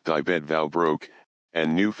 in act thy bed thou broke,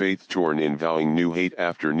 and new faith torn in vowing new hate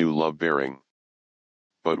after new love bearing.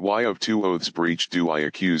 But why of two oaths breached do I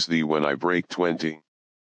accuse thee when I break 20?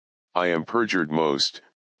 I am perjured most,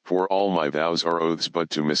 for all my vows are oaths but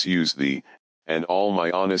to misuse thee, and all my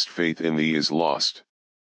honest faith in thee is lost.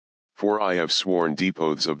 For I have sworn deep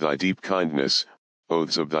oaths of thy deep kindness,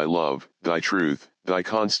 oaths of thy love, thy truth, thy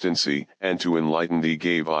constancy, and to enlighten thee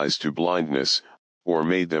gave eyes to blindness, or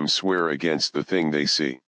made them swear against the thing they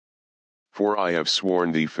see. For I have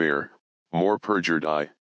sworn thee fair, more perjured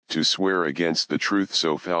I, to swear against the truth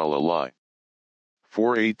so foul a lie.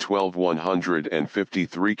 4 8 12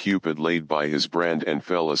 153 Cupid laid by his brand and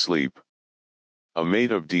fell asleep. A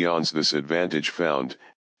maid of Dion's this advantage found,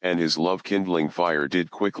 and his love-kindling fire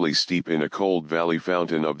did quickly steep in a cold valley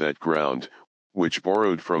fountain of that ground, which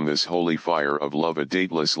borrowed from this holy fire of love a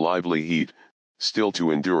dateless lively heat, still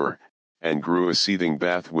to endure, and grew a seething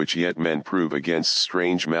bath which yet men prove against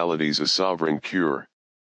strange maladies a sovereign cure.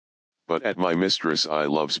 But at my mistress I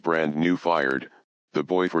love's brand new fired, the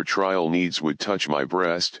boy for trial needs would touch my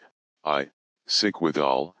breast, I, sick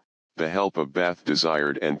withal, the help of bath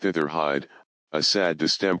desired and thither hied, a sad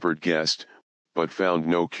distempered guest, but found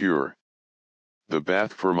no cure. The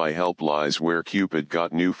bath for my help lies where Cupid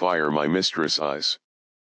got new fire my mistress' eyes.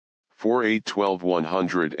 4 8 12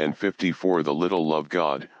 154 The little love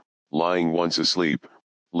god, lying once asleep,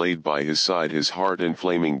 laid by his side his heart and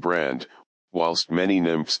flaming brand, whilst many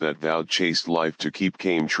nymphs that vowed chaste life to keep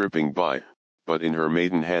came tripping by, but in her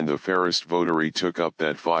maiden hand the fairest votary took up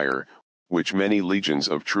that fire, which many legions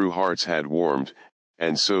of true hearts had warmed,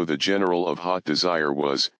 and so the general of hot desire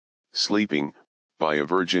was, sleeping, by a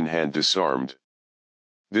virgin hand disarmed.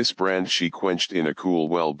 This brand she quenched in a cool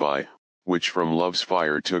well by, which from love's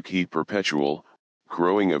fire took heat perpetual,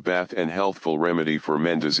 growing a bath and healthful remedy for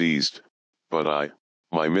men diseased, but I,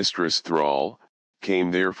 my mistress thrall,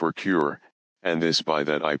 came there for cure, and this by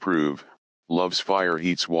that I prove, love's fire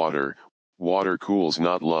heats water, water cools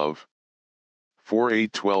not love. 4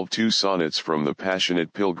 2 Sonnets from the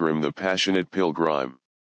Passionate Pilgrim. The Passionate Pilgrim.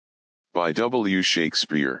 By W.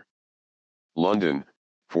 Shakespeare. London,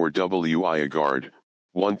 for W. Iagard,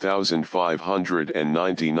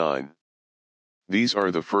 1599. These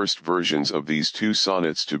are the first versions of these 2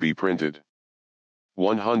 sonnets to be printed.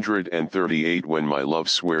 138 When my love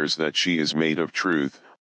swears that she is made of truth,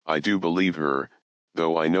 I do believe her,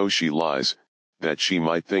 though I know she lies, that she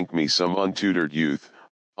might think me some untutored youth,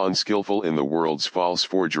 unskilful in the world's false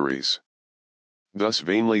forgeries. Thus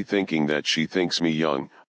vainly thinking that she thinks me young,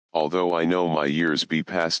 although I know my years be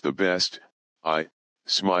past the best, I,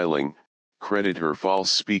 smiling, credit her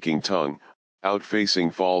false speaking tongue,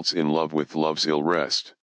 outfacing faults in love with love's ill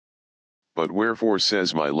rest. But wherefore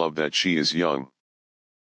says my love that she is young?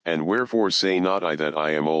 And wherefore say not I that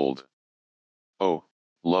I am old? Oh,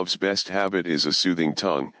 love's best habit is a soothing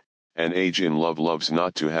tongue, and age in love loves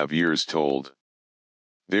not to have years told.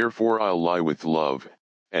 Therefore I'll lie with love,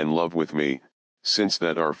 and love with me, since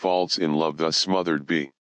that our faults in love thus smothered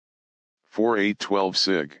be. 4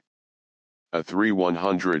 Sig. A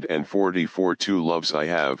 144 Two loves I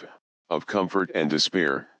have, of comfort and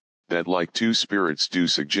despair, that like 2 spirits do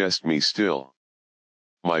suggest me still.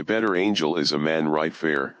 My better angel is a man right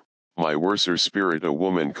fair, my worser spirit a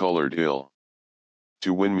woman colored ill.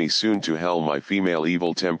 To win me soon to hell my female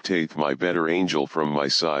evil tempteth my better angel from my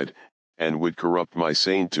side, and would corrupt my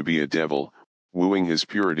saint to be a devil, wooing his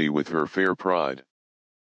purity with her fair pride.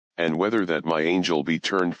 And whether that my angel be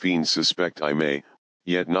turned fiend suspect I may,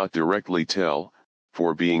 yet not directly tell,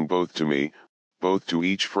 for being both to me, both to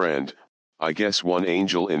each friend, I guess one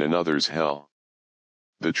angel in another's hell.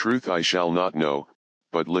 The truth I shall not know,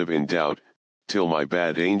 but live in doubt, till my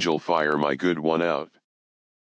bad angel fire my good one out.